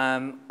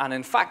 And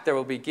in fact, there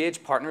will be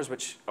gauge partners,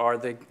 which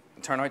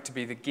turn out to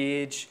be the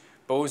gauge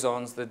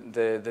bosons,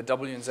 the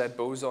W and Z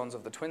bosons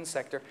of the twin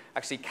sector,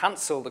 actually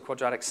cancel the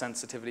quadratic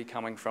sensitivity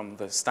coming from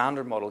the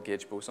standard model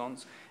gauge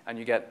bosons. And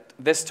you get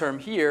this term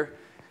here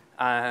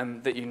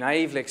that you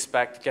naively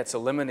expect gets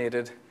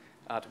eliminated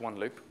at one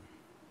loop.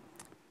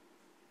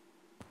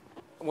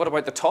 What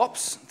about the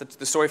tops?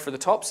 The story for the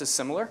tops is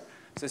similar.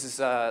 So this is,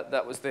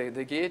 that was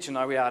the gauge, and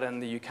now we add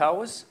in the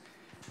Yukawas.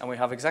 And we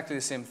have exactly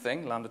the same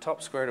thing, lambda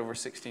top squared over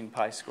 16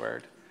 pi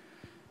squared,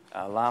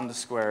 lambda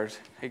squared,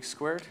 Higgs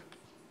squared,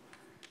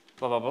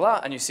 blah, blah,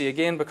 blah. And you see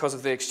again, because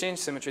of the exchange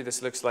symmetry,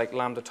 this looks like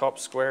lambda top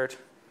squared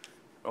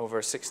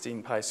over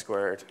 16 pi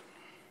squared,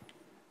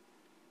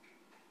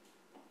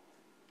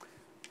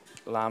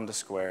 lambda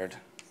squared,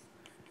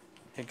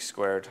 Higgs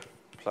squared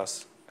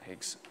plus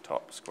Higgs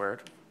top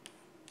squared.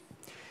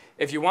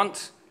 If you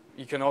want,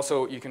 you can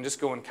just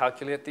go and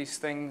calculate these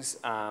things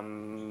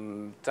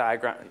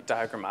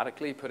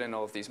diagrammatically, put in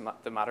all of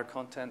the matter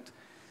content,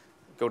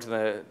 go to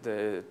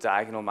the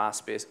diagonal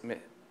mass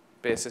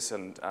basis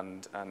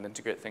and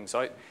integrate things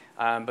out.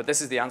 But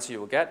this is the answer you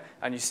will get.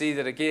 And you see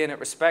that again, it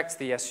respects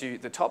the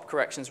top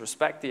corrections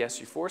respect the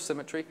SU4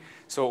 symmetry.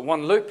 So at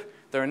one loop,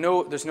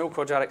 there's no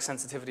quadratic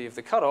sensitivity of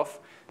the cutoff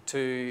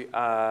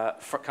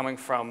coming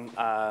from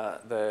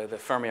the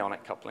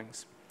fermionic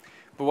couplings.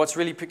 But what's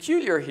really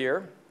peculiar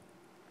here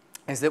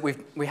is that we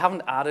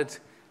haven't added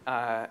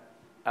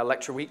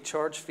electroweak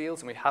charge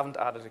fields, and we haven't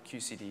added a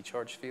QCD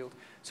charge field.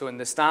 So in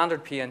the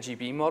standard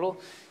PNGB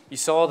model, you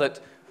saw that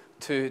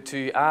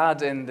to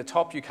add in the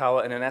top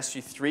Yukawa in an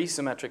SU3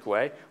 symmetric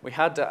way, we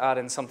had to add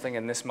in something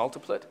in this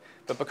multiplet.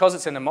 But because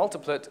it's in a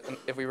multiplet,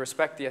 if we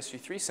respect the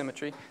SU3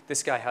 symmetry,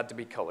 this guy had to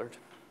be colored,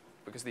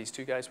 because these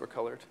two guys were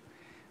colored.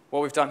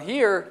 What we've done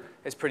here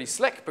is pretty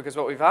slick, because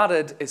what we've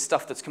added is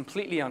stuff that's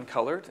completely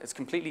uncolored. It's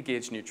completely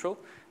gauge neutral,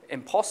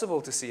 impossible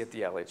to see at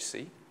the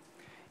LHC.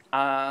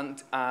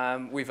 And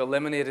we've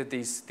eliminated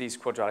these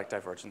quadratic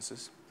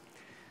divergences.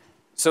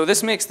 So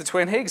this makes the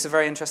twin Higgs a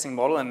very interesting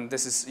model, and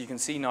this is, you can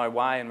see now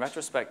why in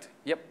retrospect.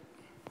 Yep.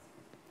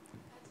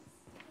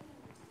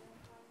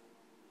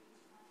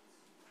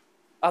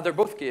 They're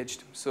both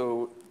gauged,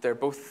 so they're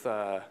both...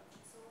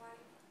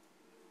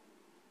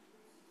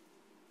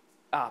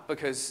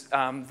 because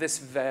this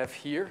VEV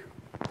here,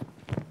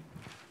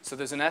 so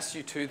there's an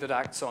SU2 that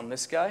acts on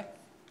this guy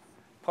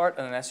part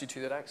and an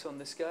SU2 that acts on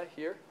this guy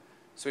here.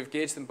 So we've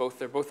gauged them both.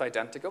 They're both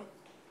identical.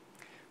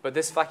 But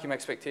this vacuum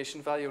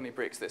expectation value only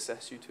breaks this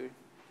SU2.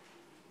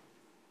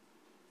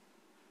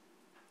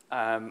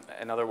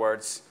 In other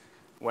words,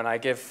 when I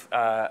give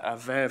a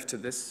VEV to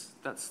this,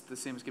 that's the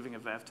same as giving a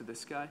VEV to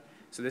this guy.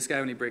 So this guy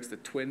only breaks the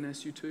twin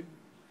SU2.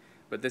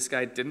 But this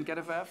guy didn't get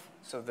a VEV,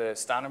 so the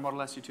standard model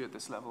SU2 at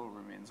this level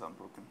remains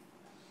unbroken.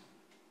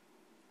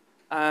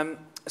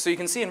 So you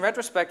can see in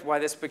retrospect why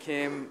this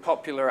became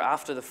popular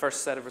after the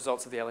first set of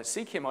results of the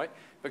LHC came out,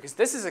 because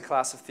this is a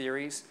class of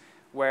theories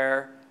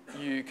where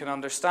you can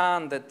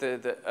understand that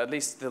at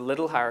least the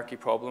little hierarchy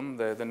problem,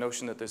 the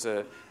notion that there's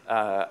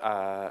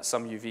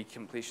some UV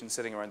completion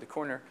sitting around the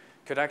corner,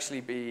 could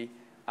actually be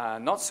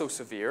not so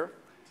severe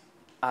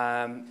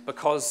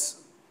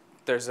because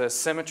there's a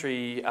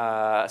symmetry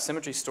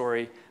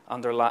story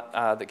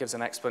that gives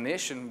an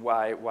explanation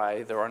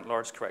why there aren't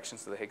large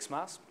corrections to the Higgs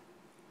mass.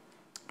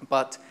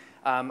 But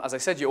as I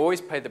said, you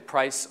always pay the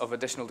price of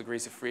additional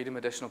degrees of freedom,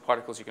 additional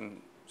particles you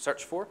can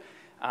search for.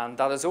 And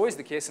that is always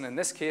the case. And in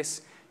this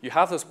case, you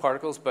have those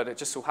particles, but it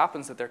just so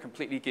happens that they're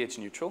completely gauge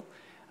neutral.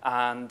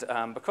 And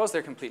because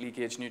they're completely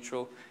gauge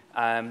neutral,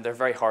 they're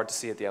very hard to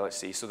see at the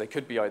LHC. So they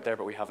could be out there,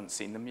 but we haven't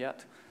seen them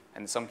yet.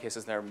 In some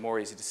cases, they're more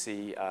easy to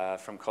see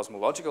from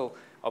cosmological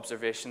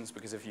observations,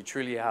 because if you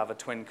truly have a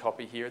twin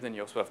copy here, then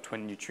you also have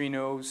twin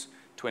neutrinos,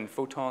 twin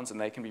photons,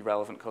 and they can be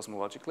relevant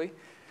cosmologically.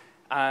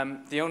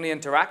 The only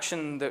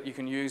interaction that you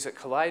can use at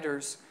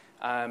colliders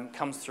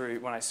comes through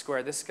when I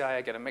square this guy,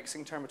 I get a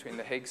mixing term between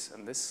the Higgs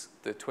and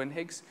the twin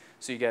Higgs.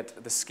 So you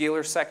get the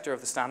scalar sector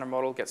of the standard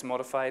model gets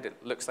modified.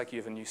 It looks like you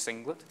have a new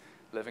singlet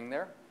living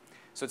there.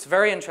 So it's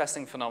very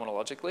interesting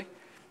phenomenologically.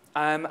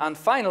 And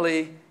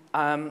finally,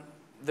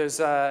 there's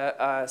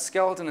a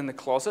skeleton in the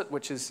closet,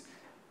 which is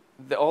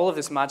all of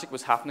this magic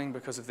was happening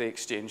because of the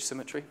exchange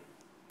symmetry.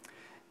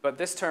 But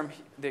this term,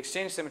 the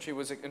exchange symmetry,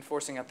 was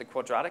enforcing at the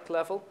quadratic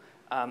level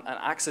an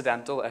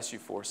accidental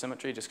SU4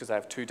 symmetry, just because I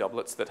have two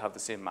doublets that have the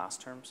same mass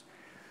terms.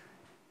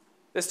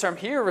 This term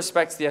here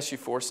respects the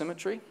SU4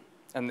 symmetry,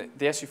 and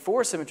the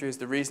SU4 symmetry is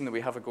the reason that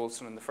we have a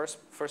Goldstone in the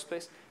first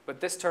place,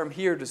 but this term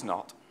here does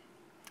not.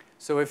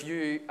 So if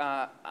you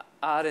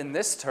add in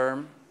this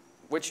term,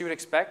 which you would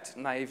expect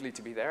naively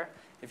to be there,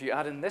 if you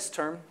add in this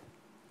term,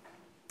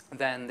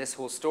 then this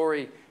whole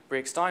story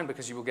breaks down,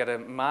 because you will get a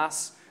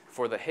mass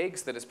for the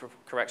Higgs that is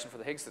correction for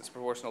the Higgs that's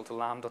proportional to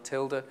lambda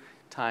tilde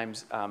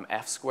times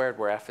f squared,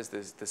 where f is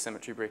the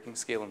symmetry breaking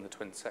scale in the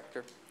twin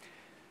sector.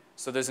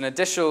 So there's an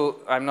additional,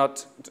 I'm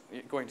not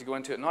going to go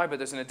into it now, but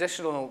there's an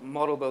additional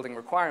model building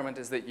requirement,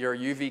 is that your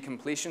UV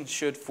completion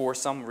should, for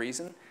some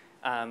reason,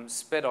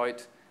 spit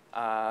out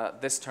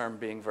this term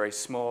being very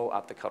small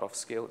at the cutoff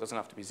scale. It doesn't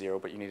have to be 0,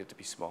 but you need it to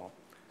be small.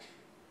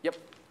 Yep?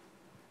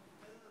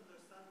 I don't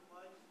understand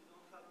why you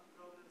don't have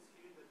problems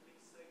here in the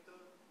Higgs sector,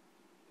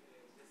 the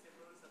same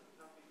problems that we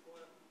had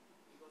before,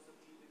 because of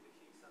the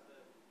Higgs and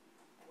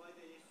why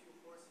the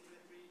SU4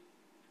 symmetry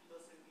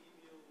doesn't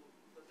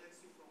protects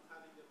you from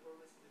having the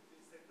problems in the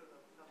Higgs sector that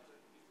we had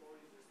before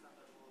in the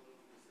standard model of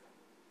the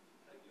sector.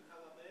 Like you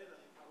have a bed and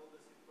you have all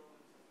the same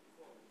problems as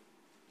before.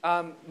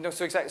 No,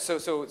 so exactly.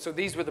 So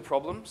these were the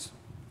problems.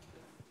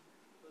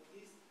 But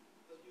you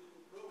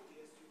broke the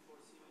SU4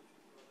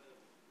 symmetry for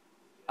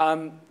a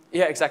bed.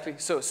 Yeah, exactly.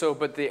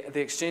 But the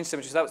exchange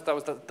symmetries,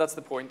 that's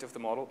the point of the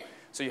model.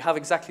 So you have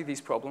exactly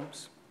these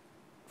problems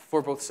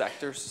for both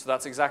sectors. So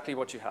that's exactly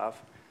what you have.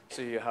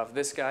 So you have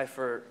this guy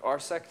for our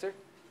sector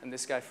and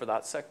this guy for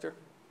that sector.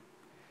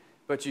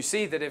 But you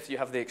see that if you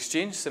have the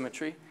exchange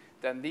symmetry,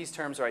 then these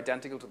terms are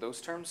identical to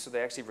those terms, so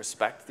they actually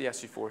respect the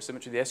SU4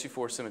 symmetry. The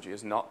SU4 symmetry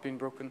has not been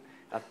broken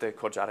at the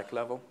quadratic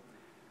level,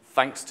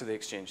 thanks to the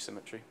exchange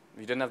symmetry.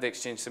 If you didn't have the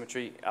exchange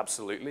symmetry,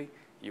 absolutely,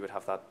 you would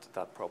have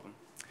that problem.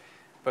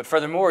 But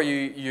furthermore,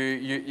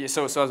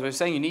 so as I was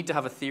saying, you need to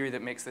have a theory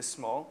that makes this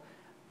small.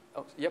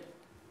 Oh, yep.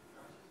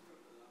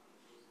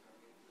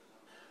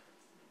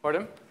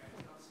 Pardon?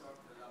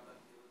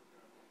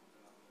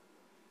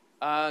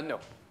 No.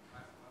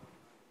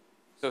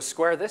 So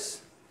square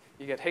this.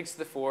 You get Higgs to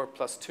the 4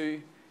 plus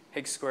 2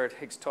 Higgs squared,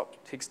 Higgs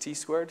t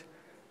squared,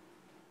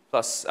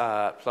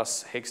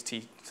 plus Higgs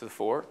t to the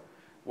 4,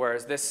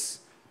 whereas this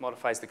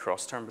modifies the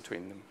cross term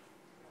between them.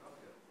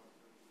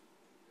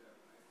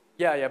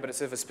 Yeah, but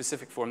it's of a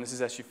specific form. This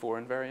is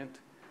SU4 invariant,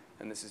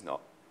 and this is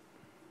not.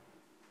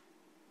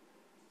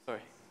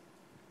 Sorry.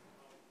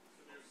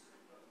 So there's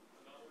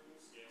another new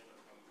scale that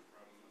comes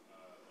from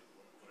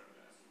whatever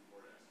the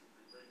SU4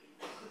 to SU3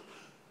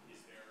 breaking.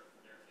 Is there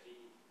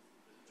any,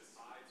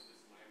 besides this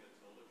lambda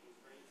tilde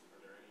constraint,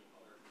 are there any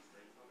other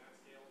constraints on that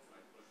scale?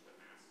 Can I push the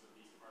masses of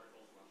these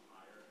particles much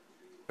higher?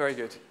 Very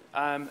good.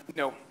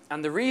 No, and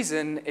the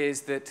reason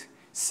is that,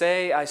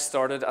 say I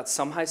started at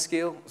some high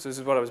scale, so this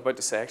is what I was about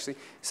to say actually.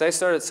 Say I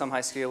started at some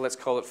high scale, let's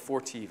call it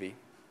 4 TeV.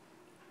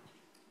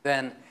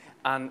 Then,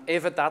 and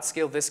if at that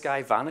scale this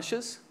guy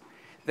vanishes,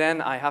 then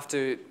I have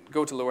to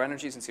go to lower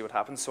energies and see what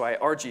happens. So I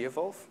RG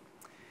evolve.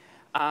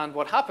 And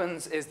what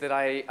happens is that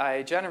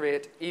I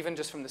generate, even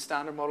just from the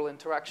standard model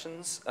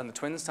interactions and the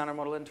twin standard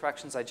model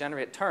interactions, I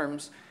generate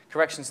terms,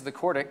 corrections to the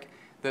quartic,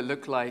 that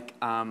look like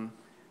lambda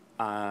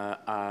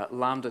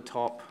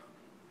top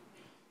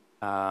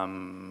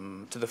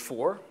to the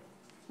 4,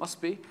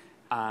 must be,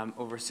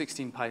 over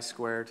 16 pi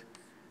squared,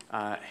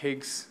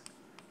 Higgs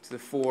to the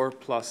 4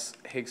 plus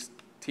Higgs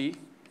t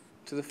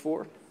to the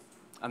 4.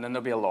 And then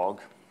there'll be a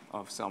log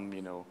of some,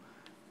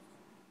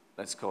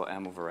 let's call it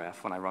m over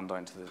f when I run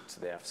down to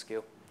the f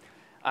scale.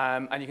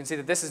 And you can see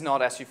that this is not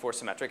SU4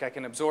 symmetric. I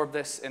can absorb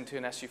this into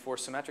an SU4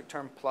 symmetric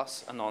term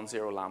plus a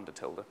non-zero lambda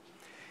tilde.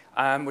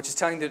 which is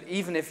telling that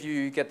even if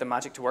you get the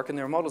magic to work, and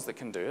there are models that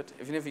can do it,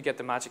 even if you get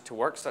the magic to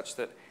work such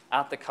that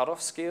at the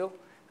cutoff scale,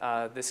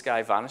 this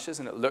guy vanishes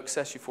and it looks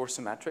SU4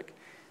 symmetric,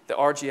 the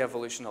RG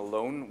evolution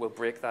alone will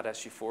break that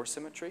SU4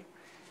 symmetry.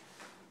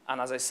 And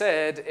as I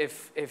said,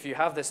 if you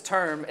have this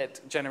term,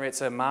 it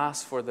generates a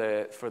mass for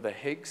the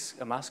Higgs,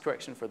 a mass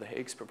correction for the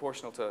Higgs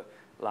proportional to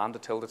lambda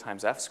tilde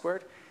times f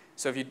squared.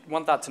 So if you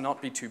want that to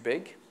not be too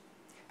big,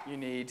 you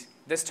need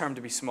this term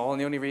to be small.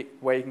 And the only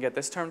way you can get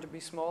this term to be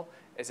small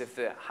is if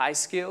the high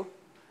scale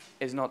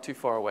is not too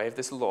far away. If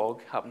this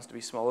log happens to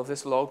be small, if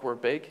this log were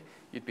big,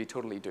 you'd be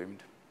totally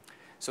doomed.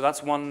 So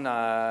that's one.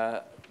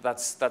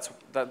 That's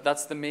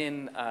the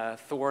main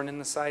thorn in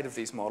the side of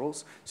these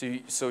models.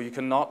 So you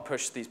cannot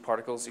push these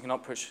particles. You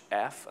cannot push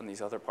F and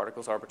these other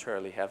particles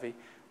arbitrarily heavy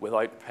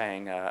without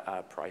paying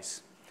a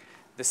price.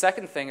 The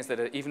second thing is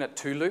that even at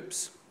 2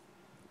 loops,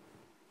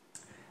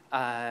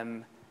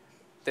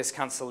 this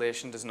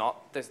cancellation does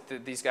not.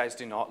 These guys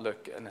do not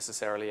look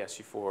necessarily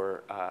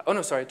SU4. Oh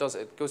no, sorry, it does.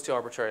 It goes to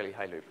arbitrarily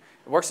high loop.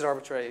 It works at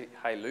arbitrarily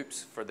high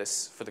loops for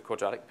the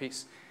quadratic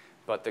piece,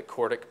 but the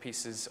quartic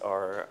pieces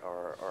are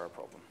a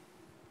problem.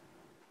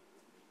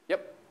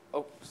 Yep.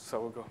 Oh,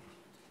 so we'll go.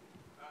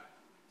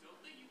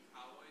 Don't the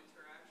McCullough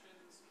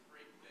interactions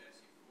break the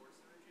SU4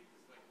 symmetry?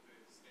 Because like the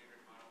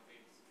standard model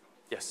takes a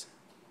couple. Yes.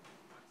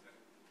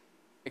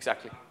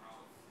 Exactly.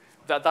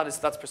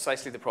 That's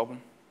precisely the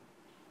problem.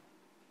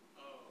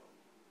 Oh.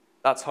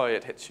 That's how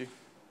it hits you.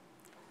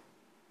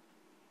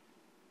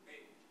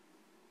 Hey,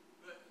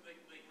 like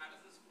how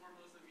does this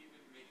formalism even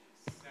make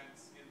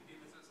sense in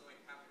the sense of like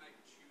how can I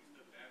choose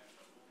the Bev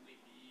to only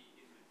be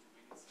in the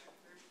twin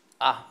sector?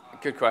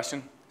 Good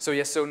question. So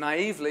yes, so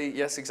naively,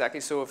 yes, exactly.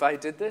 So if I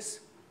did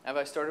this, if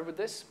I started with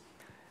this,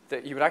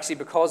 that you would actually,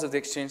 because of the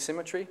exchange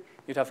symmetry,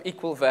 you'd have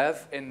equal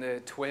VEV in the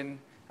twin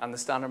and the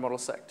standard model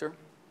sector.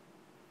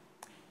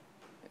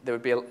 They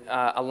would be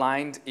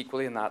aligned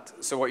equally in that.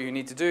 So what you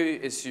need to do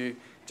is you,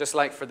 just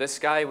like for this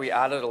guy, we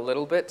added a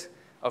little bit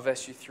of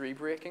SU3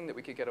 breaking that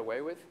we could get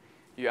away with.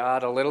 You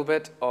add a little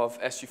bit of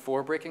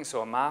SU4 breaking,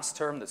 so a mass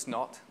term that's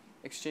not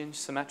exchange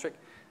symmetric.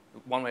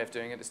 One way of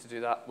doing it is to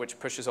do that, which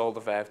pushes all the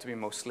VEV to be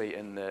mostly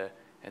in the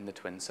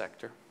twin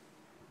sector.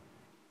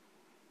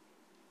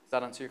 Does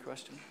that answer your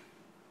question?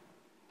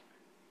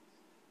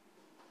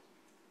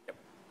 Yep.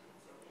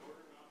 So in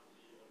order not to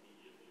be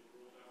immediately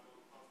ruled out on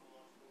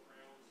cosmological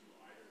grounds, you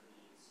either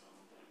need some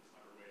like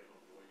clever way of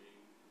avoiding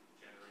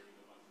generating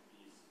a bunch of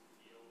these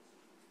fields,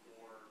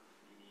 or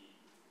you need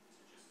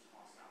to just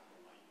toss out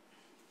the light.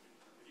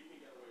 Because you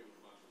can get away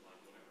with a bunch of like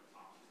whatever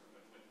tops,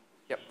 but you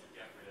Yep. need to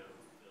get rid of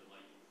the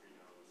light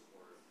neutrinos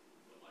or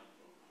the light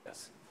photons.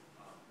 Yes.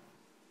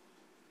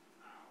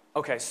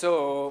 Okay,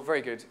 so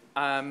very good.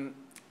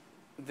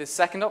 The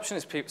second option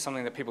is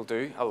something that people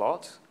do a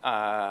lot.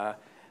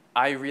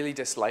 I really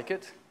dislike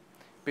it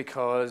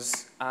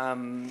because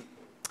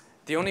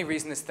the only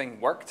reason this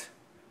thing worked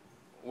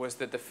was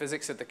that the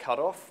physics at the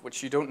cutoff,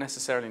 which you don't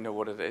necessarily know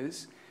what it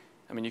is.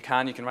 I mean, you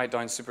can write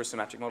down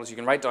supersymmetric models. You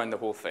can write down the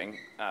whole thing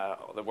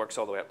that works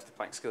all the way up to the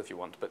Planck scale if you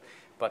want.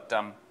 But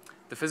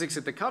the physics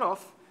at the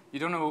cutoff, you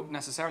don't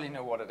necessarily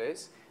know what it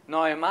is.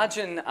 Now,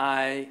 imagine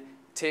I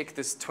take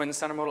this twin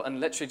standard model and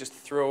literally just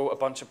throw a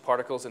bunch of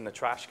particles in the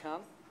trash can,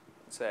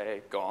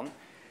 say, gone.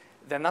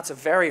 Then that's a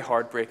very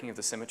hard breaking of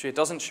the symmetry. It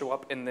doesn't show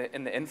up in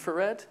the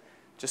infrared,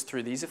 just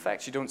through these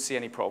effects. You don't see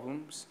any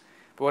problems.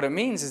 But what it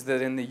means is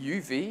that in the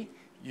UV,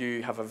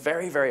 you have a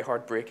very, very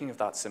hard breaking of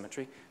that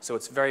symmetry. So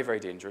it's very, very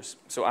dangerous.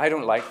 So I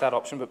don't like that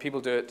option, but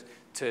people do it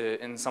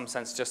to, in some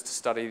sense, just to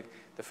study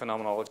the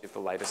phenomenology of the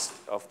lightest,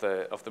 of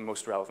the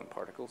most relevant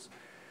particles.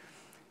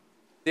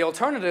 The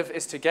alternative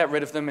is to get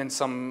rid of them in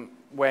some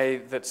way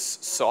that's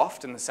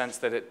soft, in the sense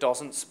that it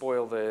doesn't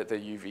spoil the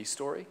UV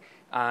story.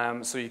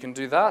 So you can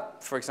do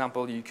that. For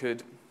example, you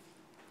could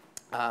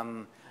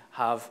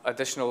have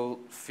additional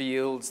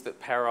fields that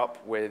pair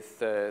up with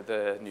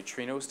the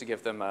neutrinos to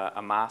give them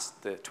a mass,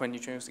 the twin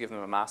neutrinos to give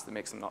them a mass that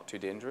makes them not too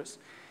dangerous.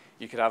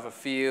 You could have a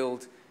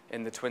field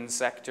in the twin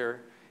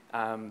sector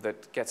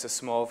that gets a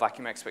small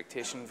vacuum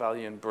expectation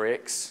value and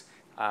breaks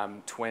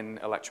twin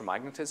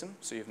electromagnetism,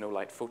 so you have no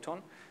light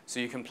photon. So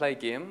you can play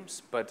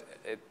games, but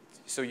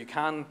so you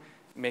can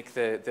make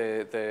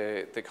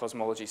the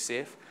cosmology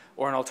safe.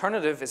 Or an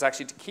alternative is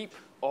actually to keep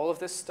all of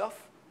this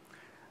stuff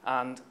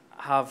and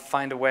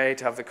find a way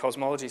to have the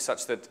cosmology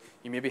such that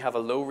you maybe have a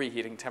low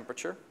reheating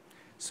temperature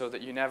so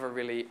that you never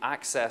really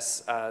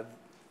access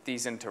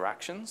these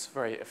interactions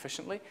very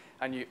efficiently,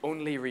 and you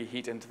only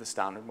reheat into the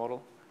standard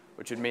model,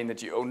 which would mean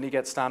that you only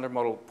get standard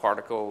model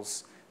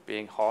particles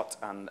being hot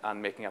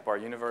and making up our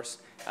universe,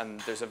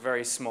 and there's a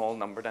very small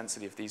number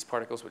density of these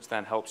particles, which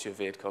then helps you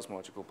evade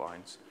cosmological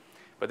bounds.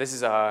 But this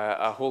is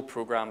a whole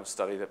program of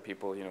study that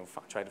people,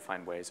 try to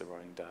find ways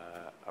around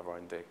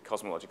the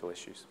cosmological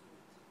issues.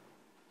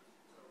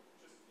 So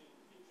just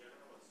in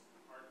general,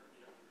 it's hard for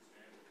me to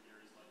understand the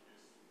theories like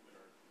this that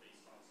are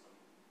based on some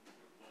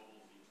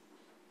global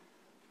V2.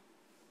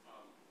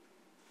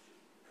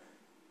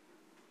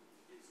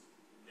 It's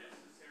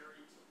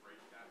necessary to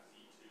break that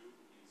V2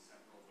 in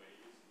several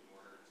ways in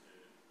order to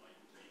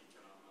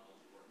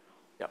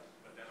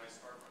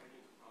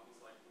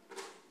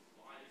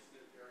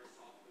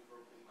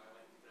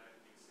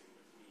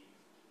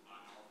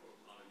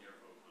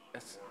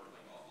Yes. or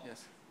like all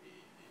Yes.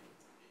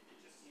 it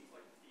just seems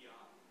like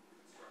fiat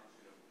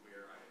construction of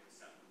where I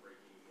accept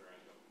breaking, where I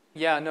don't.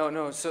 Yeah,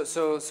 no.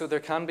 So there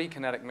can be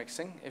kinetic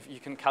mixing. If you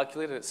can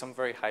calculate it at some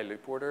very high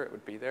loop order, it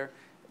would be there.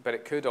 But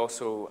it could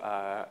also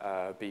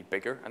be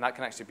bigger, and that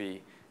can actually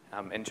be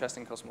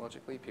interesting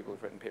cosmologically. People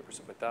have written papers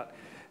about that.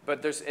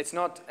 But it's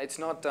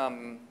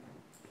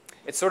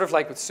sort of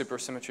like with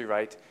supersymmetry,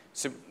 right?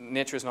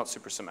 Nature is not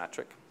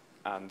supersymmetric,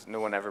 and no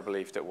one ever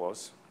believed it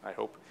was, I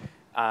hope.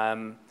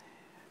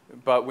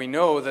 But we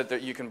know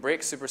that you can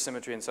break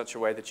supersymmetry in such a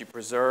way that you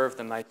preserve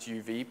the nice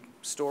UV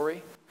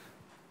story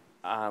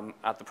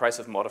at the price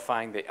of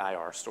modifying the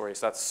IR story.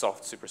 So that's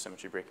soft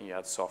supersymmetry breaking. You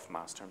add soft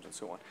mass terms and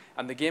so on.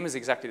 And the game is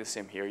exactly the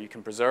same here. You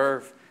can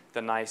preserve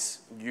the nice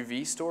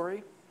UV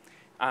story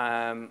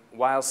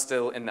while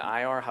still in the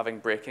IR having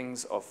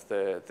breakings of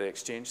the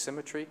exchange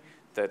symmetry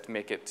that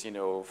make it,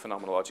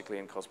 phenomenologically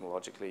and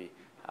cosmologically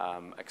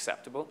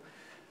acceptable.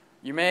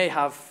 You may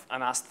have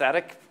an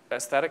aesthetic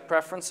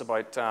preference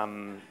about,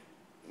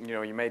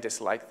 you may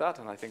dislike that,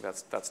 and I think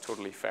that's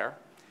totally fair.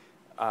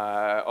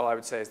 All I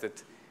would say is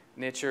that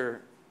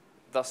nature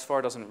thus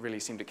far doesn't really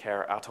seem to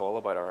care at all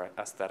about our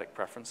aesthetic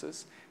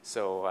preferences.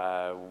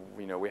 So,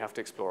 we have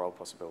to explore all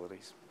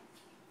possibilities.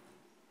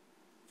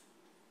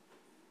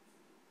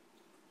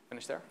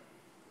 Finish there?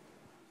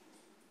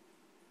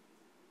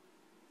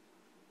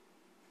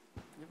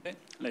 Okay,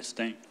 let's